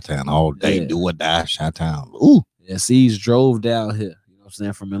straight Chi-Town all day. Do or die Chi-Town. Ooh. Yeah, C's drove down here. You know what I'm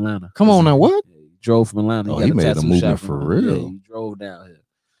saying? From Atlanta. Come on now, what? Yeah, he drove from Atlanta. He made a movement for real. Yeah, he drove down here.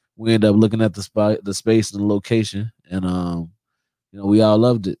 We ended up looking at the spot, the space and the location, and you know, we all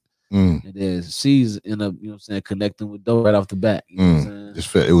loved it. And then C's ended up, you know what I'm saying, connecting with Doe right off the bat. You know what I'm saying? Just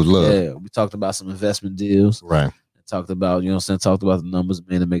felt it was love. Yeah, we talked about some investment deals. Right. Talked about, you know what I'm saying, talked about the numbers,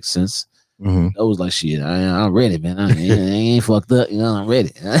 man, it makes sense. That was like, shit, I'm ready, man. I ain't fucked up, you know, I'm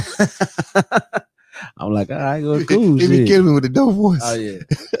ready. I'm like, all right, well, cool. He be killing me with the Doe voice. Oh, yeah.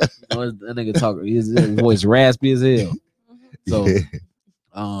 You know, that nigga talk, his voice raspy as hell.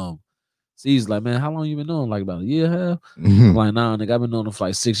 So, C's like, man, how long you been knowing? Like about a year and a half? I'm like, nah, nigga, I've been knowing him for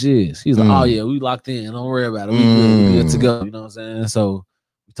like 6 years. He's like, oh yeah, we locked in. Don't worry about it. We good to go. You know what I'm saying? So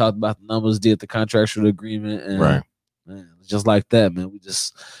we talked about the numbers, did the contractual agreement, and man, just like that, man. We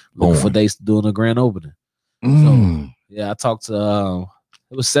just looking for dates to doing a grand opening. So yeah, I talked to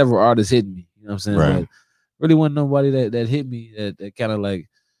it was several artists hitting me. You know what I'm saying? But really wasn't nobody that hit me that kind of like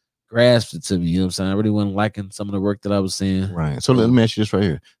grasped it to me. You know what I'm saying? I really wasn't liking some of the work that I was seeing. Right. So let me ask you this right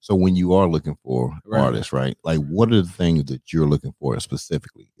here. So when you are looking for artists, right? Like, what are the things that you're looking for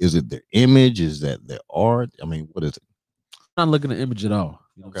specifically? Is it their image? Is that their art? I mean, what is it? I'm not looking at image at all.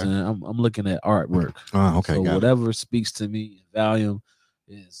 You know what I'm saying? I'm looking at artwork. Okay. So whatever speaks to me in volume,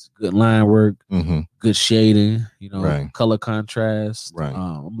 is good line work, Mm-hmm. good shading, Right. color contrast. Right.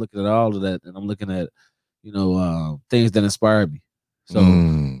 I'm looking at all of that, and I'm looking at, things that inspired me. So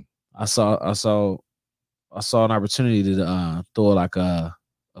Mm. I saw an opportunity to throw like a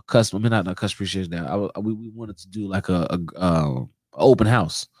custom. I mean, not a custom appreciation. We wanted to do like a open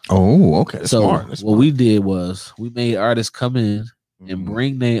house. Oh, okay. That's So smart. That's what we did was we made artists come in and Mhm.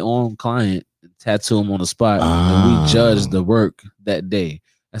 bring their own client, and tattoo them on the spot, and Ah. we judged the work that day.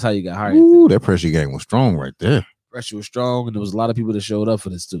 That's how you got hired. Ooh, that pressure game was strong right there. Pressure was strong, and there was a lot of people that showed up for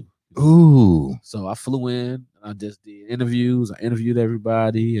this too. Ooh. So I flew in, and I just did interviews. I interviewed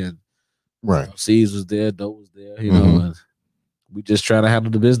everybody, and Right. C's was there, Doe was there, Mhm. and we just try to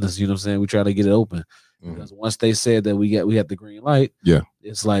handle the business. You know what I'm saying? We try to get it open. Mhm. Because once they said that we had the green light, Yeah.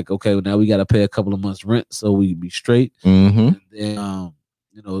 it's like, okay, well, now we got to pay a couple of months rent so we be straight. Mm-hmm. And then,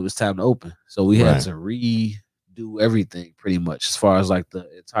 it was time to open. So we had Right. to redo everything pretty much as far as like the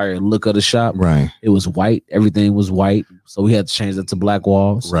entire look of the shop. Right. It was white. Everything was white. So we had to change that to black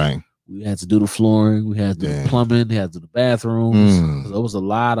walls. Right. We had to do the flooring. We had to do the Yeah. plumbing. We had to do the bathrooms. Mm. So it was a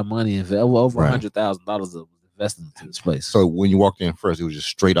lot of money. Over Right. $100,000 of invested into this place. So when you walked in first, it was just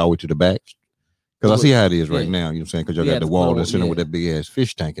straight all the way to the back? Because I see how it is right Yeah. now. You know what I'm saying? Because y'all We got had the to wall put that's on- sitting yeah. with that big ass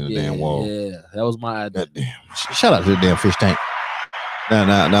fish tank in the damn wall. Yeah, that was my idea. God damn. Shout out to the damn fish tank.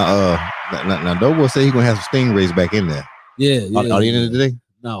 Now, Doughboy said he gonna have some stingrays back in there. Yeah, Are they in it today?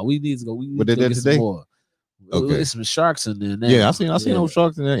 No, we need to go. We need What to they go did get today? some more. Okay. There's some sharks in there now. Yeah, I seen those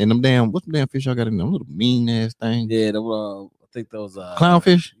sharks in there, and what's them damn fish y'all got in there? Them little mean ass thing. Yeah, I think those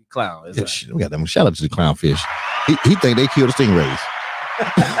Clownfish. Clown. Yeah, Exactly. shit, we got them. Shout out to the clownfish. He think they killed the stingrays.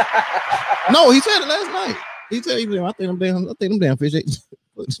 No, he said it last night. He said, I think them damn fish ate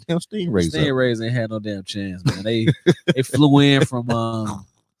damn stingrays. up. Stingrays ain't had no damn chance, man. They flew in from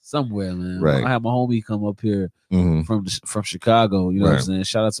somewhere, man. Right. I had my homie come up here Mhm. from Chicago. You know what I'm Right. saying?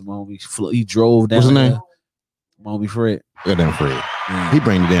 Shout out to my homie. He drove down. What's his there. name? My homie Fred. Goddamn Fred. Yeah. He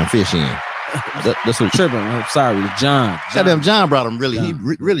bring the damn fish in. That's what. Tripping. I'm sorry, John. Goddamn John brought him. Really,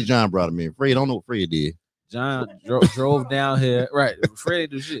 John. really John brought him in. Fred, I don't know what Fred did. John drove down here. Right. Fred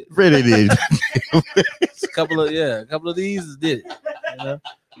do shit. Fred did. A couple of these did it. You know?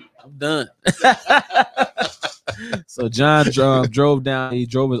 I'm done. So John drove down. He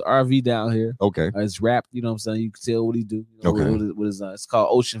drove his RV down here. Okay. It's wrapped. You know what I'm saying? You can tell what he do. You know, Okay. What is it's called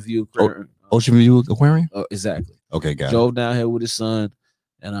Ocean View Aquarium. Ocean View Aquarium. Oh, exactly. Okay, got Drove down here with his son,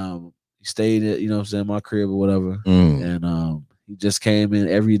 and he stayed at my crib or whatever. it. Mm. And he just came in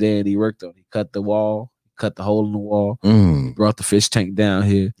every day and he worked on it. He cut the wall, cut the hole in the wall, Mm. brought the fish tank down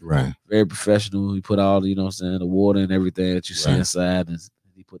here. Right. Very professional. He put all the water and everything that you see Right. inside, and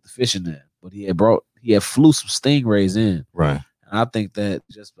he put the fish in there. But he had flew some stingrays in. Right. And I think that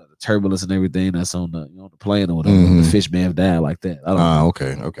just by the turbulence and everything that's on the the plane or whatever, Mhm. the fish may have died like that. I don't know.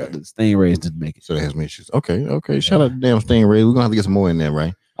 Okay. Okay. The stingrays didn't make it. So that has some issues. Okay. Okay. Shout out to damn Stingray. We're gonna have to get some more in there,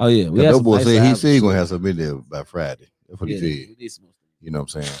 right? Oh yeah, we Yeah, had that some boy nice said he items. said he's gonna have some in there by Friday. That's what Yeah, he said. we need some more. You know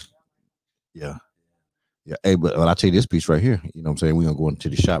what I'm saying? Yeah. Yeah. Hey, but I'll tell you this piece right here. You know what I'm saying? We're gonna go into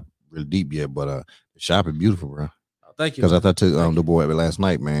the shop real deep yet, but the shop is beautiful, bro. Oh, thank you. Because I took Thank the boy last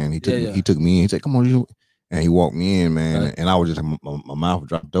night, man. He took Yeah. he took me in. He said, "Come on, you," and he walked me in, man. Right. And I was just my mouth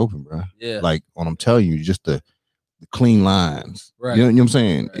dropped open, bro. Yeah. Like when I'm telling you, just the clean lines. Right. You know what I'm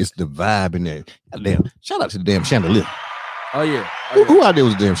saying? Right. It's the vibe in there. Goddamn. Shout out to the damn chandelier. Oh yeah. Who out there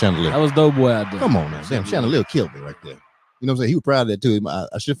was the damn chandelier? That was Doughboy out there. Come on now. Damn chandelier killed me right there. You know what I'm saying? He was proud of that too.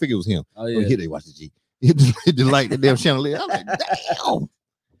 I should figure it was him. Oh Yeah. yeah. Hit they watch the G. Hit the light, the damn chandelier. I'm like, damn.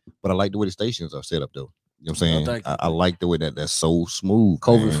 But I like the way the stations are set up though. You know what I'm saying? thank you. I like the way that's so smooth.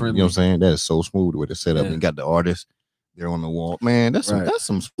 COVID man. friendly. You know what I'm saying? That is so smooth the way they're set up. Yeah. And you got the artists there on the wall. Man, that's Right.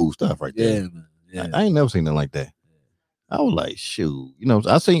 some smooth stuff right Yeah, there. man. Yeah. I ain't never seen nothing like that. I was like, shoot. You know,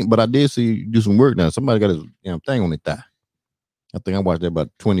 but I did see you do some work now. Somebody got his damn thing on their thigh. I think I watched that about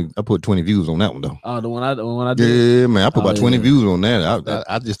 20. I put 20 views on that one though. Oh, the one I did. Yeah, man. I put Oh, about 20 yeah. views on that.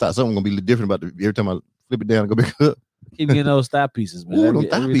 I just thought something gonna be different about every time I flip it down and go back up. Keep getting those thigh pieces, man. Ooh, them every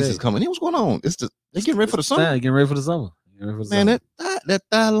thigh day. pieces coming. Hey, what's going on? They getting ready for the summer. Getting ready for the summer. Getting ready for the Man, summer. that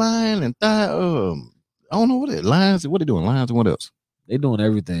thigh line and thigh I don't know what it lines. What they doing? Lines and what else? They doing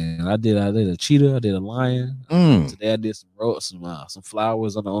everything. I did a cheetah. I did a lion. Mm. Today I did some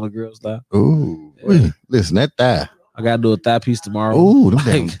flowers on the girl's thigh. Ooh, Yeah. listen, that thigh. I gotta do a thigh piece tomorrow. Ooh, them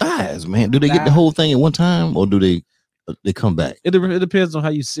damn Like, thighs, man. Do they get the whole thing at one time or do they come back? It depends on how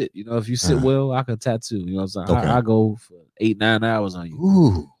you sit. You know, if you sit Uh-huh. well, I can tattoo. You know what I'm saying? Okay. I go for 8-9 hours on you.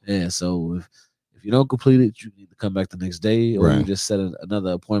 Ooh, Yeah. So if If you don't complete it, you need to come back the next day, or you Right. just set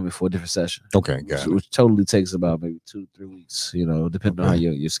another appointment for a different session. Okay, got it. Which totally takes about maybe 2-3 weeks, depending on how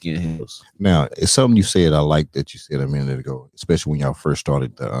Okay. your skin heals. Now, it's something you said I like that you said a minute ago, especially when y'all first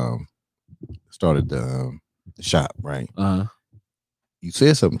started the shop, right? Uh-huh. You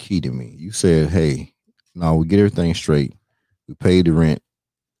said something key to me. You said, "Hey, no, we get everything straight. We paid the rent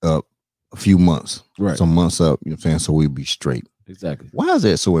up a few months, Right. some months up. You know what I'm saying? So we'd be straight." Exactly. Why is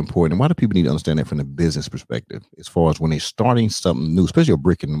that so important? Why do people need to understand that from the business perspective, as far as when they're starting something new, especially a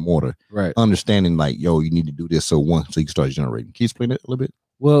brick and mortar, Right. understanding like, yo, you need to do this so you can start generating. Can you explain that a little bit?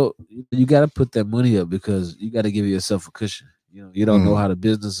 Well, you got to put that money up because you got to give yourself a cushion. You don't know Mm. how the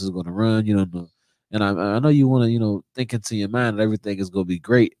business is going to run. You don't know, and I know you want to think into your mind that everything is going to be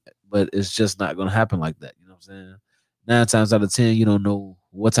great, but it's just not going to happen like that. You know what I'm saying? 9 times out of 10, you don't know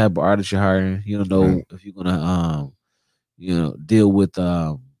what type of artist you're hiring. You don't know Right. if you're gonna deal with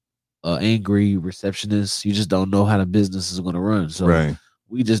angry receptionist. You just don't know how the business is going to run. So Right.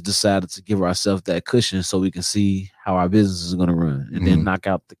 we just decided to give ourselves that cushion so we can see how our business is going to run and then Mhm. knock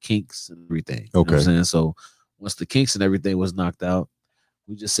out the kinks and everything. You know what Okay. I'm saying? So once the kinks and everything was knocked out,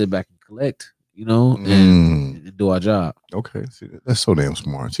 we just sit back and collect, and do our job. Okay. See, that's so damn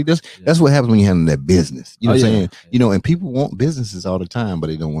smart. See, that's what happens when you handle that business. You know what I'm saying? And people want businesses all the time, but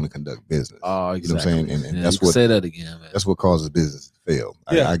they don't want to conduct business. Oh, You know what I'm exactly. saying? And Yeah, that's you can what say that again, man. that's what causes business to fail.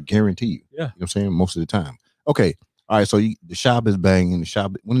 Yeah. I guarantee you. Yeah. You know what I'm saying? Most of the time. Okay. All right. So the shop is banging. The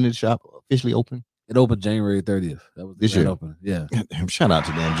shop. When did the shop officially open? It opened January 30th. That was the This grand year? opening. Yeah. Damn, shout out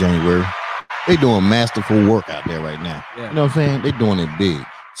to them January. They doing masterful work out there right now. Yeah. You know what I'm saying? They doing it big.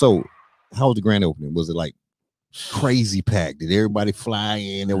 So how was the grand opening? Was it like crazy packed? Did everybody fly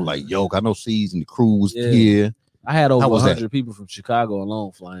in? They were like, yo, I know C's and the crew was Yeah. here. I had over How was that? 100 people from Chicago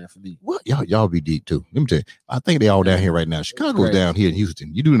alone flying for me. What? Y'all be deep too. Let me tell you. I think they all down here right now. Chicago's crazy. down here in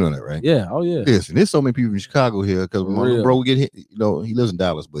Houston. You do know that, right? Yeah. Oh, yeah. Listen, there's so many people in Chicago here because For my real. bro get hit. He lives in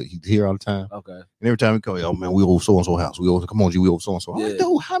Dallas, but he's here all the time. Okay. And every time we call, oh man, we over so and so house. We over, come on, G, we over so and so. I'm like, Yeah.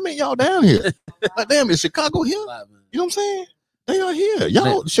 dude, how many y'all down here? Like, damn, is Chicago here? Lot, man. You know what I'm saying? They are here.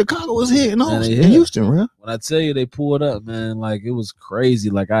 Y'all, Chicago is here in they in here. Houston, bro. When I tell you they pulled up, man, like it was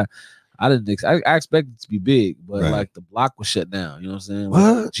crazy. Like I didn't. I expected it to be big, but Right. like the block was shut down. You know what I'm saying?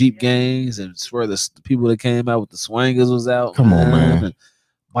 Like, What? Jeep gangs and swear the people that came out with the swangers was out. Come on, man. And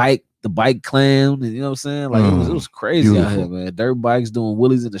the bike clan, and you know what I'm saying? Like it was crazy out here, Beautiful. man. Dirt bikes doing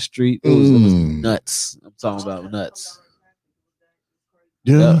wheelies in the street. It was Mm. nuts. I'm talking about nuts.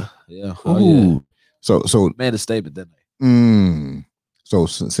 Yeah. Yeah. Oh, yeah. Ooh. So Made a statement that night. So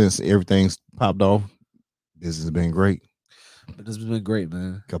since everything's popped off, this has been great. But this has been great,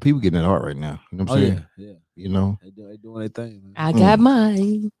 man. Cause people getting that art right now. You know what Oh I'm saying? yeah. You know, They doing their thing, man. I got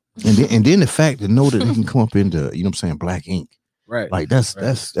mine. and then the fact to know that they can come up into, you know what I'm saying, black ink. Right. Like that's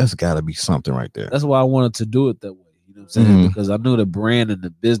Right. gotta be something right there. That's why I wanted to do it that way. You know what I'm saying? Mhm. Because I knew the brand and the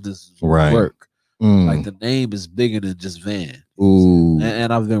business would Right. work. Mm. Like the name is bigger than just Van. Ooh.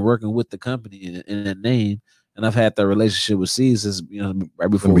 And I've been working with the company in that name, and I've had that relationship with C's since right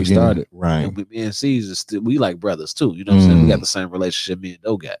before we started. Right. And me and C's is still we like brothers too. You know what I'm saying? We Mm. got the same relationship me and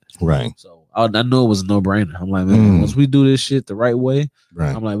Doe got. Right. So I knew it was a no brainer. I'm like, man, once we do this shit the right way,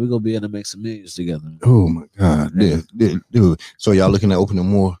 Right. I'm like, we're gonna be able to make some millions together. Oh my God. Yeah. Dude. So y'all looking at opening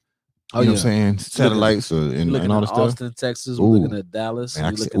more, Oh, you know yeah. what I'm saying? Satellites We're and looking all at this stuff. Austin, Texas. We're looking Ooh. at Dallas. Man, I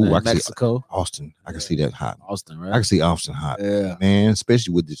We're can see- looking ooh, I at can see- Mexico. Austin. I can see that hot. Austin, right? I can see Austin hot. Yeah. Man,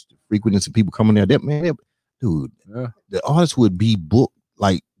 especially with this frequency of people coming there. Dude, Yeah. the artists would be booked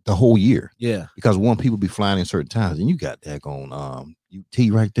like the whole year Yeah. because people be flying in certain times, and you got that on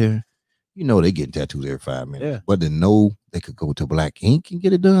UT right there. You know they getting tattoos every 5 minutes. Yeah. But to know they could go to Black Ink and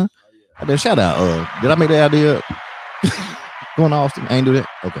get it done. Then shout out. Did I make that idea up? Going to Austin? I ain't do that.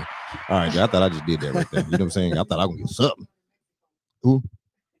 Okay. All right. I thought I just did that right there. You know what I'm saying? I thought I was gonna get something. Who?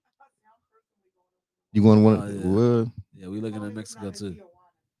 You going to one? Oh, yeah. Yeah, we looking at Mexico too.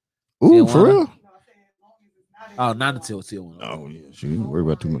 Ooh, for Tijuana? real? Oh, not until Tijuana. Oh yeah. She ain't worry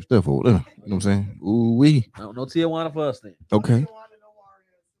about too much stuff over there. You know what I'm saying? Ooh wee. No Tijuana for us then. Okay.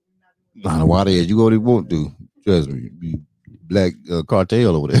 Nah, the water is you go what they won't do. Trust me, be black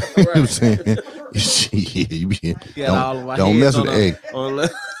cartel over there. You know what I'm saying? Shit, you be, don't mess with the egg.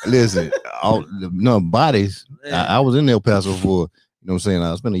 Listen, bodies. I was in El Paso for, you know what I'm saying?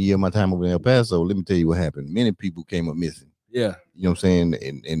 I spent a year of my time over in El Paso. Let me tell you what happened. Many people came up missing. Yeah. You know what I'm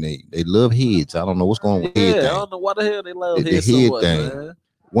saying? And they love heads. I don't know what's going on with Yeah, head I thing. don't know why the hell they love The head so head much, thing.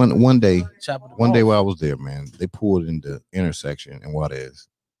 man. One day Chopping them One day off. while I was there, man, they pulled in the intersection in Juarez,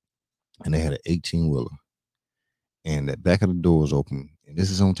 and they had an 18-wheeler, and the back of the door was open, and this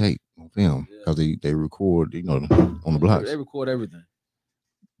is on tape, on film, because they record, on the blocks. They record everything.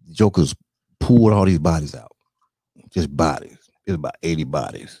 Jokers pulled all these bodies out. Just bodies. It's about 80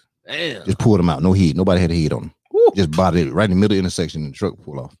 bodies. Damn. Just pulled them out. No heat. Nobody had a heat on them. Woo. Just body right in the middle of the intersection and the truck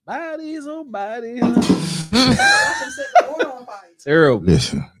pulled off. Bodies on bodies. Terrible.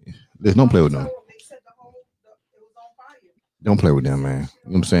 Listen, don't play with them. Don't play with them, man. You know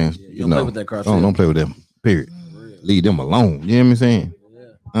what I'm saying? Yeah, you don't play with that cartel. Don't play with them. Period. Leave them alone. You know what I'm saying?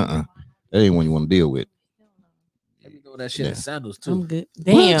 Yeah. That ain't one you want to deal with. Let me throw that shit in sandals too. I'm good.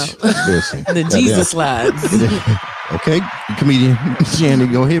 Damn. Listen. The Jesus slides. Okay, comedian Shannon,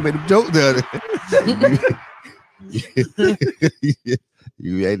 go ahead, make the joke there.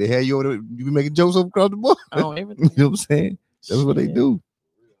 You ain't the hell you be making jokes up across the board. Oh, You everything. know what I'm saying? That's what they Shit. do.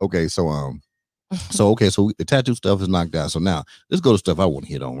 Okay, so so the tattoo stuff is knocked out. So now let's go to stuff I want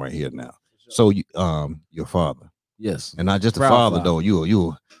to hit on right here now. So you your father, Yes. and not just a Proud father father. though.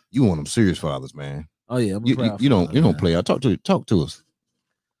 You one of them serious fathers, man. Oh yeah. I'm a You proud don't father, play. I talk to us.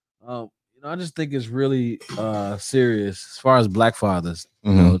 I just think it's really serious as far as black fathers,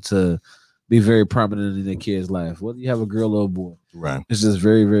 you Mhm. know, to be very prominent in their kid's life. Whether you have a girl or a boy, Right. it's just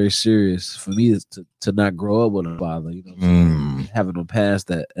very, very serious for me to not grow up with a father, you know, having them pass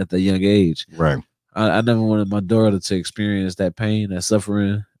that at the young age. Right. I never wanted my daughter to experience that pain, that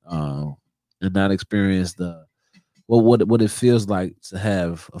suffering, and not experience the what it feels like to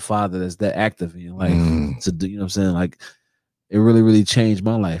have a father that's that active in your life to do. You know what I'm saying? Like it really, really changed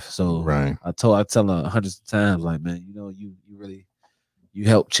my life. So Right. I tell her hundreds of times, like, man, you know, you really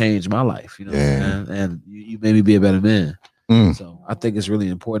helped change my life. You know, what I'm saying? And you made me be a better man. So I think it's really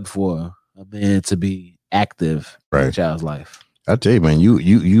important for a man to be active in a Right. child's life. I tell you, man,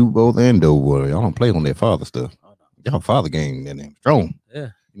 you both and Doughboy, y'all don't play on that father stuff. Oh, no. Y'all father game, that name strong. Yeah.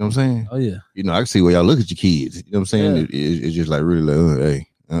 You know what I'm saying? Oh yeah. You know, I can see where y'all look at your kids. You know what I'm saying? Yeah. It's just like really like,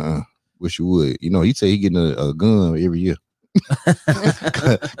 hey, wish you would. You know, he say he getting a gun every year.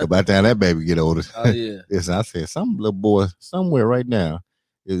 By the time that baby get older. Oh yeah. Listen, I said some little boy somewhere right now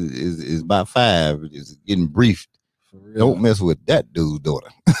is about 5 is getting briefed. For real. Don't mess with that dude's daughter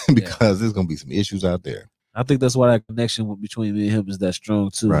because there's gonna be some issues out there. I think that's why that connection between me and him is that strong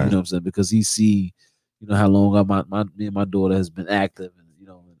too. Right. You know what I'm saying? Because he see, you know, how long me and my daughter has been active, and you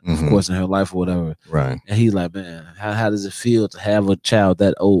know, Mhm. of course, in her life or whatever. Right. And he's like, man, how does it feel to have a child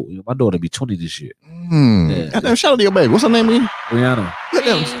that old? You know, my daughter be 20 this year. Yeah. Goddamn, shout out to your baby. What's her name again? Brianna.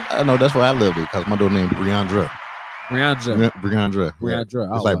 Goddamn, I know that's why I love it because my daughter named Briandra. Brianna. Briandra.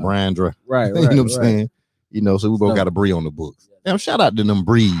 Briandra. It's like Briandra. Right. You know what I'm saying? You know, so we both So- got a Bree on the books. Damn, shout out to them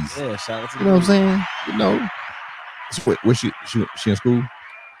Brees. Yeah. Shout out to You know what I'm saying? You know, so where she in school?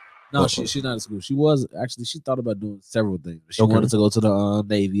 No, she's not in school. She was actually. She thought about doing several things. But she Okay. wanted to go to the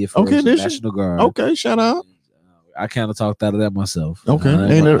Navy at first, Okay, did she? National Guard. Okay, shout out. I kind of talked out of that myself. Okay,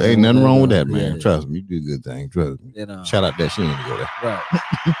 ain't nothing wrong with that, man. Trust me, you do a good thing. Trust me. Shout out that she ain't go there. Right.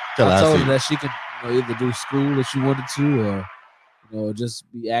 Shout I out told to her that she could either do school if she wanted to, or just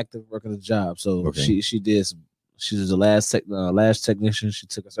be active working a job. So Okay. she did some. She was the last technician. She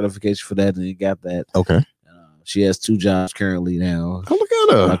took a certification for that and got that. Okay. She has 2 jobs currently now. Oh, look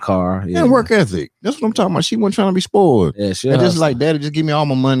at My her. car. And work ethic. That's what I'm talking about. She wasn't trying to be spoiled. Yeah, she And just hustler. like daddy, just give me all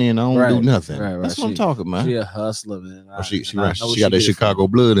my money and I don't do Right, nothing. right. That's what I'm talking about. She a hustler, man. Oh, she I right. know She got that get it from. Chicago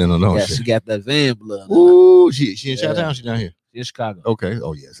blood in her, don't Yeah, she? she got that van blood. Ooh, she in Yeah. Chi-Town. She down here. She in Chicago. Okay.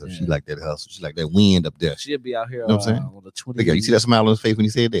 Oh yeah. So she Yeah. like that hustle. She like that wind up there. She'll be out here You know what I'm saying? on the 20th. Look at you. See that smile on his face when he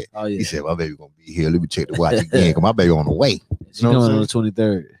said that? Oh yeah. He said, "My baby gonna be here. Let me check the watch again. Cause my baby on the way." She You know what coming I'm on the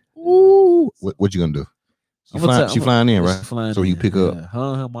 23rd. Ooh. What you gonna do? She I'm gonna flying, tell- she flying in, Yeah, right? she flying So you in. pick up. Yeah.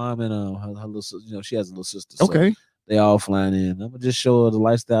 Her mom and her little sister. You know, she has a little sister. So Okay. they all flying in. I'm gonna just show her the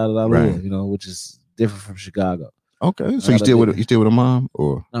lifestyle that I Right. live. You know, which is different from Chicago. Okay. So I you gotta still be- with you still with a mom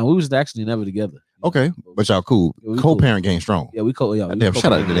or No, we was actually never together. okay? But y'all cool. Yeah, we cool. Co-parent game strong. Yeah, we co. Yeah, we Damn,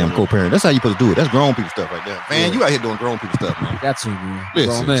 shout out to the damn co-parent. co-parent. That's how you supposed to do it. That's grown people stuff right there. Man, Yeah. you out here doing grown people stuff, man. Got to, man.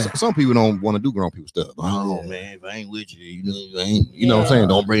 Listen, Grown man. some people don't want to do grown people stuff. Oh Yeah. man, if I ain't with you, you know, you ain't, you know what I'm saying?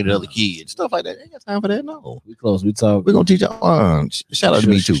 Don't bring the other kids, stuff like that. Ain't got time for that. No, We close. We talk. we're gonna teach y'all. Shout out to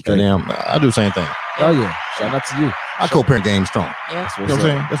me too. Straight. Damn, I do the same thing. Oh yeah. Shout out to you. Our co-parent game strong. Yeah. That's You what's know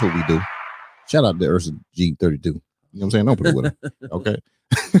what I'm up. saying? That's what we do. Shout out to Ursa G32. You know what I'm saying? Don't put it with him. Okay.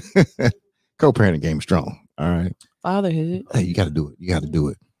 Co-parenting game strong. All right. Fatherhood. Hey, you got to do it. You got to do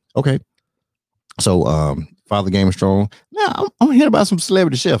it. Okay. So, father game is strong. Now, I'm hearing about some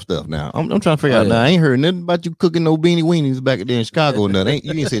celebrity chef stuff. Now, I'm trying to figure out. yeah. Now, I ain't heard nothing about you cooking no beanie weenies back there in Chicago. Nothing.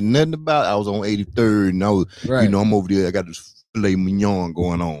 You ain't said nothing about. I was on 83rd, and I was, Right. you know, I'm over there. I got this filet mignon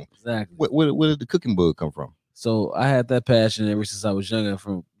going on. Exactly. Where did the cooking bug come from? So I had that passion ever since I was younger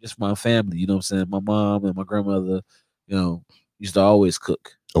from just my family. You know what I'm saying? My mom and my grandmother, you know, used to always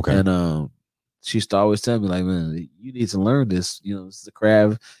cook. Okay. And she used to always tell me, like, man, you need to learn this. You know, this is a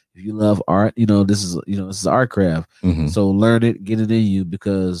craft. If you love art, this is art craft. Mhm. So learn it, get it in you,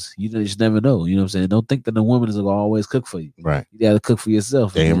 because you just never know. You know what I'm saying? Don't think that the woman is gonna always cook for you. Right. You gotta cook for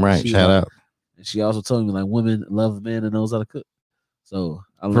yourself. Damn And right. she, Shout out. And she also told me, like, women love a man that knows how to cook. So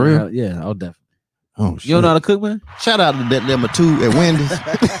I For learned real? I'll definitely. Oh shit. You don't know how to cook, man? Shout out to that number 2 at Wendy's.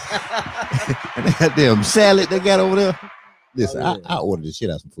 And that damn salad they got over there. Listen, Oh, yeah. I ordered the shit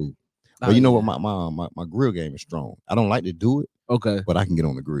out some food. Oh, But you know yeah. what? My grill game is strong. I don't like to do it, Okay. but I can get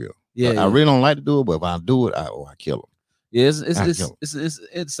on the grill. Yeah. I really don't like to do it, but if I do it, I kill them. Yeah, I it's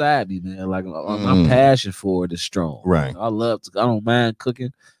inside me, man. Like my Mm. passion for it is strong. Right. I don't mind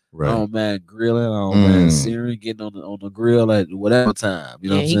cooking. I Right. don't mind grilling. I don't mind Mm. searing, getting on the grill at whatever time. You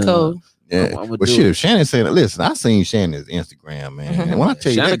know Yeah, what I'm he saying? cold. Yeah. I'ma But do shit, it. if Shannon said, listen, I seen Shannon's Instagram, man. And when I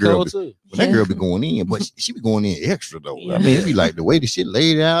tell you Shannon that girl, cold too. that girl be going in, but she be going in extra though. Yeah. I mean, it be like the way the shit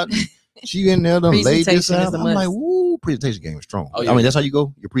laid out. She in there done laid this Presentation is out. a I'm like, must. woo, presentation game is strong. Oh, I yeah. mean, that's how you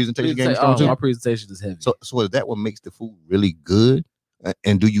go. Your presentation game is strong too. My presentation is heavy. So is that what makes the food really good?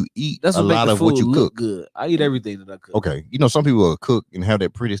 And do you eat That's a what makes lot the of food what you look cook? good. I eat everything that I cook. Okay, you know some people will cook and have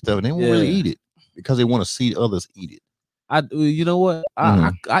that pretty stuff, and they won't really Yeah. eat it because they want to see others eat it. You know what?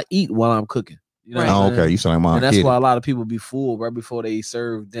 I eat while I'm cooking. You know Right. what I'm Oh, saying? okay, you sound like Mom. And that's Kid. why a lot of people be full right before they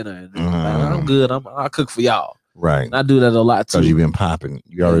serve dinner. And they're like, Mhm. I'm good. I cook for y'all. Right, And I do that a lot too. because you've been popping.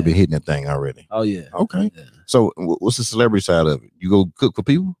 You already Yeah. been hitting that thing already. Oh yeah. Okay, Yeah. so what's the celebrity side of it? You go cook for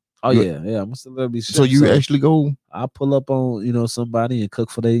people, Oh You- yeah. I'm a celebrity chef. so you actually go I pull up on somebody and cook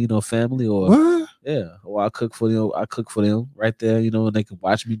for their family or what? or I cook for them right there, and they can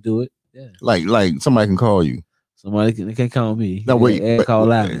watch me do it. Yeah. Like somebody can call you. Somebody they can call me. No, wait, Yeah, call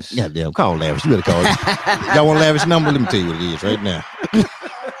Lavish. Goddamn, call Lavish. You better call. Y'all want Lavish number? Let me tell you what it is right now.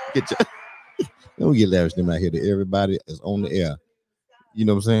 Get your, let me get Lavish number out here to everybody that's on the air. You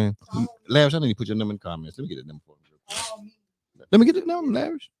know what I'm saying? Lavish, I need to put your number in the comments. Let me get the number for you. Let me get the number,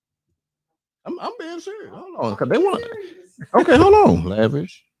 Lavish. I'm being serious. Hold on, cause they want. Okay, hold on,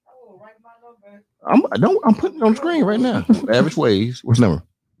 Lavish. I'm putting it on the screen right now. Lavish Ways. What's the number?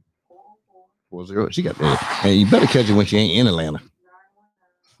 40. She got that. And you better catch it when she ain't in Atlanta.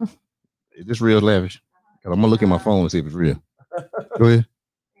 Is this real, Lavish? Cause I'm gonna look at my phone and see if it's real. Go ahead.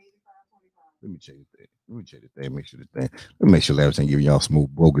 Let me check this thing. Make sure this thing. Let me make sure Lavish ain't giving y'all smooth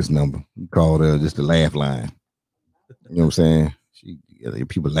bogus number. You called just the laugh line. You know what I'm saying?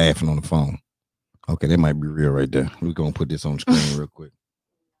 People laughing on the phone. Okay, that might be real right there. We're gonna put this on the screen real quick.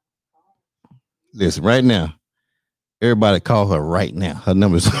 Listen, right now, everybody call her right now. Her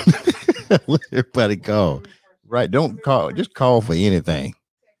number's everybody call. Right, don't call. Just call for anything.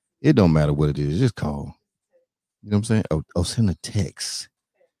 It don't matter what it is. Just call. You know what I'm saying? Oh, send a text.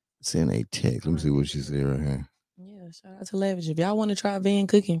 Send a text. Let me see what she said right here. Yeah, shout out to Lavish. If y'all want to try van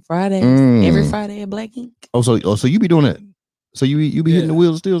cooking Fridays, Mm. every Friday at Black Ink. Oh, so you be doing that? So you be hitting the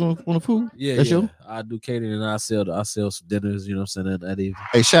wheels still on the food? Yeah, That's yeah. you? I do catering and I sell some dinners, you know what I'm saying, that evening.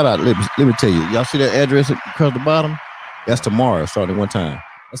 Hey, shout out. Let me tell you. Y'all see that address across the bottom? That's tomorrow, starting at one time.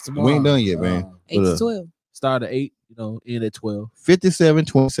 That's tomorrow. We ain't done yet, man. 8 to 12. Start at 8, end at 12.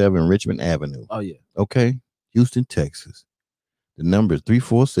 5727 Richmond Avenue. Oh yeah. Okay. Houston, Texas. The number is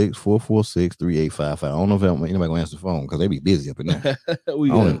 346-446-3855. I don't know if anybody gonna answer the phone because they be busy up in there. we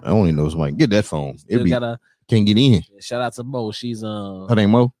I only know somebody. Get that phone. It still be gotta can't get in. shout out to Mo. She's Her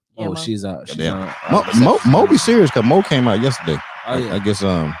name Mo. Yeah, Mo. she's out. She's Goddamn. on, Mo be serious because Mo came out yesterday. Oh yeah. I guess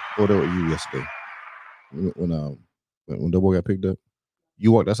what were you yesterday? When the boy got picked up,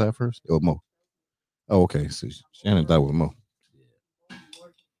 you walked outside first. It was Mo. Oh, okay. So Shannon thought it was Mo.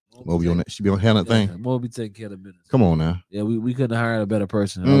 Mo be on that. She be on handling thing. Mo be taking care of the business. Come on now. Yeah, we couldn't have hired a better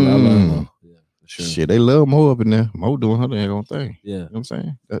person. I love Mo. Yeah, for sure. Shit, they love Mo up in there. Mo doing her damn thing. Yeah. You know what I'm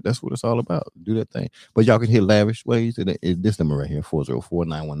saying? That's what it's all about. Do that thing. But y'all can hit Lavish Ways. It's this number right here,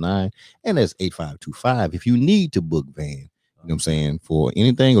 404-919. And that's 8525. If you need to book van, you know what I'm saying, for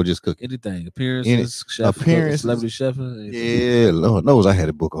anything or just cooking. Anything. Appearances, chef, appearances. celebrity chef. anything. Yeah, Lord knows I had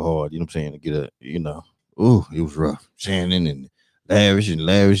to book a hard, you know what I'm saying, to get ooh, it was rough. Shannon and Lavish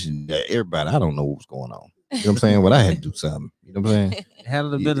and everybody. I don't know what was going on. You know what I'm saying? But I had to do something. You know what I'm saying?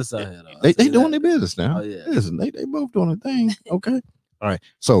 Handle the business out here. They doing their business now. Oh, yeah. Listen, they both doing their thing. Okay. All right.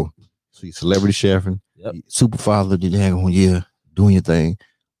 So you celebrity chefing, Yep. super father, did hang on, yeah, doing your thing.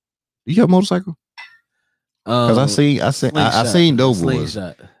 Do you have a motorcycle? Because I seen those boys.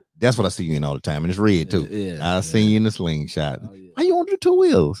 Slingshot. That's what I see you in all the time, and it's red too. Yeah. I seen you in the slingshot. Oh, yeah. How you on the 2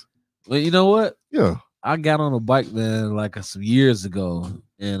 wheels? Well, you know what? Yeah. I got on a bike, man, like some years ago,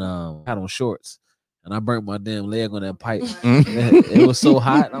 and had on shorts, and I burnt my damn leg on that pipe. Mm. It was so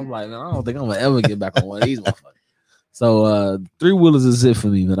hot. I'm like, man, I don't think I'm gonna ever get back on one of these motherfuckers. So 3-wheelers is it for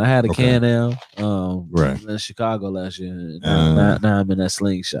me, man. I had a Okay. Can-Am Right. in Chicago last year. And now I'm in that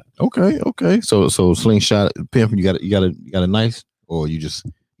slingshot. Okay. So slingshot pimping. You got a nice, or you just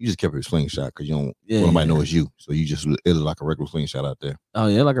kept your slingshot because you don't want nobody know it's you. So you just it was like a regular slingshot out there. Oh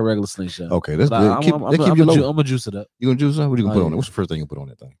yeah, like a regular slingshot. Okay, that's But good. I'm Keep you low. gonna juice it up. You gonna juice it? What you gonna Oh, put on yeah. it? What's the first thing you put on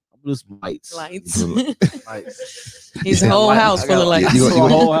that thing? I'm gonna do some lights. Lights. Lights. His Yeah, whole lights. house I full got of lights. You a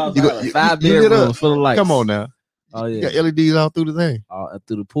gonna- whole house. you I gonna- got 5 you lit up. bedrooms full of lights. Come on now. Oh You yeah. got LEDs all through the thing.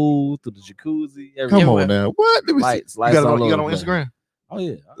 Through the pool, through the jacuzzi, Come everything. on now. What? Let me Lights, see. lights You got all it over on the place. Instagram? Oh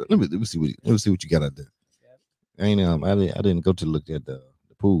yeah. Let me see what you got out there. I didn't go to look at the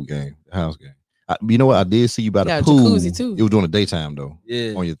pool game, the house game. You know what? I did see you by the Got a pool. jacuzzi, too. It was during the daytime though,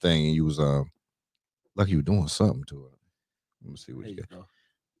 Yeah. on your thing, and you was like you were doing something to it. Let me see what There you you got. go.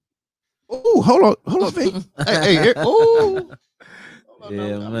 Oh, hold on, Vic. hey, oh. Yeah,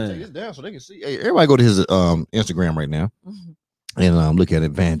 I'm gonna man. take this down so they can see. Hey, everybody go to his Instagram right now and look at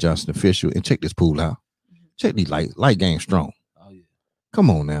it, Van Johnson Official, and check this pool out. Check these light game strong. Oh yeah. Come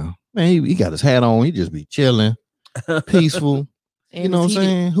on now, man. He got his hat on. He just be chilling, peaceful. You know what I'm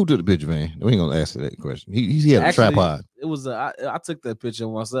saying? Who took the picture, man? We ain't gonna ask that question. He had a Actually, tripod. It was I took that picture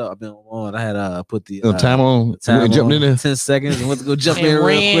myself. I've been on. I had put the Time on. time jumped in on, there. 10 seconds and went to go jump And in real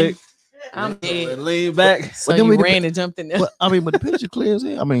ran. quick. I'm dead. Lean back. So But then you we did- ran and jumped in there. Well, I mean, but the picture clear as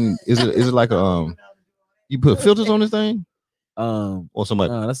hell. I mean, is it like a you put filters on this thing or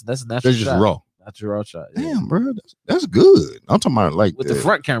somebody? No, that's a natural That's just shot. raw. Natural raw shot. Yeah. Damn, bro, that's good. I'm talking about like With the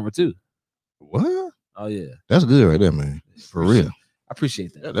front camera too. What? Oh yeah. That's good right there, man. For real. I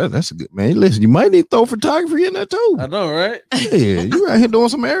appreciate that. That's a good man. Listen, you might need to throw photography in there too. I know, right? Yeah, you out here doing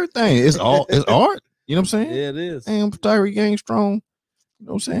some everything. It's art. You know what I'm saying? Yeah, it is. Damn, photography game strong. You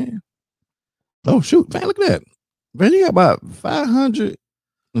know what I'm saying? Oh shoot, man, look at that. Man, you got about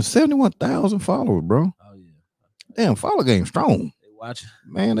 571,000 followers, bro. Oh yeah. Damn, follow game strong. They watching.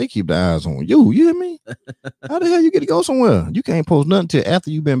 Man, they keep the eyes on you. You hear me? How the hell you get to go somewhere? You can't post nothing till after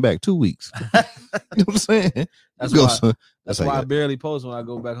you've been back 2 weeks. You know what I'm saying? That's You go why. some- That's how why I you barely post when I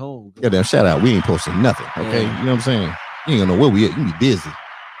go back home. got that shout out. We ain't posting nothing. Okay. Yeah. You know what I'm saying? You ain't gonna know where we at. You be busy.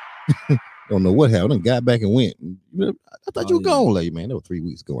 Don't know what happened. I got back and went. I thought you Oh, were yeah. gone late, man. That was 3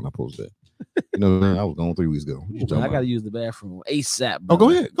 weeks ago when I posted that. You know what I mean? I was gone 3 weeks ago. What you Ooh, talking man, I about? gotta use the bathroom ASAP. Oh, go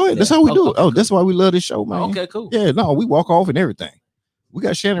brother. ahead. Go ahead. That's Yeah. how we do it. Okay, Oh, cool. that's why we love this show, man. Okay, cool. Yeah, no, we walk off and everything. We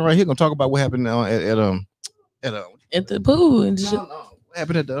got Shannon right here gonna talk about what happened at At the pool and shit. no, what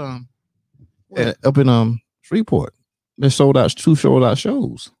happened at the up in Shreveport. They sold out 2 sold out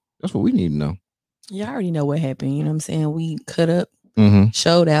shows. That's what we need to know. Yeah, I already know what happened. You know what I'm saying? We cut up, Mm-hmm.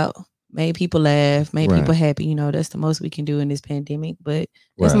 showed out, made people laugh, made Right. people happy. You know, that's the most we can do in this pandemic. But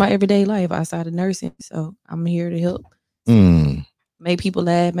that's Right. my everyday life outside of nursing. So I'm here to help Mm. make people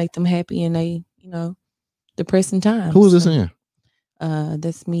laugh, make them happy in they, depressing times. Who is this So, in?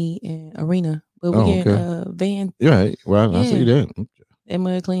 That's me and Arena. But Oh, we get okay. Van You're right. Well, I see that. that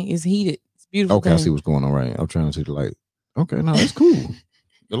mud clean is heated. It's beautiful. Okay, I thing. see what's going on. Right. I'm trying to see the light. Okay, no, that's cool.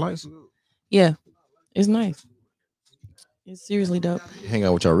 The lights. Yeah, it's nice. It's seriously dope. Hang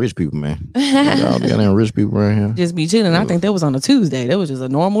out with y'all rich people, man. Y'all got them rich people right here. Just be chilling. I think that was on a Tuesday. That was just a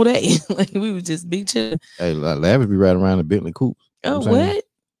normal day. Like we would just be chilling. Hey, Lavish be riding around in Bentley coupe. Oh, what?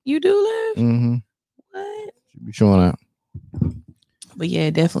 You do live? Mm-hmm. What? She be showing out. But yeah,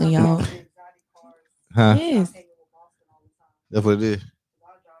 definitely y'all. Huh? Yes. That's what it is.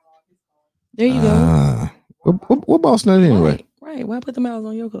 There you go. Ah. What boss nut anyway? Right. Why put the miles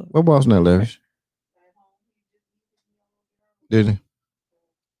on your car? What boss nut, Lavish? Did he?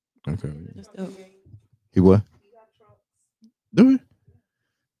 Okay. That's dope. He what? Do he?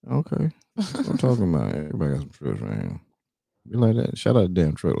 Okay. What I'm talking about. Everybody got some trucks right here. You like that? Shout out to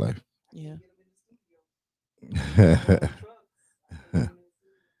damn truck life. Yeah.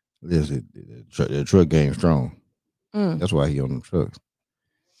 Listen, the truck game strong. Mm. That's why he on them trucks.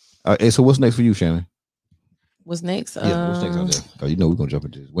 Hey, so what's next for you, Shannon? What's next? Yeah, what's next out there? Cause you know we're gonna jump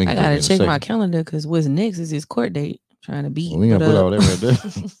into this. Wing I break in gotta a check my second. calendar because what's next is his court date. I'm trying to beat. Well, we ain't gonna put all that right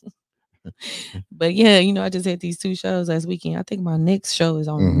there. But yeah, I just had these 2 shows last weekend. I think my next show is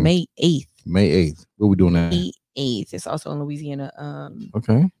on Mhm. May 8th. May 8th. What we doing now? May 8th. It's also in Louisiana,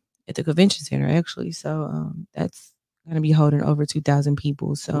 Okay. at the convention center actually. So that's gonna be holding over 2,000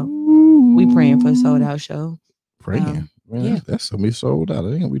 people. So we praying for a sold out show. Praying. Man, yeah. that's gonna be sold out.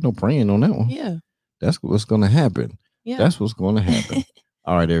 There ain't gonna be no praying on that one. Yeah. That's what's gonna happen. Yeah. That's what's gonna happen.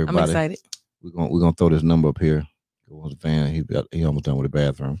 All right, I'm everybody. excited. We're gonna throw this number up here. Was a fan. He almost done with the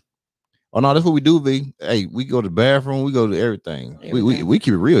bathroom. Oh no, that's what we do, V. Hey, we go to the bathroom. We go to everything. We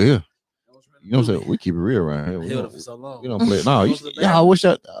keep it real here. You know what I'm saying? We keep it real around here. We Held it don't, for so long. we don't play. No, Goes to the I wish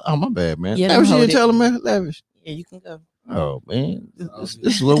that. Oh my bad, man. Yeah, Lavish, don't you hold didn't it. tell him, man. Lavish. Yeah, you can go. Oh man, this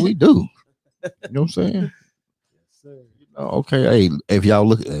is what we do. You know what I'm saying? Yes, sir. Okay, hey, if y'all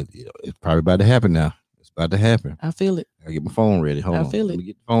look, it's probably about to happen now. It's about to happen. I feel it. I get my phone ready. Hold I on. feel Let it. me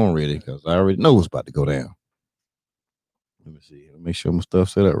get the phone ready because I already know what's about to go down. Let me see. Let me make sure my stuff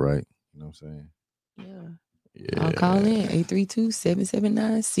set up right. You know what I'm saying? Yeah. Yeah. I'll call in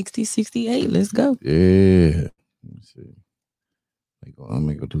 832-779-6068. Let's go. Yeah. Let me see. I'm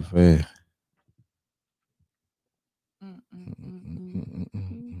gonna go too fast.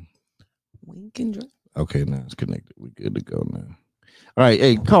 Wink and drink. Okay, now it's connected. We good to go now. All right,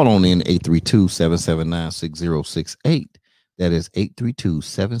 hey, call on in 832-779-6068. That is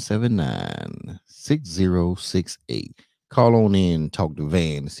 832-779-6068. Call on in, talk to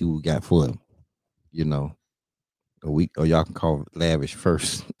Van, and see what we got for him. You know, or y'all can call Lavish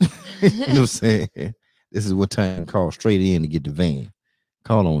first. You know what I'm saying? This is what time to call straight in to get the Van.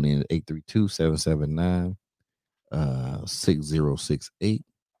 Call on in 832-779-6068.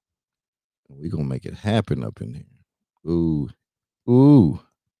 We're gonna make it happen up in here. Ooh.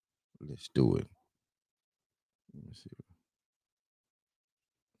 Let's do it. Let me see.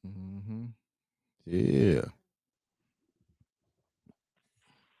 Yeah.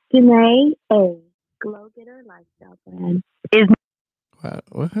 Janae, a Glow Getter Lifestyle Brand is.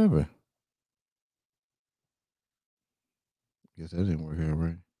 What happened? Guess that didn't work out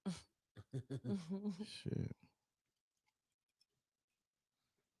right. Shit.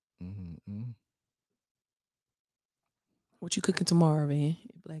 What you cooking tomorrow, man?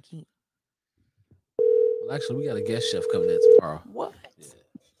 Black Heat. Well, actually, we got a guest chef coming in tomorrow. What? Yeah.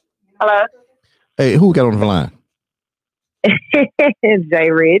 Hello, Hey, who we got on the line? Jay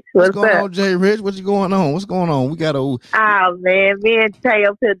Rich. What's What's going up? on, Jay Rich? What's going on? What's going on? We got a Oh man, me and Tay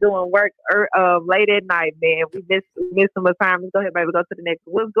up here doing work late at night, man. We missed some assignments. Go ahead, baby. Go to the next.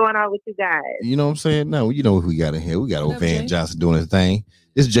 What's going on with you guys? you know what I'm saying? No, you know who we got in here. We got old What up, Van Jay? Johnson doing his thing.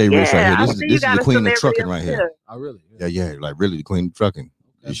 This is Jay Rich right here. I This see you is got the a queen of celebrity trucking up right here. here. Oh, really? Yeah, like really the queen of trucking.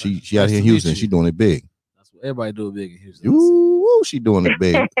 Okay, She nice out here in to meet Houston. you. She doing it big. That's what everybody do it big in Houston. Ooh, she doing it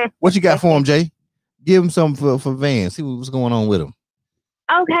big. What you got for him, Jay? Give him something for Van. See what's going on with him.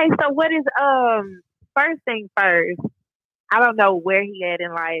 Okay, so what is first thing first? I don't know where he at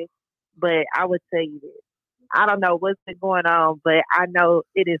in life, but I would tell you this. I don't know what's been going on, but I know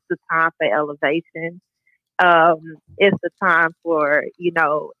it is the time for elevation. It's the time for,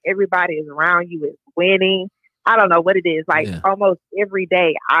 everybody is around you is winning. I don't know what it is. Like almost every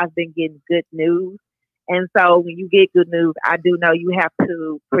day I've been getting good news. And so when you get good news, I do know you have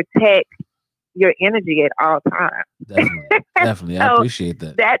to protect your energy at all times. Definitely. I So appreciate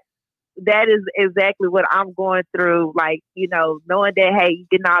that. That is exactly what I'm going through. Like, knowing that, hey, you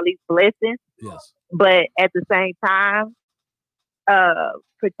getting all these blessings, Yes. but at the same time,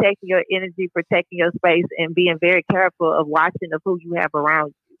 protecting your energy, protecting your space, and being very careful of watching of who you have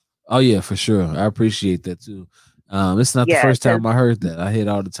around you. Oh yeah, for sure. I appreciate that too. It's not the first time I heard that. I hear it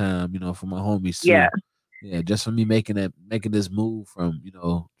all the time, from my homies too. Yeah, just for me making this move from,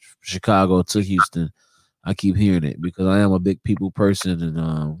 Chicago to Houston. I keep hearing it because I am a big people person, and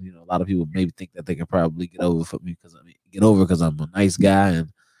a lot of people maybe think that they can probably get over for me because I'm a nice guy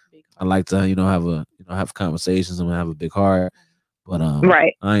and I like to have conversations and have a big heart, but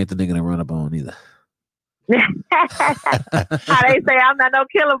right. I ain't the nigga to run up on either. How they say, I'm not no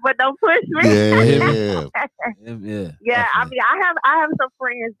killer, but don't push me. Yeah. Yeah. I mean, I have some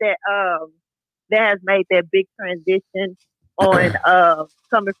friends that has made that big transition on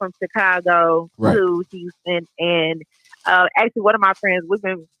coming from Chicago to Houston, and actually one of my friends, we've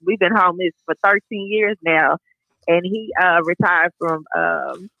been homeless for 13 years now, and he retired from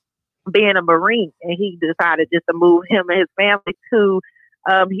being a Marine, and he decided just to move him and his family to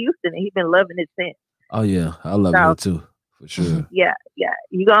Houston, and he's been loving it since. Oh yeah, I love it too, for sure. Yeah,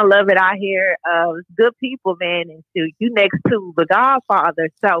 you're gonna love it out here. Good people, man, and you next to the Godfather.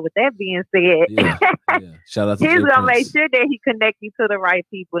 So with that being said, shout out to he's gonna Prince. make sure that he connect you to the right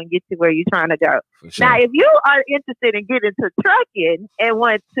people and get you where you're trying to go. Sure. Now, if you are interested in getting into trucking and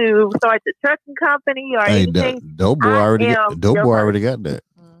want to start the trucking company or anything, Doughboy already got that.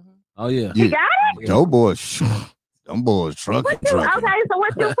 Oh yeah, he got it. Doughboy, them boys trucking. Okay, so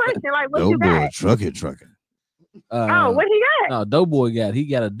what's your question? Like, what you got? Trucking. What he got? No, Doughboy he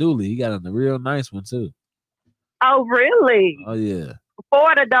got a dually. He got a real nice one too. Oh, really? Oh yeah.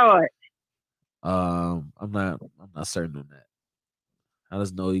 Ford or Dodge? I'm not certain on that. I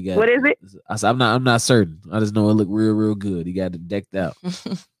just know he got. What is it? I'm not certain. I just know it looked real good. He got it decked out.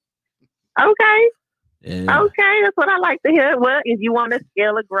 Okay. Yeah. Okay, that's what I like to hear. Well, if you want to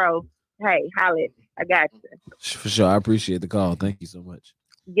scale or grow, hey, holla. I got you. For sure. I appreciate the call. Thank you so much.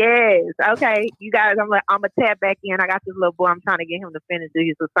 Yes. Okay. You guys, I'm gonna tap back in. I got this little boy. I'm trying to get him to finish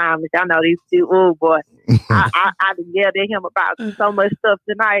his assignments. Y'all know these two. Oh boy, I yelled at him about so much stuff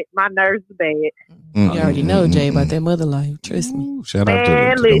tonight. My nerves are bad. You already know, Jay, about that mother life. Trust me. Ooh, shout out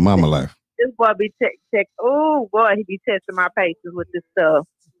Man, to the listen. mama life. This boy be check. Oh boy, he be testing my patience with this stuff.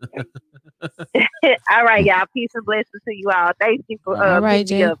 All right, y'all. Peace and blessings to you all. Thank you for All right,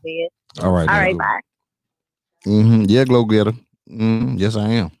 picking me Jay. up, man. All right. All right, bye. Yeah, Glow Getter. Yes, I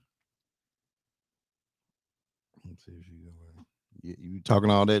am. Let's see if you talking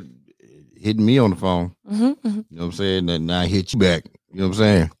all that, hitting me on the phone. Mm-hmm, mm-hmm. You know what I'm saying? And I hit you back. You know what I'm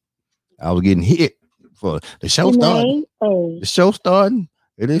saying? I was getting hit for the show starting. The show starting.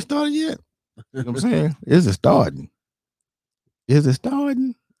 It ain't started yet. You know what I'm saying? Is it starting? Is it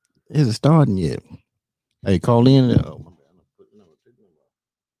starting? Is it starting yet? Hey, call in.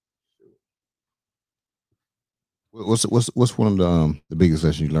 What's one of the biggest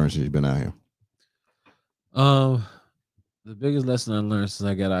lessons you learned since you've been out here? The biggest lesson I learned since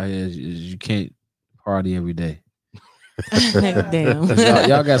I got out here is you can't party every day. Damn.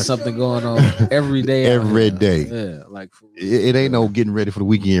 Y'all got something going on every day. Every day. Yeah, like for It ain't no getting ready for the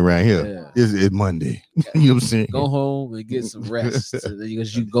weekend right here. Yeah. It's Monday. You know what I'm saying? Go home and get some rest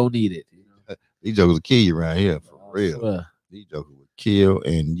because you go need it. You know? These jokers will kill you right here for real. Swear. These jokers will kill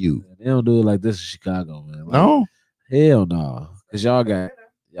and you. They don't do it like this in Chicago, man. Like, No. hell no. Because y'all got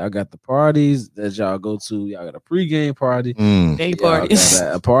the parties that y'all go to. Y'all got a pregame party. Day Y'all parties.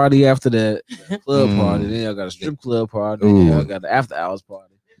 got a party after that, a club party. Then y'all got a strip club party. Then y'all got the after hours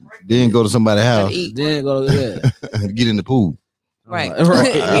party. Then go to somebody's house. Then go to Get in the pool. Right.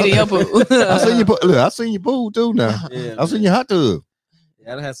 Right. Get in your pool. I seen you. Look, I seen your pool too. Now Yeah, I seen your hot tub.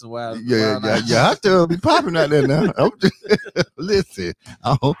 Yeah, I had some wild. Yeah, wild nights. your hot tub be popping out there now. Listen,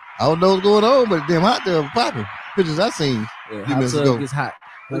 I don't know what's going on, but damn hot tub popping. Pictures I seen. Yeah, few hot minutes tub ago. gets hot.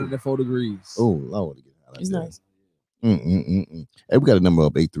 104 degrees. Oh, Lord, to get hot out It's there. nice. Hey, we got a number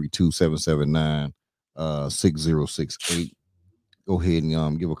up 832-779-6068. Go ahead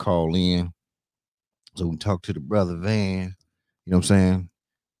and give a call in so we can talk to the brother Van. You know what I'm saying?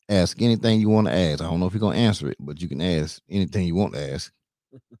 Ask anything you want to ask. I don't know if you're gonna answer it, but you can ask anything you want to ask.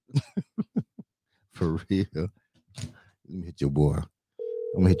 For real. Let me hit your boy. I'm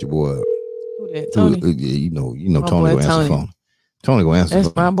gonna hit your boy up. Who that? Tony. Yeah, you know My Tony boy gonna answer Tony. the phone. Tony gonna answer That's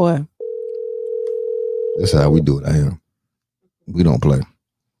the phone. my boy. That's how we do it out here. We don't play.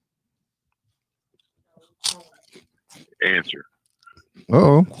 Answer.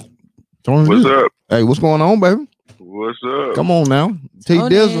 Uh-oh. Tony, What's up? Hey, what's going on, baby? What's up? Come on now. T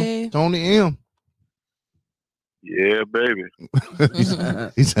Tony. Dizzle. Tony M. Yeah, baby.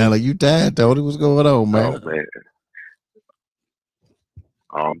 He sound like you tired, Tony. What's going on, man? Oh man.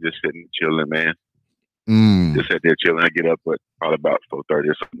 I'm just sitting chilling, man. Just sat there chilling. I get up at probably about 4:30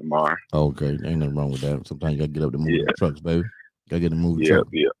 or something tomorrow. Okay, ain't nothing wrong with that. Sometimes you gotta get up to move Yeah. the trucks, baby. Gotta get to move the Yeah, truck.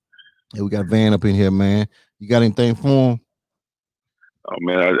 yeah. Hey, we got Van up in here, man. You got anything for him? Oh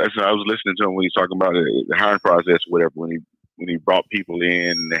man, I was listening to him when he's talking about the hiring process, or whatever. When he brought people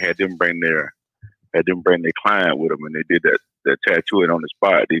in, and they had them bring their client with them, and they did that tattoo it on the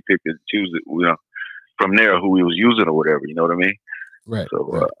spot. They picked and choose it, from there who he was using or whatever. You know what I mean? Right. So,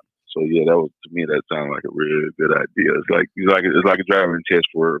 right. so yeah, that was, to me, that sounded like a really good idea. It's like a driving test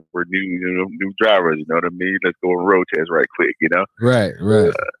for new drivers. You know what I mean? Let's go on a road test right quick. You know? Right.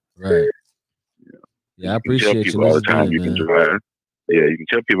 Yeah, I You can tell appreciate you. people all the Listen time to you it, can man. drive. Yeah, you can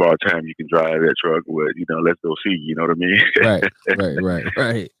tell people all the time you can drive that truck. But let's go see. You know what I mean?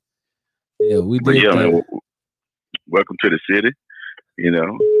 Right. Yeah, we But did yeah, that. man, welcome to the city.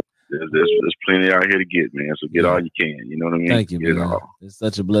 There's plenty out here to get, man. So get all you can. You know what I mean? Thank you, Get it man. all. It's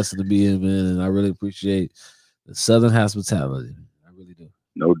such a blessing to be here, man, and I really appreciate the Southern hospitality. I really do.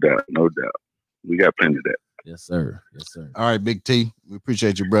 No doubt. We got plenty of that. Yes, sir. All right, Big T. We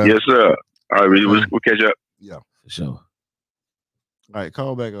appreciate you, bro. Yes, sir. All right, we'll catch up. Yeah. For sure. All right,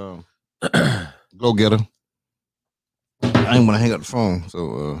 call back. Go get her. I ain't want to hang up the phone,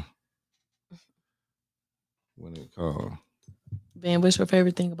 so when they call. Ben, what's your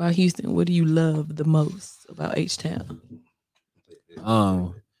favorite thing about Houston? What do you love the most about H-Town?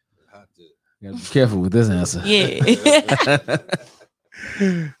 Gotta be careful with this answer. Yeah.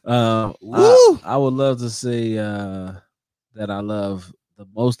 I would love to say that I love the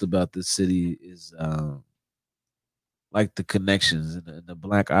most about this city is like the connections and the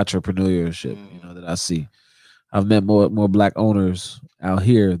black entrepreneurship, that I see. I've met more black owners out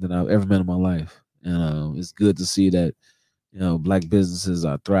here than I've ever met in my life. And it's good to see that, black businesses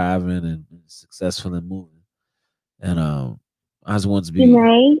are thriving and successful and moving. And I just wanted to be I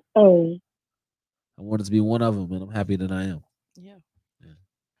wanted to be one of them, and I'm happy that I am. Yeah.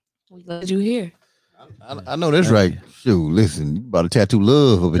 We glad you here. I know that's Thank right. you. Shoot, listen, you about to tattoo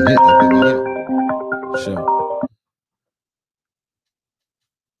love up in here. Sure.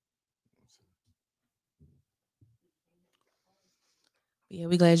 Yeah,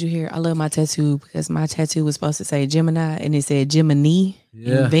 we glad you're here. I love my tattoo because my tattoo was supposed to say Gemini and it said Gemini.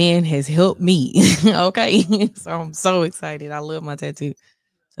 Yeah. And Van has helped me. Okay. So I'm so excited. I love my tattoo.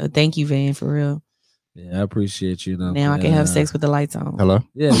 So thank you, Van, for real. Yeah, I appreciate you. Now I can have sex with the lights on. Hello.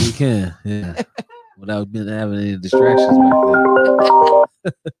 Yeah, we can. Yeah, without having any distractions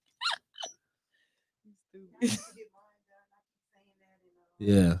back there.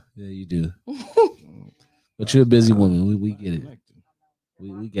 Yeah, you do. But you're a busy woman. We get it.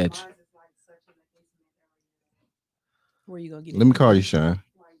 We get you. Where you gonna get Let me call you, Shine.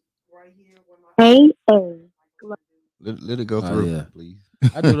 Hey, Let it go Oh, through, yeah. please.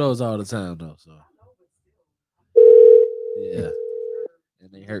 I do those all the time though. So yeah,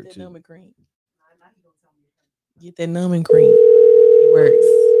 and they hurt that too. numbing cream. Get that numbing cream. It works.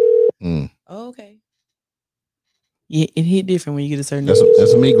 Mm. Oh, okay. Yeah, it hit different when you get a certain. That's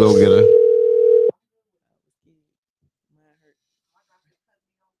a me glow getter.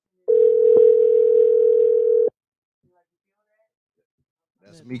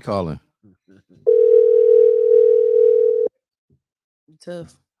 That's me calling.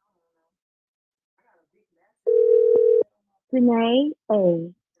 Tough. Janae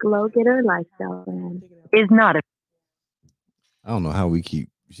A. Glow Getter Lifestyle Brand is not a. I don't know how we keep.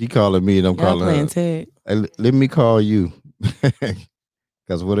 She calling me and I'm Y'all calling playing her. tag. Hey, let me call you,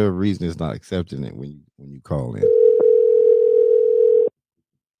 because whatever reason it's not accepting it when you call in.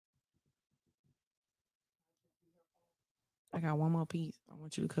 I got one more piece. I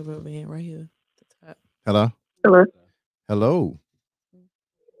want you to cover up in right here. At the top. Hello. Hello. Hello.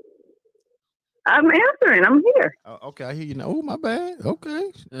 I'm answering. I'm here. Okay, I hear you now. Oh, my bad.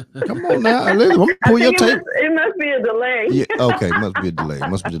 Okay, come on now. Let me pull your tape. It must be a delay. Yeah. Okay. Must be a delay.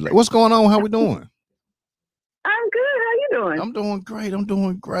 What's going on? How we doing? I'm good. How you doing? I'm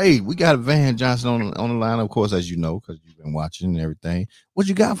doing great. We got Van Johnson on the line, of course, as you know, because you've been watching and everything. What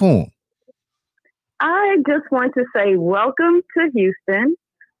you got for him? I just want to say welcome to Houston.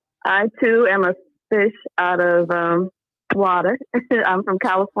 I too am a fish out of water. I'm from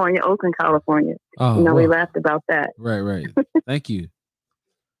California, Oakland, California. Oh, we wow. laughed about that. Right. Thank you.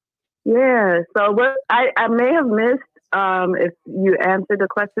 Yeah. So what I may have missed if you answered the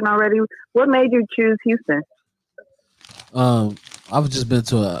question already. What made you choose Houston? I've just been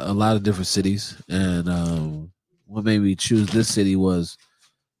to a lot of different cities, and what made me choose this city was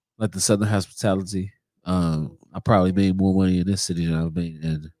like the Southern hospitality. I probably made more money in this city than I've made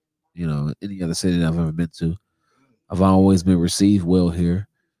in, any other city that I've ever been to. I've always been received well here,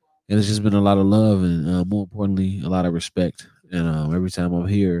 and it's just been a lot of love and, more importantly, a lot of respect. And every time I'm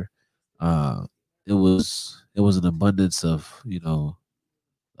here, it was an abundance of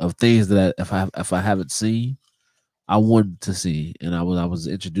of things that if I haven't seen, I wanted to see, and I was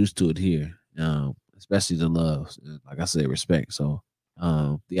introduced to it here, especially the love, and like I said, respect. So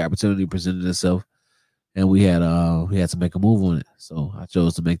the opportunity presented itself, and we had to make a move on it. So I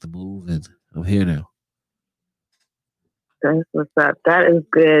chose to make the move, and I'm here now. That's what's up. That is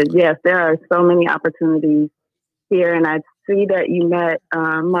good. Yes, there are so many opportunities here, and I see that you met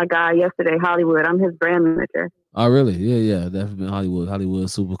my guy yesterday, Hollywood. I'm his brand manager. Oh, really? Yeah, definitely Hollywood.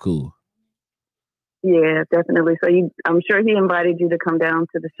 Hollywood's super cool. Yeah, definitely. So I'm sure he invited you to come down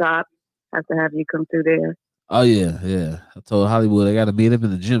to the shop. Have to have you come through there. Oh yeah. I told Hollywood I got to meet him in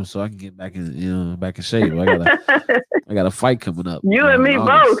the gym so I can get back in back in shape. I got a fight coming up. You and me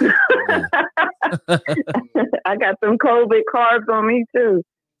both. Yeah. I got some COVID carbs on me too.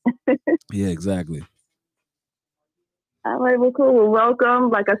 Yeah, exactly. All right, well, cool. Well, welcome.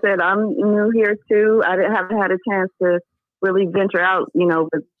 Like I said, I'm new here too. I haven't had a chance to really venture out,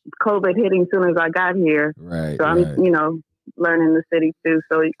 with COVID hitting soon as I got here. Right. So I'm, learning the city too.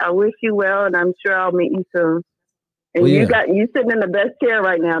 So I wish you well, and I'm sure I'll meet you soon. And you sitting in the best chair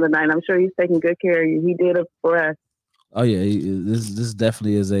right now tonight. I'm sure he's taking good care of you. He did it for us. Oh yeah, this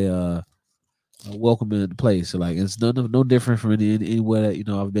definitely is a welcoming place. So like it's no different from anywhere that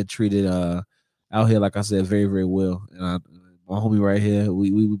I've been treated out here. Like I said, very very well. And my homie right here,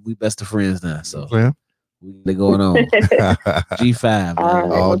 we best of friends now. So they going on. G5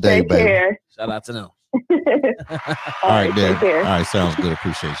 all day, baby. Care. Shout out to them. All right, Dad. All right, sounds good.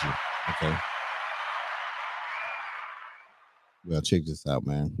 Appreciate you. Okay. Well, check this out,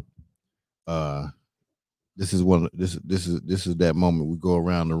 man. This is that moment we go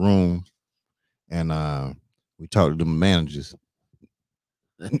around the room and we talk to the managers.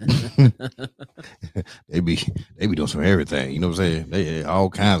 They be doing some everything. You know what I'm saying? They all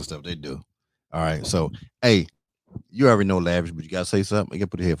kinds of stuff they do. All right. So, hey, you already know Lavish, but you gotta say something. You gotta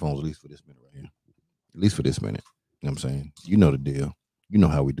put the headphones at least for this minute right here. At least for this minute. You know what I'm saying? You know the deal. You know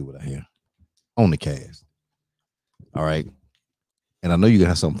how we do it out here. On the cast. All right. And I know you're gonna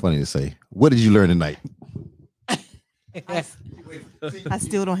have something funny to say. What did you learn tonight? I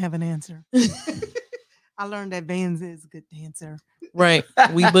still don't have an answer. I learned that Vans is a good dancer. Right.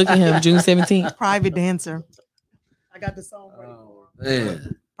 We booking him June 17th. Private dancer. I got the song ready. Oh,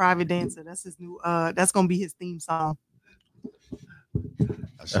 man. Private dancer. That's his new. That's gonna be his theme song.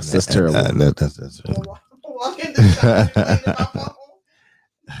 That's terrible. That's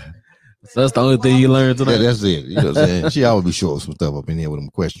So that's the only thing you learned tonight. that's it. You know what I'm saying? She always be short with some stuff up in here with them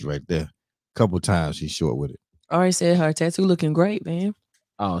questions right there. Couple times she's short with it. Ari said her tattoo looking great, man.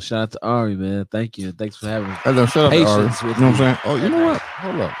 Oh, shout out to Ari, man. Thank you. Thanks for having me. Shout out to Ari. Patience with You know what I'm me. saying? Oh, you know what?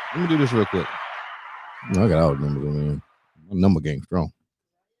 Hold up. Let me do this real quick. You know, I got all the numbers in there. My number game strong.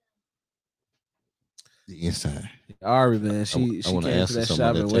 The inside. Ari, man. She wanna came ask to her that something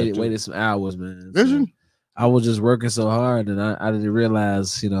shop about and that waited tattoo. some hours, man. Did So you? I was just working so hard and I didn't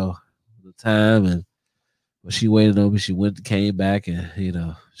realize, the time, and but she waited on me. She came back, and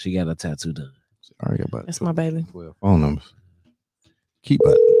she got a tattoo done. All right, about That's my baby. 12 phone numbers. Keep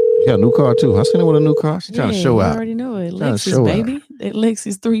it. She got a new car too. I seen her with a new car. She's trying to show you out. already know it. Trying to show Lexus, out. baby. That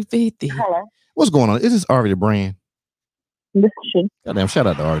Lexus 350. Hello. What's going on? Is this Ari the brand? This is she. Goddamn, shout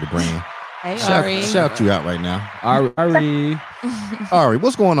out to Ari the brand. Hey, Ari. Shout you out right now. Ari. Ari,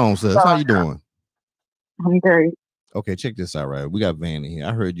 what's going on, sis? How you doing? I'm great. Okay, check this out, right? We got Van in here.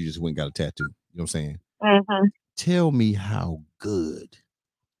 I heard you just went and got a tattoo. You know what I'm saying? Mm-hmm. Tell me how good,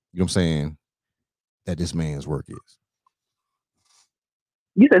 you know what I'm saying, that this man's work is.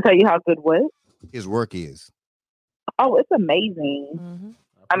 You said tell you how good what? His work is. Oh, it's amazing. Mhm.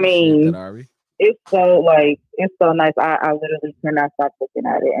 I mean, Appreciate that, Ari. It's so nice. I literally cannot stop looking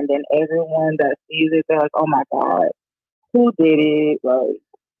at it. And then everyone that sees it, they're like, oh my God, who did it? Like,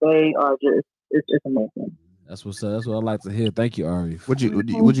 they are it's just amazing. That's what's up. That's what I like to hear. Thank you, Ari. What'd you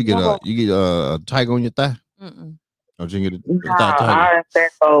get? You get a tiger on your thigh? Mm-mm. Or did you get a Nah, thigh tiger? I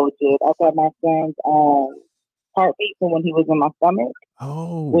understand gold, dude. I got my son's heartbeat from when he was in my stomach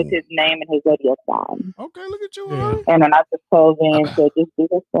Oh, with his name and his zodiac sign. okay. Look at you. Yeah. And then I just told him to just do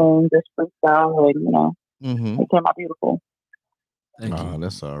this thing, just freestyle, and Mm-hmm. it came out beautiful. Thank you. Oh,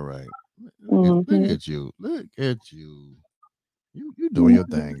 that's all right. Mhm. Look at you. Look at you. You doing your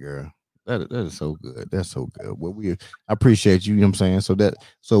thing, girl. That is so good. That's so good. Well, I appreciate you. You know what I'm saying?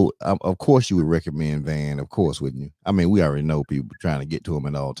 So of course you would recommend Van, of course, wouldn't you? I mean, we already know people trying to get to him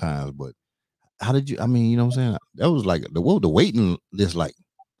at all times, but how did you? I mean, you know what I'm saying? That was like the waiting list. Like,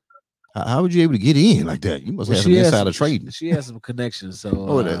 how would you able to get in like that? You must have some insider trading. She has some connections. So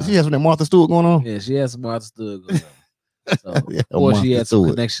She has some that Martha Stewart going on. yeah, she has some Martha Stewart going on. So Yeah, of course she Martha had some Stewart.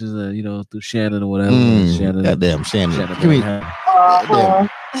 connections, through Shannon or whatever. Shannon, Goddamn Shannon. Shannon Give me- Burnham. Uh-huh.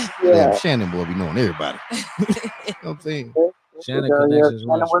 Damn Yeah. Shannon boy be knowing everybody. You know what I'm saying? Shannon Girl, yeah, connections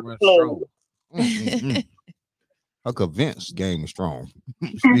Shannon run was strong. Mm-mm-mm. Her convinced game is strong.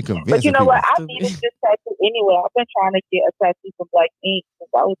 She be convincing But you know people. what? I needed this tattoo anyway. I've been trying to get a tattoo from Black Ink since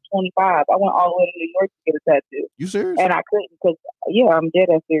I was 25. I went all the way to New York to get a tattoo, You serious? and I couldn't because I'm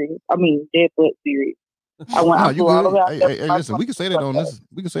dead ass serious. I mean, dead but serious. I went. No, I you flew all the good. way out Hey, there hey, for my listen, we can say that on this.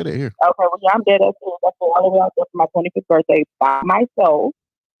 We can say that here. Okay, well, yeah, I'm dead ass serious. I flew all the way out there for my 25th birthday by myself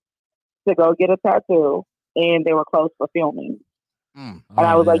to go get a tattoo, and they were closed for filming. Mm. And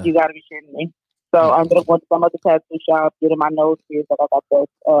I was like, yeah. you gotta be shitting me. So I ended up going to some other tattoo shop, getting my nose pierced. Like I got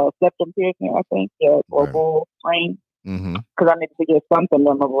the septum piercing, I think, or Right. bull ring, Mm-hmm. because I needed to get something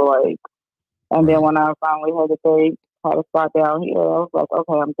memorable. Like, and then Right. when I finally heard that they had a spot down here, I was like,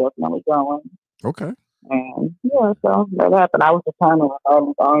 okay, I'm definitely going. Okay. And yeah, so that happened. I was determined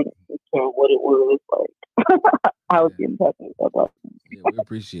regardless. I didn't care what it was. Like, I was getting tattoos. Yeah, we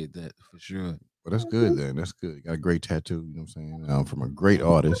appreciate that for sure. Well, that's good then. That's good. You got a great tattoo, you know what I'm saying? From a great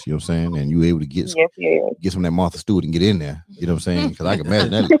artist, you know what I'm saying? And you able to get Yes. some of that Martha Stewart and get in there. You know what I'm saying? Because I can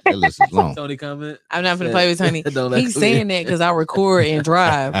imagine that list is long. Tony comment. I'm not gonna play with Tony. Don't let He's him saying that because I record and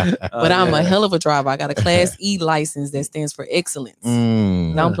drive, but I'm a hell of a driver. I got a Class E license that stands for excellence.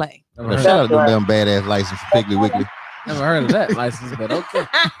 Mm. Don't play. Never Now, heard, shout out to That's them damn badass license for Piggly Wiggly. never heard of that license, but okay.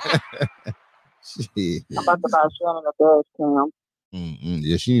 Shit. I'm about to buy Shannon a dash cam.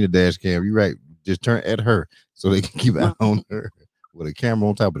 Yeah, she need a dash cam. You're right. Just turn at her so they can keep an eye on her with a camera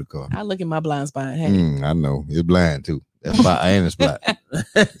on top of the car. I look at my blind spot. Hey, I know. It's blind too. That's spot and it's spot.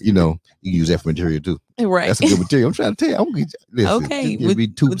 You know, You can use that for material too. Right. That's a good material. I'm trying to tell you. I'm gonna get you. Listen, Okay, just give me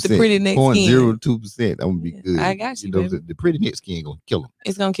 2%. with the pretty neck 0.02%. I'm gonna be good. I got you, know, baby. the pretty neck skin gonna kill him.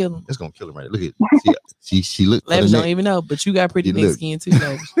 It's gonna kill him. It's gonna kill him right. Look at she look. Lavish don't even know, but you got pretty You neck look. skin too,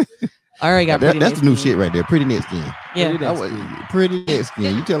 Lavish. I already got pretty That's neck the new skin. shit right there. Pretty neck skin. Yeah. Pretty neck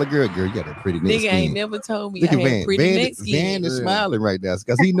skin. You tell a girl, you got a pretty neck Nigga skin. ain't never told me Look I at had Van. pretty neck Van skin. is Yeah. smiling right now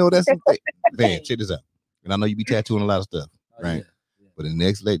because he know that's something. Van, check this out. And I know you be tattooing a lot of stuff, right? But the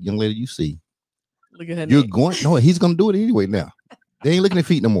next young lady you see, Look at her you're neck. going. No, he's gonna do it anyway now. They ain't looking at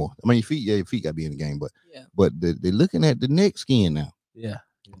feet no more. I mean, your feet, your feet got to be in the game, but Yeah. they're looking at the neck skin now. Yeah.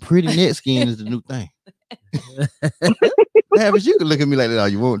 Pretty neck skin is the new thing. Lavish, you can look at me like that all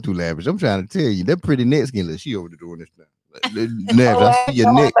you want to, Lavish. I'm trying to tell you, that pretty neck skin. Look, she over there doing this now. Lavish, I see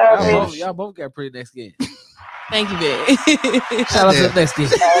your neck. Lavish. Y'all both got pretty neck skin. Thank you, baby. Shout out to the neck skin.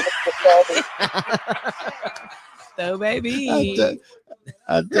 So, baby.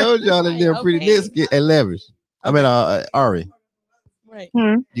 I told y'all that they're pretty Okay. neck skin. Hey, Lavish. I mean, Ari, Right.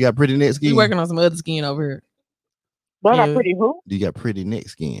 you got pretty neck skin. We working on some other skin over here. What Yeah. about pretty who? You got pretty neck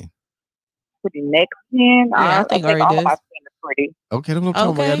skin. Pretty neck skin? I think Ari all does. my skin is pretty. Okay, that's what I'm talking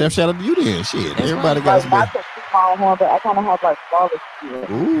about. Okay. Goddamn, shout out to you then. Shit, That's everybody right. got Like, some. not the small one, but I kind of have like flawless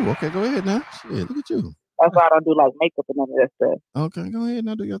skin. Ooh, okay, go ahead now. Shit, look at you. That's why I don't do like makeup and none of that stuff. Okay, go ahead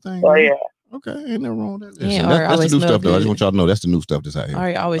now, do your thing. So man. yeah. Okay, ain't nothing wrong with that. Yeah, Listen, Ari that's always the new smell stuff, though. I just good. want y'all to know that's the new stuff that's out here.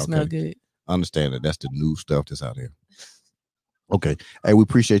 Ari always smell Okay. good. I understand that. That's the new stuff that's out here. Okay. Hey, we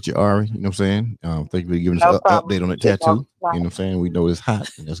appreciate you, Ari. You know what I'm saying? Thank you for giving us No an problem. update on that Yes, tattoo. no You know what I'm saying? We know it's hot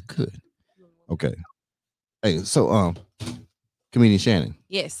and that's good. Okay. Hey, so comedian Shannon,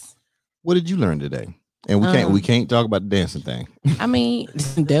 Yes. what did you learn today? And we can't talk about the dancing thing. I mean,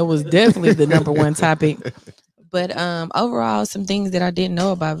 that was definitely the number one topic. But overall, some things that I didn't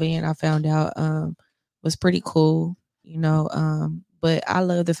know about Van, I found out was pretty cool, you know. But I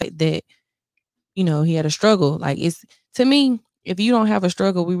love the fact that, you know, he had a struggle. Like, it's, to me, if you don't have a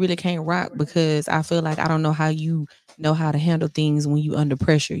struggle, we really can't rock, because I feel like I don't know how you know how to handle things when you under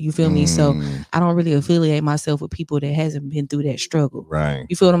pressure. You feel me? So I don't really affiliate myself with people that hasn't been through that struggle. Right.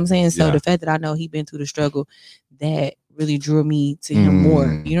 You feel what I'm saying? So Yeah. the fact that I know he been through the struggle, that really drew me to him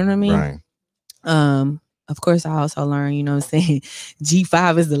more. You know what I mean? Right. Of course, I also learned, you know what I'm saying,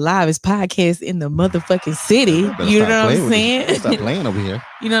 G5 is the livest podcast in the motherfucking city. Better You know stop what playing I'm with this. saying? Better Stop playing over here.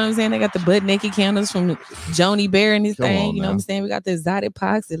 You know what I'm saying? They got the butt naked candles from Joni Bear and this Come thing. on You know what now. I'm saying? We got the exotic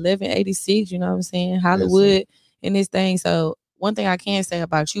pox 1186. You know what I'm saying? Hollywood and this thing. So one thing I can say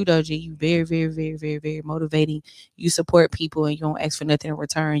about you, though, G, you very, very, very, very, very motivating. You support people and you don't ask for nothing in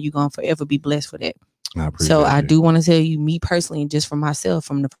return. You're gonna forever be blessed for that. I appreciate So I it. do want to tell you, me personally, and just for myself,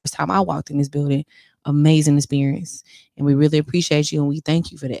 from the first time I walked in this building, amazing experience. And we really appreciate you and we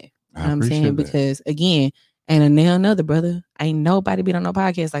thank you for that. You know what I'm saying? appreciate that. Because again, ain't a nail another, brother. Ain't nobody been on no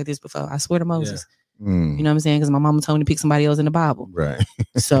podcast like this before. I swear to Moses. Mm, You know what I'm saying? Because my mama told me to pick somebody else in the Bible. right.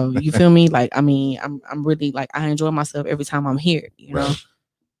 So you feel me? Like, I mean, I'm really like, I enjoy myself every time I'm here. You know? Right.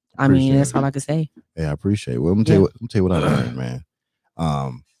 I mean, Appreciate that's it. all I can say. Yeah, I appreciate it. Well, I'm gonna tell you what I learned,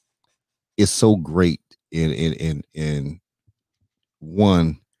 man. It's so great in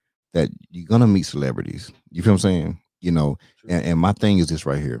one that you're gonna meet celebrities. You feel what I'm saying? You know, and my thing is this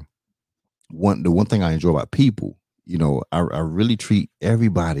right here. The one thing I enjoy about people, you know, I really treat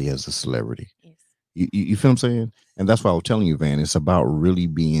everybody as a celebrity. You feel what I'm saying? And that's why I was telling you, Van, it's about really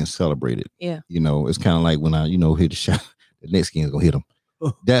being celebrated. Yeah. You know, it's kind of like when I, hit the shot, the next skin's gonna hit them.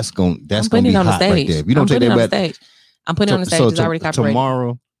 That's gonna I'm be putting it on the hot right stage. there. If you don't I'm take putting it that on the back, stage. I'm putting it on the stage. so It's already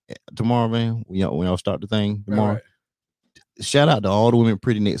copyrighted. tomorrow, man, when y'all start the thing tomorrow, Right. shout out to all the women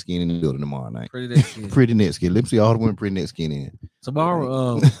pretty neck skin in the building tomorrow night. Pretty neck skin. Pretty neck skin. Let me see all the women pretty neck skin in.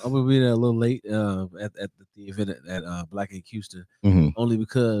 Tomorrow, I'm gonna be there a little late at the event at Black Ink Houston, Mhm. only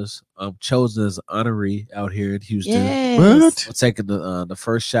because I'm chosen as honoree out here in Houston. Yes. What? I'm taking the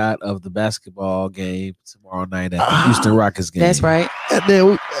first shot of the basketball game tomorrow night at the Houston Rockets game. That's right.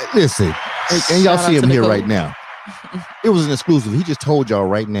 Listen, and y'all Shout see out him to here the right coach. now. It was an exclusive. He just told y'all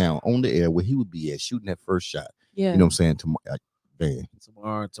right now on the air where he would be at shooting that first shot. Yeah. You know what I'm saying? Tomorrow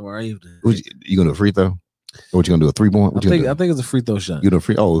evening. You gonna do a free throw? Or what you gonna do? A 3-point? What I you gonna think do? it's a free throw shot. You do a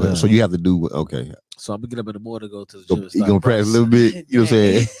free? Oh, Yeah. so you have to do okay. So I'm gonna get up in the morning to go to the So gym. and you start gonna practice a little bit? You know what I'm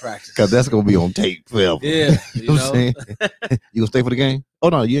saying? practice. Because that's gonna be on tape forever. Yeah, You know what I'm saying? You gonna stay for the game? Oh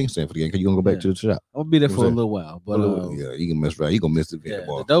no, you ain't staying for the game because you gonna go back Yeah. to the shop. I'm gonna be there You know for what a I'm little while, but yeah, you can mess around. You gonna miss the yeah,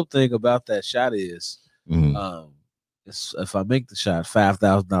 ball. the dope thing about that shot is, Mhm. it's, if I make the shot,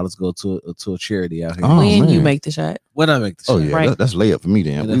 $5,000 go to a charity out here. Oh, when you man. make the shot. When I make the shot, Oh yeah, Right. that's layup for me.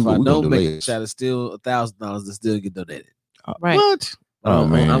 Then and we if I gonna don't do make the layups. shot, it's still $1,000 that still get donated. Right. What? Oh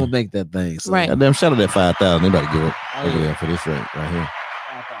man, I'm gonna make that thing. So Right. Goddamn, shout out that 5,000. They about to give up Oh, over yeah. there for this right here.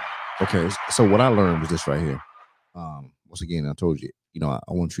 Okay, so what I learned was this right here. Once again, I told you, I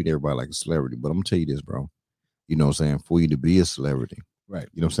want to treat everybody like a celebrity, but I'm gonna tell you this, bro. You know what I'm saying? For you to be a celebrity, Right.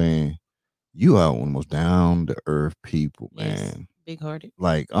 you know what I'm saying? You are one of the most down to earth people, man. Big hearted.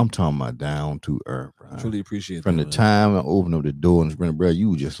 Like I'm talking about down to earth, bro. I truly appreciate From that, the man. time I opened up the door and bro, you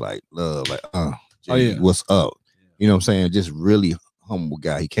were just like love, like yeah. what's up? You know what I'm saying? Just really humble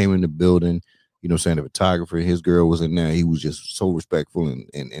guy. He came in the building, you know what I'm saying? The photographer, his girl was in there. He was just so respectful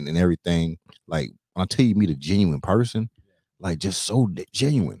and everything. Like when I tell you, meet a genuine person, like just so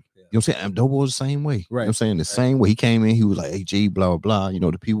genuine. You know what I'm saying? And Dobo was the same way. Right. You know what I'm saying? The same way he came in, he was like, hey, G, blah, blah, blah. You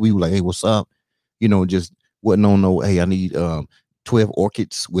know, the people, he was like, hey, what's up? You know, just wasn't on no, hey, I need 12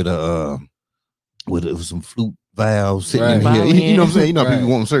 orchids with some flute valves sitting in Right. here. You know what I'm saying? You know, Right. people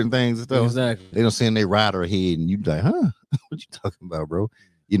want certain things and stuff. Exactly. They don't send their rider ahead and you like, huh? What you talking about, bro?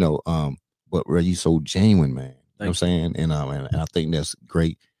 You know, but bro, you so genuine, man. You know what I'm saying? And I think that's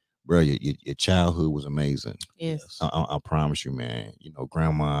great. Bro, your childhood was amazing. Yes. I promise you, man. You know,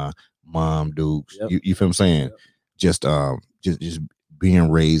 grandma, mom, Dukes. Yep. You feel what I'm saying? Yep. Just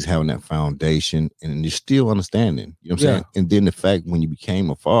being raised, having that foundation, and you're still understanding. You know what I'm saying? And then the fact when you became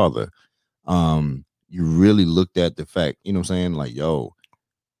a father, you really looked at the fact, you know what I'm saying? Like, yo,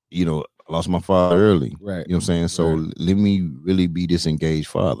 you know, I lost my father early. Right. You know what I'm saying? So let me really be this engaged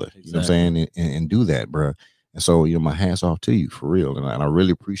father. Exactly. You know what I'm saying? And do that, bro. And so, you know, my hats off to you for real. And I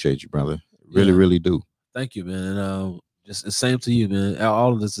really appreciate you, brother. Really, really do. Thank you, man. And just the same to you, man.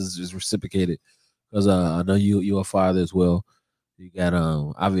 All of this is reciprocated because I know you're a father as well. You got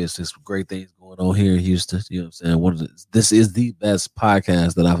obviously some great things going on here in Houston. You know what I'm saying? This is the best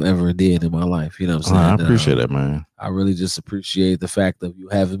podcast that I've ever did in my life. You know what I'm saying? I appreciate that, man. I really just appreciate the fact of you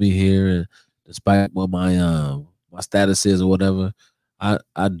having me here, and despite what my status is or whatever,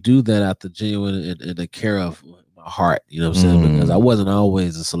 I do that out the genuine and the care of my heart. You know what I'm saying? Because I wasn't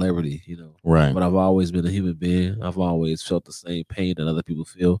always a celebrity, you know. Right. But I've always been a human being. I've always felt the same pain that other people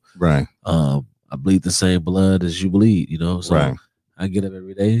feel. Right. I bleed the same blood as you bleed, you know. So right. I get up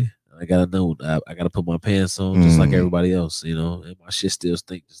every day. I gotta know. I gotta put my pants on just like everybody else, you know. And my shit still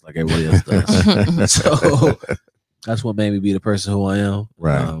stink just like everybody else does. So that's what made me be the person who I am.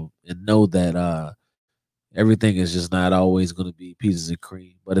 Right. And know that everything is just not always going to be pieces and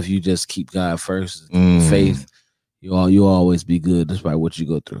cream. But if you just keep God first, and faith, you'll always be good despite what you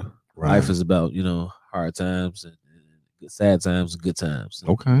go through. Right. Life is about, you know, hard times and sad times and good times.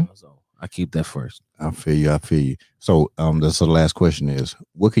 Okay. So I keep that first. I feel you. So that's the last question is,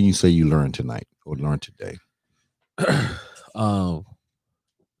 what can you say you learned tonight or learned today? Well,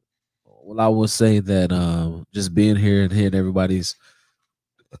 I would say that just being here and hearing everybody's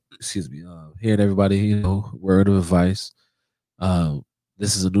hearing everybody, you know, word of advice.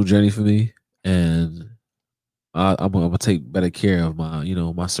 This is a new journey for me, and I'm gonna take better care of my, you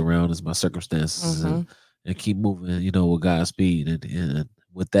know, my surroundings, my circumstances, and keep moving, you know, with God's speed. And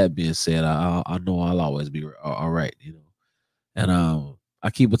with that being said, I know I'll always be all right, you know. And I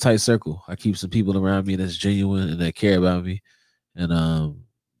keep a tight circle. I keep some people around me that's genuine and that care about me, and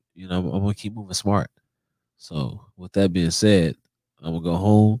you know, I'm gonna keep moving smart. So with that being said, I'm gonna go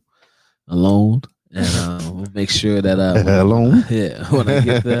home alone, and we'll make sure that alone. When I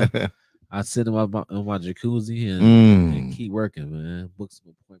get there, I sit in my jacuzzi and keep working, man. Book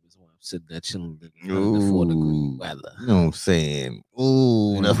some appointments while I'm sitting there chilling in the 4-degree weather. You know what I'm saying?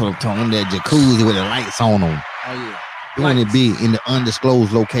 Ooh, that's what I'm talking. That jacuzzi with the lights on them. Oh yeah. You want to be in the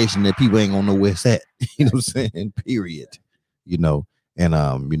undisclosed location that people ain't gonna know where it's at. You know what I'm saying? Period. You know, and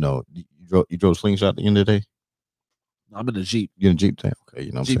you know, you drove slingshot at the end of the day. I'm in the Jeep. You're in a Jeep tank. Okay,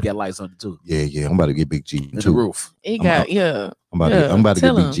 you know what I'm Jeep saying? got lights on it too. Yeah. I'm about to get big Jeep In too. the roof. He got I'm about to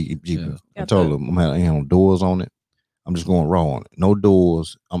get big Jeep. Yeah. I told him I ain't no doors on it. I'm just going raw on it. No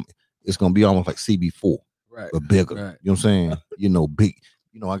doors. It's gonna be almost like CB4, right? But bigger. Right. You know what I'm saying? You know, big.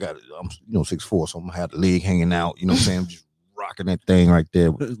 You know, I'm 6'4", so I'm gonna have the leg hanging out. You know what I'm saying? I'm just rocking that thing right there.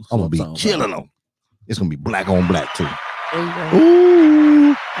 I'm gonna be killing them. It's gonna be black on black too. There you go.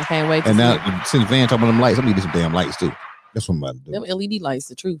 Ooh. I can't wait. And now, since Van talking about them lights, I'm gonna get some damn lights too. That's what I'm about to do. Them LED lights,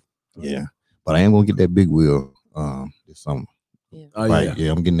 the truth. Yeah, but I am gonna get that big wheel this summer. Yeah. Oh, right.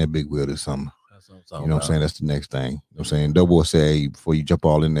 Yeah, I'm getting that big wheel this summer. That's what I'm You talking know what I'm saying? That's the next thing. You know what I'm saying? Doughboy said, hey, before you jump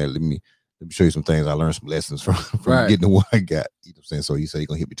all in there, let me show you some things. I learned some lessons from getting the one I got. You know what I'm saying? So he said he's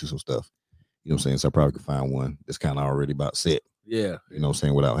gonna hit me to some stuff. You know what I'm saying? So I probably could find one that's kind of already about set. Yeah. You know what I'm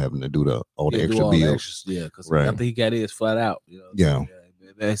saying? Without having to do all the extra all bills. Yeah, because Right. I think he got his flat out. You know, Yeah.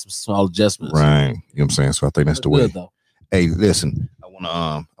 Made some small adjustments. Right. You know what I'm saying? So I think that's the way. Good, though. Hey, listen, I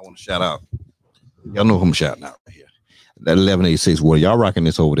wanna shout out. Y'all know who I'm shouting out right here. That 1186 water. Y'all rocking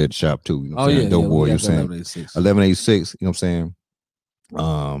this over there at the shop too. You know what I'm saying? Dope boy, you know what I'm saying? 1186. 1186, you know what I'm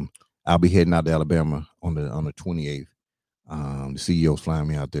saying? I'll be heading out to Alabama on the 28th. The CEO's flying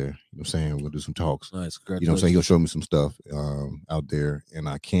me out there. You know what I'm saying? We'll do some talks. Nice. You know what I'm saying? He'll show me some stuff out there, and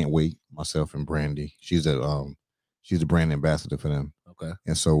I can't wait. Myself and Brandy, she's the brand ambassador for them. Okay.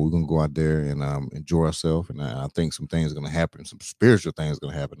 And so we're gonna go out there and enjoy ourselves, and I think some things are gonna happen, some spiritual things are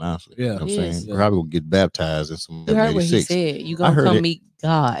gonna happen. Honestly, Yeah. you know what I'm Yes. saying? Yeah. Probably gonna get baptized in some. You heard what he 86. said. You I gonna heard come it. meet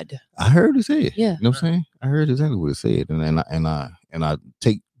God. I heard he said. Yeah. You know what I'm saying? I heard exactly what he said, and I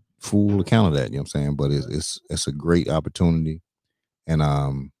take full account of that. You know what I'm saying? But it's a great opportunity, and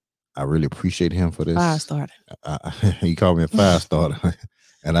I really appreciate him for this. 5-star. He called me a 5-star,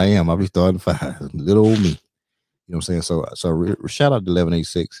 and I am. I'll be starting 5. Little old me. You know what I'm saying? So shout out to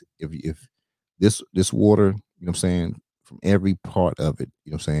 1186. If this water, you know what I'm saying, from every part of it,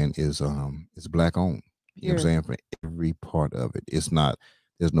 you know what I'm saying, is black owned. You know what I'm saying? For every part of it. It's not,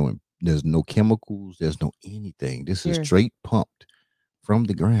 there's no chemicals, there's no anything. This is Sure. straight pumped from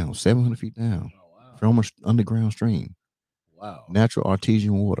the ground, 700 feet down, Oh, wow. from an underground stream. Wow. Natural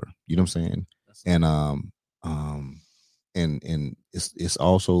artesian water. You know what I'm saying? That's And it's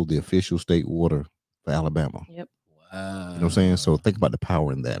also the official state water for Alabama. Yep. wow. You know what I'm saying? So think about the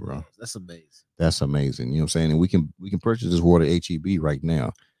power in that, bro. That's amazing. That's amazing. You know what I'm saying? And we can purchase this water at HEB right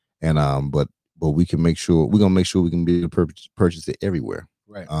now. And but we can make sure we can be able to purchase it everywhere.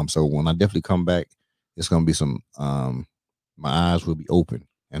 Right. So when I definitely come back, it's gonna be some my eyes will be open,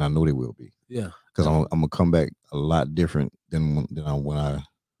 and I know they will be. Yeah. Because I'm gonna come back a lot different than when I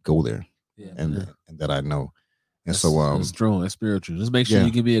go there. Yeah. And that I know. And That's, so that's strong. That's spiritual. Just make sure yeah.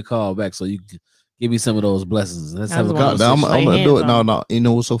 you give me a call back so you can give me some of those blessings. Let's I have a was gonna God, conversation. I'm gonna Lay do it. hands No, on you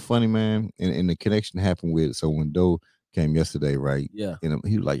know what's so funny, man? And the connection happened with. So when Doe came yesterday, right? Yeah. And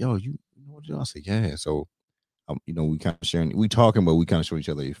he was like, "Yo, you know what?" I said, "Yeah." So, you know, we kind of sharing, we talking, but we kind of show each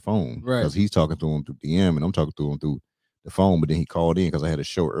other his phone, Right. Because he's talking to him through DM, and I'm talking to him through the phone. But then he called in because I had a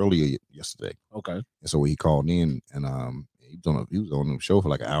show earlier yesterday, Okay. and so when he called in, and he was on the show for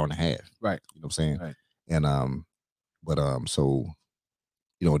like an hour and a half, Right. You know what I'm saying? Right. And so,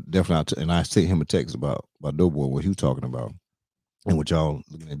 you know, definitely, and I sent him a text about Doughboy, what he was talking about, and what y'all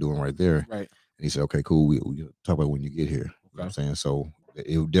looking at doing right there. Right. And he said, "Okay, cool. We talk about when you get here." You know what I'm saying? So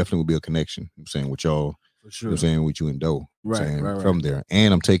it definitely will be a connection. You know what I'm saying, with y'all. For You sure. know what I'm saying, with you and Doe. You know what I'm Right, saying, right. from there.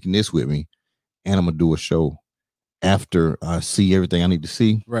 And I'm taking this with me, and I'm gonna do a show after I see everything I need to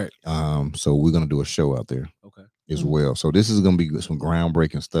see. Right. So we're gonna do a show out there Okay. as Mhm. well. So this is gonna be some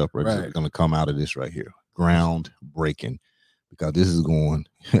groundbreaking stuff, right? Right. Gonna come out of this right here. Groundbreaking. Because this is going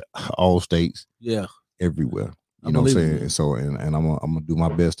all states, Yeah. everywhere. You know what I'm saying? Unbelievable. And so and I'm gonna do my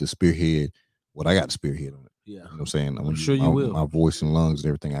best to spearhead what I got to spearhead on it. Yeah. You know what I'm saying? I'm gonna sure use you my, will. my voice and lungs and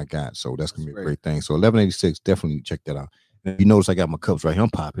everything I got. So that's gonna That's be a great. great thing. So 1186, definitely check that out. And if you notice I got my cups right here, I'm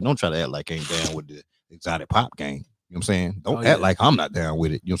popping. Don't try to act like I ain't down with the exotic pop game. You know what I'm saying? Don't Oh, act yeah. like I'm not down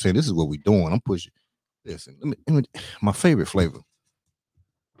with it. You know what I'm saying? This is what we doing. I'm pushing. Listen, let me my favorite flavor.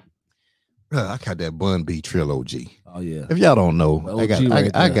 I got that Bun B Trill OG. Oh yeah. If y'all don't know, The I got OG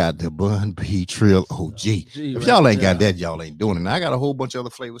right I there. got the Bun B Trill OG. If y'all ain't got that, y'all ain't doing it. Now I got a whole bunch of other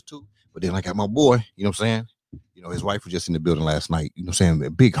flavors too. But then I got my boy, you know what I'm saying? You know, his wife was just in the building last night. You know what I'm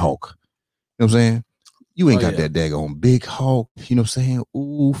saying? Big Hawk. You know what I'm saying? You ain't Oh, got yeah. that daggone Big Hawk. You know what I'm saying?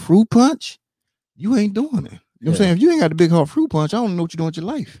 Ooh, fruit punch. You ain't doing it. You know what I'm Yeah. saying? If you ain't got the Big Hawk fruit punch, I don't know what you're doing with your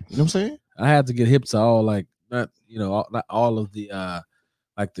life. You know what I'm saying? I had to get hip to all not all of the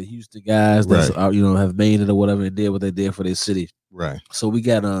like the Houston guys that have made it or whatever and did what they did for their city. Right. So we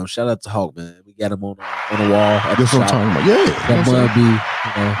got shout out to Hawk, man. We got him on the wall. At the That's what I'm shop. talking about. Yeah. Got You know what I'm Bud B, you know,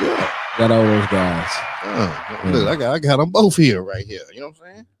 saying? Yeah. got all those guys. Look, I got them both here right here. You know what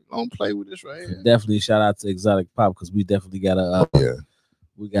I'm saying? Don't play with this right here. Definitely shout out to Exotic Pop because we definitely got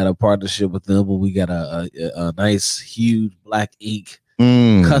we got a partnership with them, but we got a nice huge black ink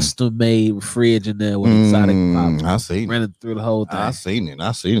custom made fridge in there with Exotic Pop. I seen it. Running through the whole thing. I seen it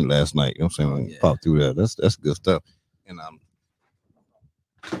last night. You know what I'm saying? When it popped through that. That's good stuff. And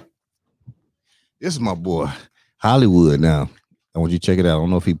this is my boy Hollywood. Now I want you to check it out. I don't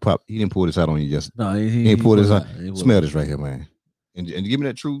know if he didn't pull this out on you just. No, He ain't pulled this out. He pulled Smell it. this right here, man. And give me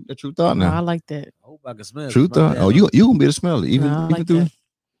that true thought No, I now. like that. I hope I can smell it. True My thought. bad. Oh, you gonna be able to smell it even No, I like through. that.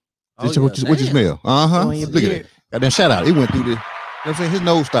 Oh, Just what you damn. smell. Uh-huh. Go in your Look at beard. it. Goddamn shout out. He went through the. You know what I'm saying? His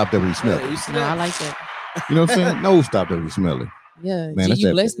nose stopped every he smelled Yeah, you it. see No, I that? like that. You know what I'm saying? Nose stopped every smell it. Yeah, Man, G, that's you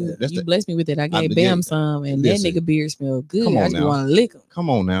that- blessed me. that's You that- blessed me with it. I gave yeah, Bam some, and listen. that nigga beard smelled good. Come I on just now. want to lick him. Come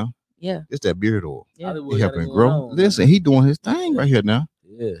on now. Yeah, It's that beard oil. yeah. Hollywood He got helping it going grow. on, Listen, he doing his thing right here now.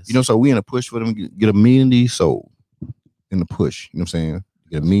 Yes. You know, so we in a push for them to get immunity soul. In the push. You know what I'm saying?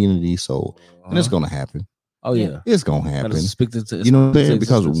 Get immunity soul. And it's gonna happen. Oh yeah. It's gonna Gotta happen. speak into You know what I'm saying? into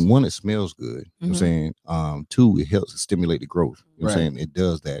Because existence. one, it smells good. You know what I'm saying? Two, it helps stimulate the growth. You know what I'm Right. saying? It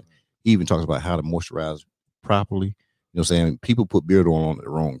does that. He even talks about how to moisturize properly. You know what I'm saying? People put beard oil on at the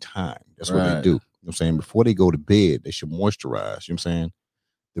wrong time. That's what they Right. do. You know what I'm saying? Before they go to bed, they should moisturize. You know what I'm saying?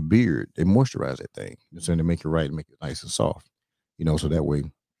 The beard, they moisturize that thing. You know what I'm saying? To make it right, make it nice and soft. You know, so that way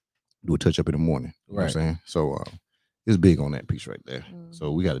do a touch up in the morning. You know what I'm saying? So it's big on that piece right there.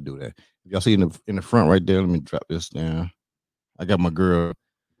 So we got to do that. If y'all see in the front right there, let me drop this down. I got my girl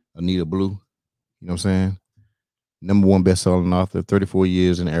Anita Blue. You know what I'm saying? #1 best-selling author, 34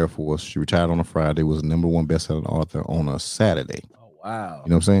 years in the Air Force. She retired on a Friday, was the #1 best-selling author on a Saturday. Oh wow. You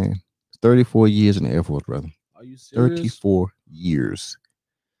know what I'm saying? 34 years in the Air Force, brother. Are you serious? 34 years.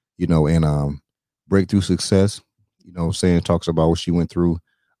 You know, and breakthrough success, you know what I'm saying, talks about what she went through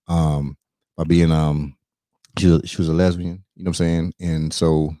by being she was a lesbian, you know what I'm saying? And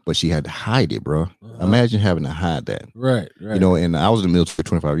so, but she had to hide it, bro. Imagine having to hide that. Right. You know, and I was in the military for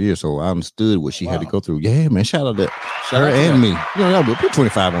 25 years, so I understood what she had to go through. Yeah, man, shout out to her and me. You know, we'll put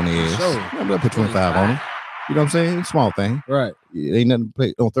 25 on the edge. Sure. Put 25 on it. You know what I'm saying? Small thing. Right. It ain't nothing to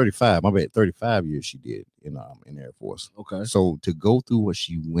play on 35. My bad, 35 years she did in the Air Force. Okay. So to go through what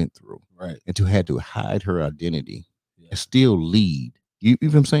she went through, right, and to had to hide her identity and still lead. You know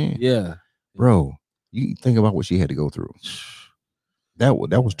what I'm saying? Yeah. Bro, you think about what she had to go through. That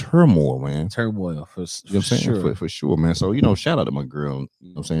was turmoil, man. Turmoil for, you know what I'm saying? sure. For sure, man. So, you know, shout out to my girl. You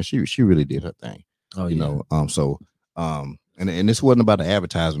know what I'm saying? She really did her thing. Oh, you know, and this wasn't about an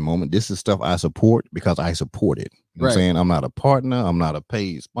advertising moment. This is stuff I support because I support it. You know what I'm saying? I'm not a partner, I'm not a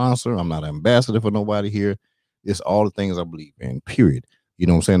paid sponsor, I'm not an ambassador for nobody here. It's all the things I believe in, period. You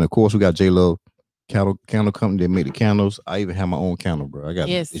know what I'm saying? Of course, we got J Love candle company that make the candles. I even have my own candle, bro. I got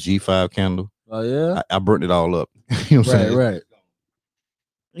the G5 candle. Oh yeah, I burnt it all up. You know what I'm saying? Right.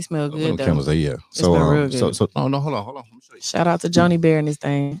 It smell good though. Candles, yeah. So no, hold on. Let me show you. Shout out to Johnny Bear and this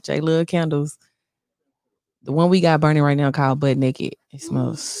thing. J Love candles. The one we got burning right now called Butt Naked. It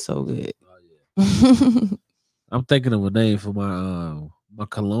smells so good. I'm thinking of a name for my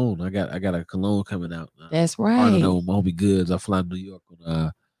cologne. I got a cologne coming out. That's right. I don't know, my homie Goods. I fly to New York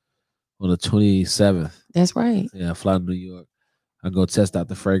on the 27th. That's right. Yeah, I fly to New York. I go test out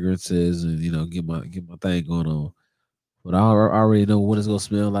the fragrances and get my thing going on. But I already know what it's gonna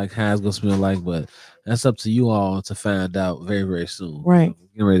smell like, how it's gonna smell like. But that's up to you all to find out very, very soon. Right. I'm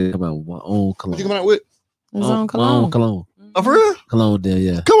getting ready to come out with my own cologne. What you coming out with? His own cologne. My own cologne. Oh, for real? Cologne there,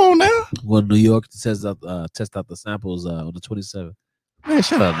 yeah. Come on now. Going to New York to test out the samples on the 27th. Man,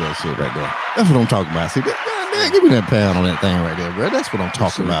 shout out to that shit right there. That's what I'm talking about. See, man, give me that pound on that thing right there, bro. That's what I'm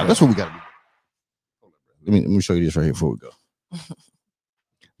talking about. That's what we got to do. Let me show you this right here before we go.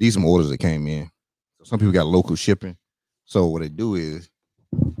 These some orders that came in. So some people got local shipping. So what they do is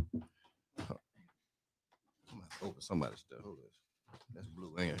open somebody's stuff. That's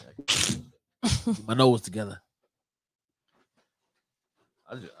blue. My nose together.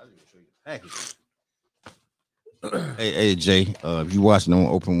 I just show you the package. Hey Jay, if you watching, don't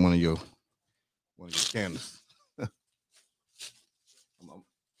open one of your candles.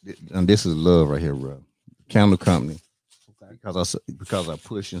 And this is love right here, bro. Candle company. Okay. Because I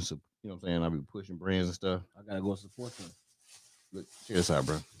push and you know what I'm saying, I be pushing brands and stuff. I gotta go support them. Look, check this out,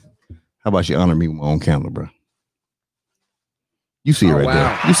 bro. How about you honor me with my own candle, bro? You see it right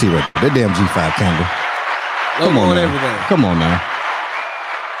there. You see it right there. That damn G5 candle. Come on, everything. Come on now.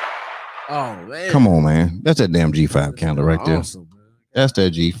 Oh man. Come on, man. That's that damn G5 candle right there. Awesome, that's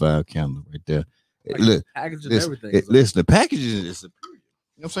that G5 candle right there. Like look, everything. Listen, the packaging is superior.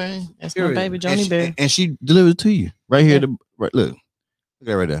 You know what I'm saying? That's my baby Johnny Bear. And she delivered it to you right here. Look at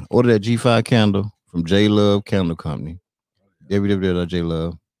that right there. Order that G5 candle from J Love Candle Company.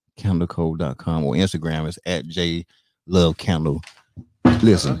 www.jlovecandleco.com or Instagram is @JLoveCandle.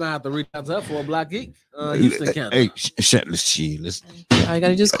 Listen, I'm gonna have to reach out to her for a Black Geek. Houston Candle. Hey, listen. I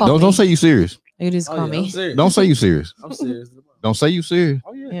gotta just call me. Don't say you serious. You just call me. Don't say you serious. I'm serious. Don't say you serious.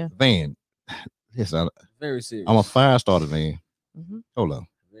 Oh yeah. Van. Yes, very serious. I'm a fire starter, man. Mm-hmm. Hold on.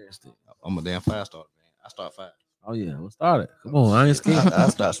 Very serious. I'm a damn fire starter, man. I start fire. Oh yeah, we'll start it. Come on, I ain't scared. I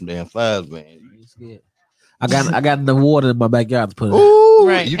start some damn fires, man. I ain't scared. I got the water in my backyard to put it. Ooh,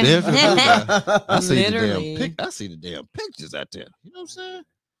 right. You definitely. I see Literally. the damn I see the damn pictures out there. You know what I'm saying?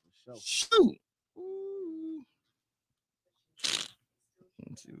 Shoot. Ooh.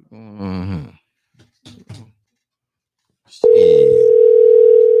 Let's see what's going on here.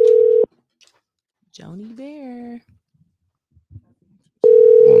 Johnny Bear.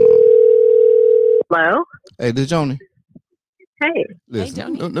 Hello? Hey, this is Johnny. Hey.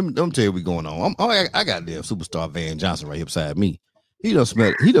 Listen, Johnny. let me tell you what's going on. I got damn superstar Van Johnson right here beside me. He done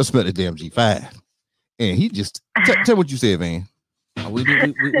smelled the damn G5. And he just tell what you said, Van. We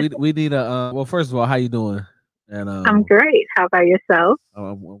need a well, first of all, how you doing? And I'm great. How about yourself?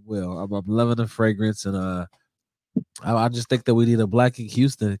 I'm well. I'm loving the fragrance, and I just think that we need a Black Ink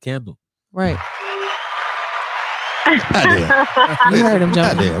Houston candle. Right. Goddamn. You heard him,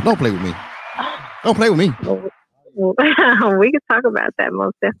 Johnny. Goddamn. Don't play with me. Don't play with me. We could talk about that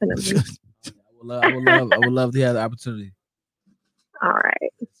most definitely. I would love to have the opportunity. All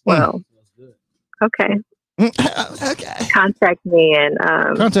right. Well, okay. Okay. Contact me and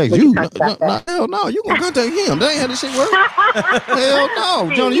Contact we you? can talk about Hell no. You gonna contact him? That ain't how this shit work. Hell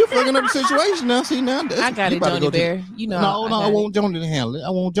no, Johnny. You fucking up the situation now. See now. I got you it, about to Johnny go to- Bear. You know. No, I got it. want Joni to handle it. I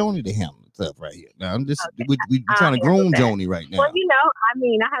want Joni to handle the stuff right here. Now I'm just Okay. we I'll trying to handle groom that. Joni right now. Well,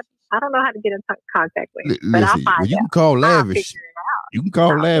 I don't know how to get in contact with him, but I'll Listen, find well, you out. can call I'll Lavish. figure it out. You can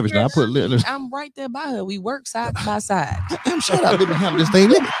call I'll Lavish. Now I put I'm right there by her. We work side by side. damn shut up. Let me handle this thing.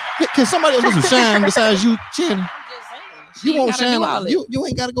 Can somebody else do some shine besides you, Shannon? You won't shine. You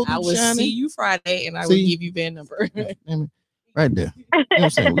ain't got to go I through will shining. see you Friday, and I will See? give you their number. Damn it. Right there. You know what I'm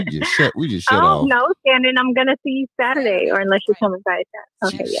saying? We just shut Oh off. no, Shannon! I'm gonna see you Saturday, or unless you're coming by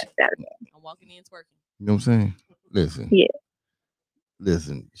Saturday. Okay, yes, Saturday. I'm walking in twerking. You know what I'm saying? Listen. Yeah.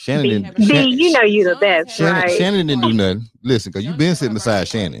 Listen. Shannon B, didn't. you know you the best, Shannon, right? Shannon didn't do nothing. Listen, because you've been sitting beside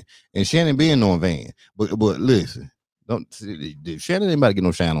Shannon, and Shannon been knowing Van. But listen, don't Shannon ain't about to get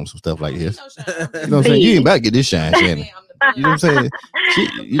no shine on some stuff like this. You know what I'm saying? You ain't about to get this shine, Shannon. You know what I'm saying?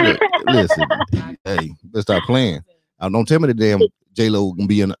 Listen, hey, let's stop playing. Don't tell me the damn J-Lo gonna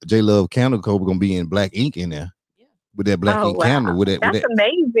be in J-Love candle cover gonna be in black ink in there with that black ink candle with that. That's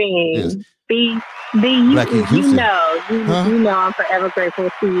amazing. Yes. B, Black Ink Houston. you know I'm forever grateful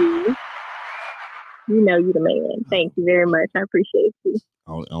to you. You know you the man. Thank you very much. I appreciate you.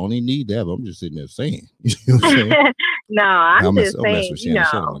 I don't even need that, but I'm just sitting there saying. You know what I'm saying? No, I'm just I'll mess saying, with you Shannon.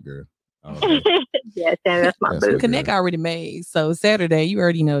 Shut up, know. my girl. Okay. Yeah, Shannon, that's my That's boo. what- Connect already made. So Saturday, you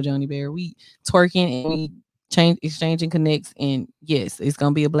already know Johnny Bear. We twerking and we exchanging connects, and yes, it's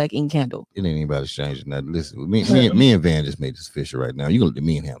gonna be a black ink candle. It ain't anybody changing nothing. Listen, me and Van just made this official right now. You gonna let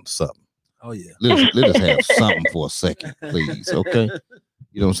me and him something. Oh yeah. Let us have something for a second, please. Okay.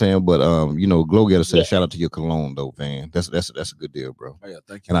 You know what I'm saying? But Glow Getter said, shout out to your cologne though, Van. That's a good deal, bro. Oh yeah.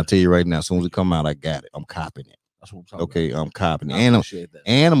 Thank you. And I tell you right now, as soon as it come out, I got it. I'm copying it. That's what I'm talking Okay, I'm copying it. about. I And appreciate that.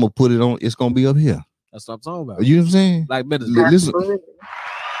 I'm gonna put it on. It's gonna be up here. That's what I'm talking about. You know what I'm saying? Like minutes. Listen,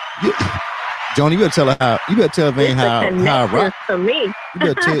 Johnny, you better tell her you better tell Van how I rock. For me.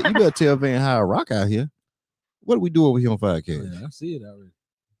 You better tell Van how I rock out here. What do we do over here on 5K? Yeah, I see it already.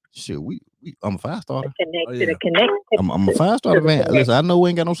 Shit, I'm a 5-starter. Connect. I'm a 5-starter, Van. Listen, I know we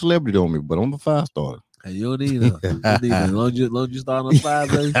ain't got no celebrity on me, but I'm a 5-starter. Hey, you don't need them. You don't need them. As long as you start on 5,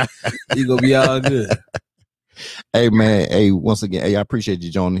 baby, you gonna be all good. Hey man, hey, once again, hey, I appreciate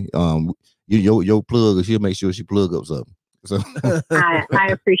you, Johnny. Your plug, she'll make sure she plug up something. So I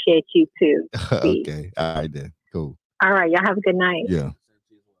appreciate you too. okay, all right then, cool. All right, y'all have a good night. Yeah.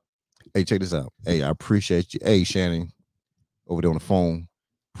 Hey, check this out. Hey, I appreciate you. Hey, Shannon, over there on the phone.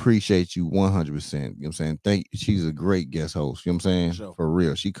 Appreciate you 100%. You know what I'm saying? She's a great guest host. You know what I'm saying? Sure. For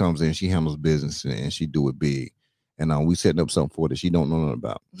real. She comes in, she handles business, and she do it big. And we setting up something for her that she don't know nothing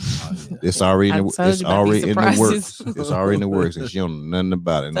about. Oh, yeah. It's already in the, it's already in the works. surprises. It's already in the works, and she don't know nothing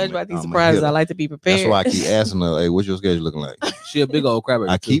about it. Told you about these I'm a surprises. hitter. I like to be prepared. That's why I keep asking her, hey, what's your schedule looking like? She a big old crabber.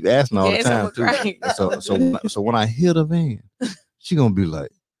 I keep asking her all Yes, the I'm time a too. cry. So when I hit her Van, she gonna be like,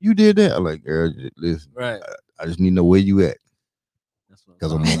 "You did that?" I'm like, "Girl, listen, Right. I just need to know where you at, That's what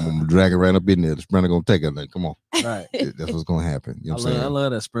because I'm talking I'm dragging right up in there. The sprinter gonna take her. Like, come on, about. Right. that's what's gonna happen. You know what I'm I saying?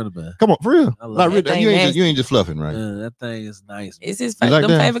 love that Sprinter band. Come on, for real. I love Like, that really, thing you ain't just fluffing, right? That thing is nice. It's his You like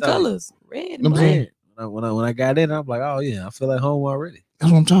them that? favorite colors, red and Them black. red. When I got in, I'm like, oh yeah, I feel like home already.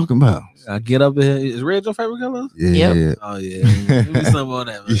 That's what I'm talking about. I get up in here. Is red your favorite color? Yeah. Oh yeah. Give me some on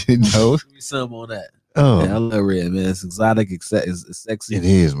that, man. You know? Give me some on that. Oh, Yeah, I love red, man. It's exotic, it's sexy, it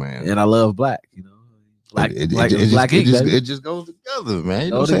is, man. and I love black. You know, black, It black ink, just, baby. it just goes together, man. You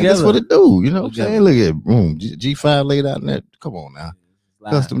know Go what I'm saying? That's what together. it do. You know what I'm Together. saying? Look at boom, G5 laid out in that. Come on now.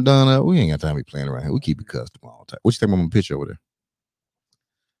 Black. Custom done up. We ain't got time to be playing around here. We keep it custom all the time. What you think about my picture over there?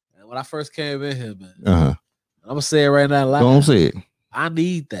 And when I first came in here, man, Uh-huh. I'm gonna say it right now. Live. Don't say it. I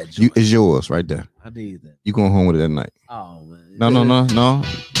need that joint. It's yours right there. I need that. You going home with it that night. Oh man.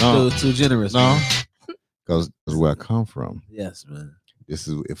 No. Too generous. No. Man. Because that's where I come from. Yes, man. This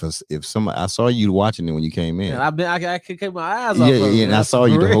is if somebody I saw you watching it when you came in. Man, I can't keep my eyes Yeah, off. yeah, of it, yeah. And I man. saw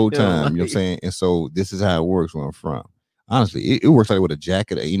you the For whole real, time. You know what I'm like- saying? And so this is how it works where I'm from. Honestly, it works like with a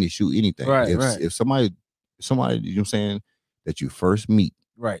jacket or any shoe, anything. Right, right. If somebody, you know what I'm saying, that you first meet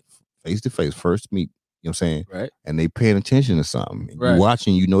Right, face to face, first meet, you know what I'm saying, right. and they paying attention to something. And Right. you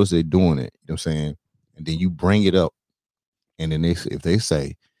watching, you notice they're doing it, you know what I'm saying? And then you bring it up. And then if they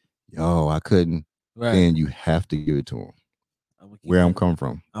say, yo, I couldn't Right. then you have to give it to them. Where I'm coming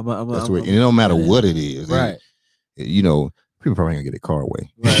from. That's where, and it don't matter what it is. Right. You know, people probably gonna get it car away.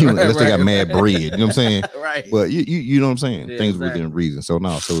 Right, Unless they got right, mad right. bread. You know what I'm saying? Right. But you know what I'm saying? Yeah, Things exactly. within reason. So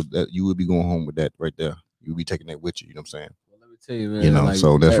no, so that you would be going home with that right there. You'll be taking that with you. You know what I'm saying? Well, let me tell you, man. You know, like,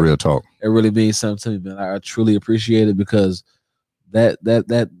 so that's real talk. It really means something to me, man. I truly appreciate it because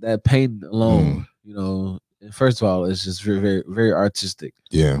that painting alone, you know, first of all, it's just very, very, very artistic.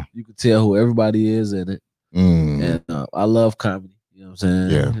 Yeah. You can tell who everybody is in it. And I love comedy. You know what I'm saying?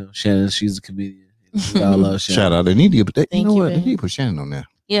 Yeah. You know, Shannon, she's a comedian. We all love Shannon. Shout out. They need to put that. Thank You know you, what? They man. need to put Shannon on there.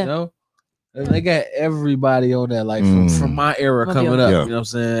 Yeah. You know? And they got everybody on that, like from my era Love coming y'all. up. Yeah. You know what I'm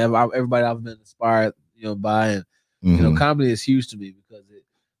saying? Everybody I've been inspired, you know, by, and you Mm-hmm. know, comedy is huge to me because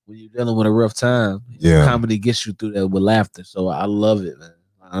when you're dealing with a rough time, Yeah. comedy gets you through that with laughter. So I love it, man.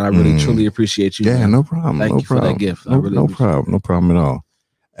 And I really truly appreciate you. Yeah, man. no problem. Thank no you problem. for that gift. I No, really no appreciate it. problem. No problem at all.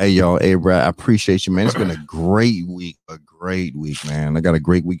 Hey, y'all. Hey, Brad, I appreciate you, man. It's been a great week. A great week, man. I got a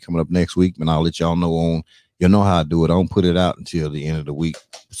great week coming up next week, and I'll let y'all know on. You know how I do it. I don't put it out until the end of the week,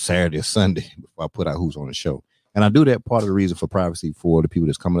 Saturday or Sunday, before I put out who's on the show. And I do that part of the reason for privacy for the people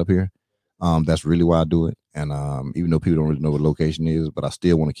that's coming up here. That's really why I do it. And even though people don't really know what the location is, but I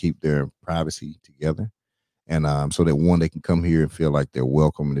still want to keep their privacy together. And so that one, they can come here and feel like they're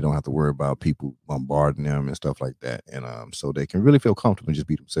welcome and they don't have to worry about people bombarding them and stuff like that. And so they can really feel comfortable and just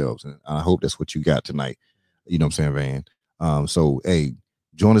be themselves. And I hope that's what you got tonight. You know what I'm saying, Van? So, hey,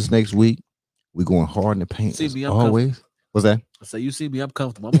 join us next week. We're going hard in the paint See as me, I'm always. What's that? So you see me, I'm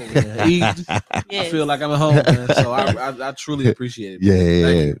comfortable. I'm over here eating. I Yes. feel like I'm at home, man. So I truly appreciate it. man. Yeah,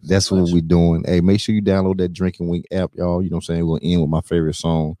 Thank you so that's what much. we're doing. Hey, make sure you download that Drinking Wing app, y'all. You know what I'm saying? We'll end with my favorite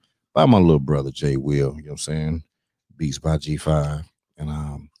song by my little brother, Jay Will. You know what I'm saying? Beats by G5.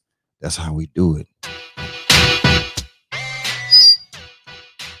 And that's how we do it.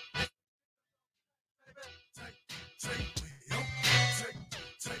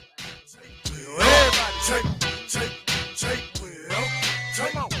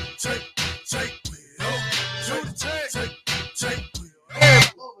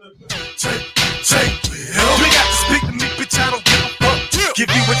 You got to speak to me, bitch, I don't give a fuck. Give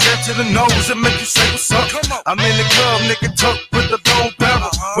you a jab to the nose and make you say what's up. I'm in the club, nigga, tuck with the long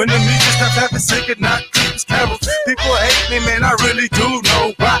barrel. When the music stops having singing, not Christmas carols. People hate me, man, I really do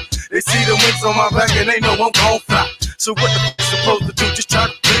know why. They see the wings on my back and they know I'm gon' fly. So what the fuck supposed to do? Just try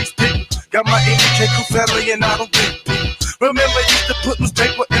to please people. Got my MK crew family and I don't think people. Remember, used to put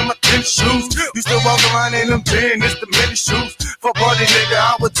newspaper in my tennis shoes. Used to walk around in them tennis, the mini shoes. For party nigga,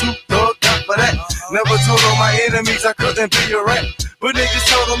 I was too thugged out for that. Never told all my enemies I couldn't be a rat. But niggas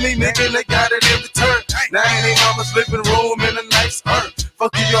told on me, nigga, they got it in return. Now in they mama's living room in a nice earth.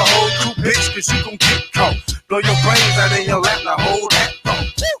 Fuck you, your whole crew, bitch, cause you gon' get caught. Blow your brains out in your lap, now hold that thought.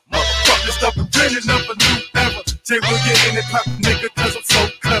 Motherfuckers, stop pretending of a new era. Jay will get in it, pop nigga, cause I'm so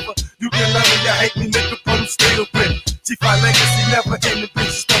clever. You can love me, you hate me, nigga, but I'm still with it. G5 legacy never ending,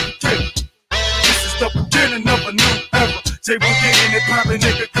 bitch, stop pretending. This is the beginning of a new era. Jay will get in it, pop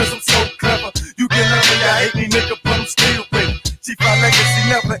nigga, cause I'm so clever. You can love me, you hate me, nigga, but I'm still with it. G5 legacy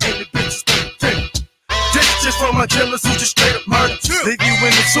never ending, bitch, stop pretending. This just for my killers who just straight up murder. Leave you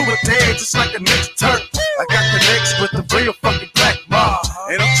in the sewer dead just like a ninja turtle. I got connects with the real fucking black mob.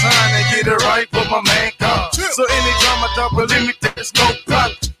 And I'm trying to get it right for my man God. So anytime I don't believe me, there's no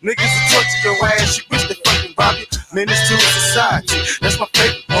problem. Niggas will torture your ass, you wish they fucking rob you. Menace to society, that's my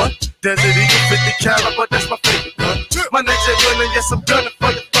favorite one. Desert Eagle 50 caliber, that's my favorite gun. My next is running, yes, I'm gunning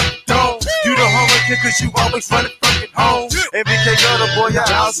for your fucking dome. You the homer kid cause you always running fucking home. MBK got a boy, your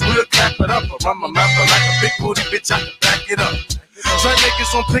house will clap it up. I run my mouth like a big booty bitch, I can back it up. Try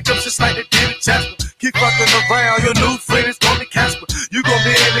niggas on pickups just like they did at Jasper. Keep fucking around, your new friend is gonna be Casper. You gonna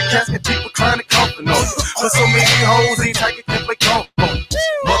be in the casket, people trying to comfort on you. But so many hoes ain't taking can play comfort.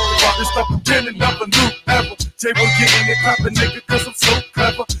 Motherfuckers stop pretending I'm a new era. Jay will get in it, poppin' nigga, cause I'm so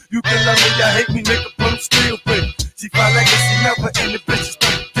clever. You can love me, you hate me, nigga, but I'm still with it. G5 legacy never ending, bitches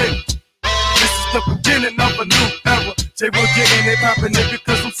stop pretending. This is the beginning of a new era. Jay will get in it, poppin' nigga,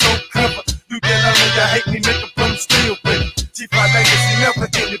 cause I'm so clever. You can love me, you hate me, nigga, but I'm still with it. G5 legacy never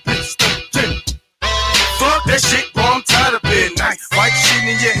ending, bitches stop pretending. Fuck that shit, boy, I'm tired of being nice. White shit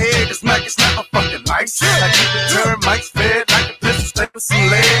in your head, this mic is not a fucking lights. I keep the termites fed like a pistol, stay with some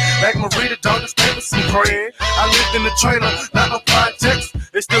lead. Like Marita, dog, stay with some bread. I lived in the trailer, not no projects.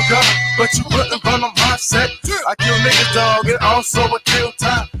 They still got it, but you wouldn't run on my set. I kill niggas, dog, and also I kill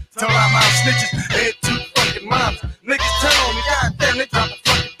time. Tell out my snitches, head two fucking moms. Niggas tell me, goddamn, they drop a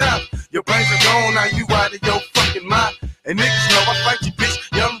fucking dime. Your brains are gone, now you out of your fucking mind. And niggas know I fight you, bitch.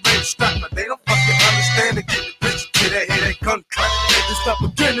 Yeah, I'm ready to strike, but they don't fucking understand to get the bitch to that head, they gun clap. They just stop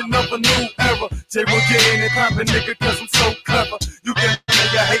beginning of a new era. Jay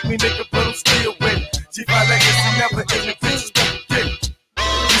me, nigga, but I'm still winning. G5 legacy never in the bitch, the beginning.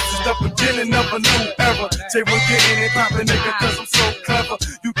 This is the beginning of a new era. J1 getting it poppin', nigga, cause I'm so clever.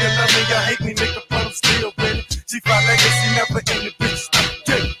 You can love me or hate me, nigga, but I'm still winning. G5 legacy never in the bitch, the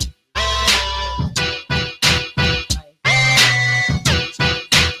beginning.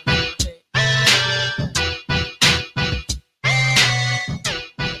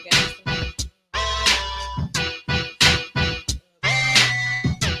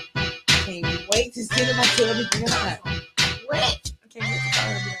 Can't wait to sit in my tub and get hot. What?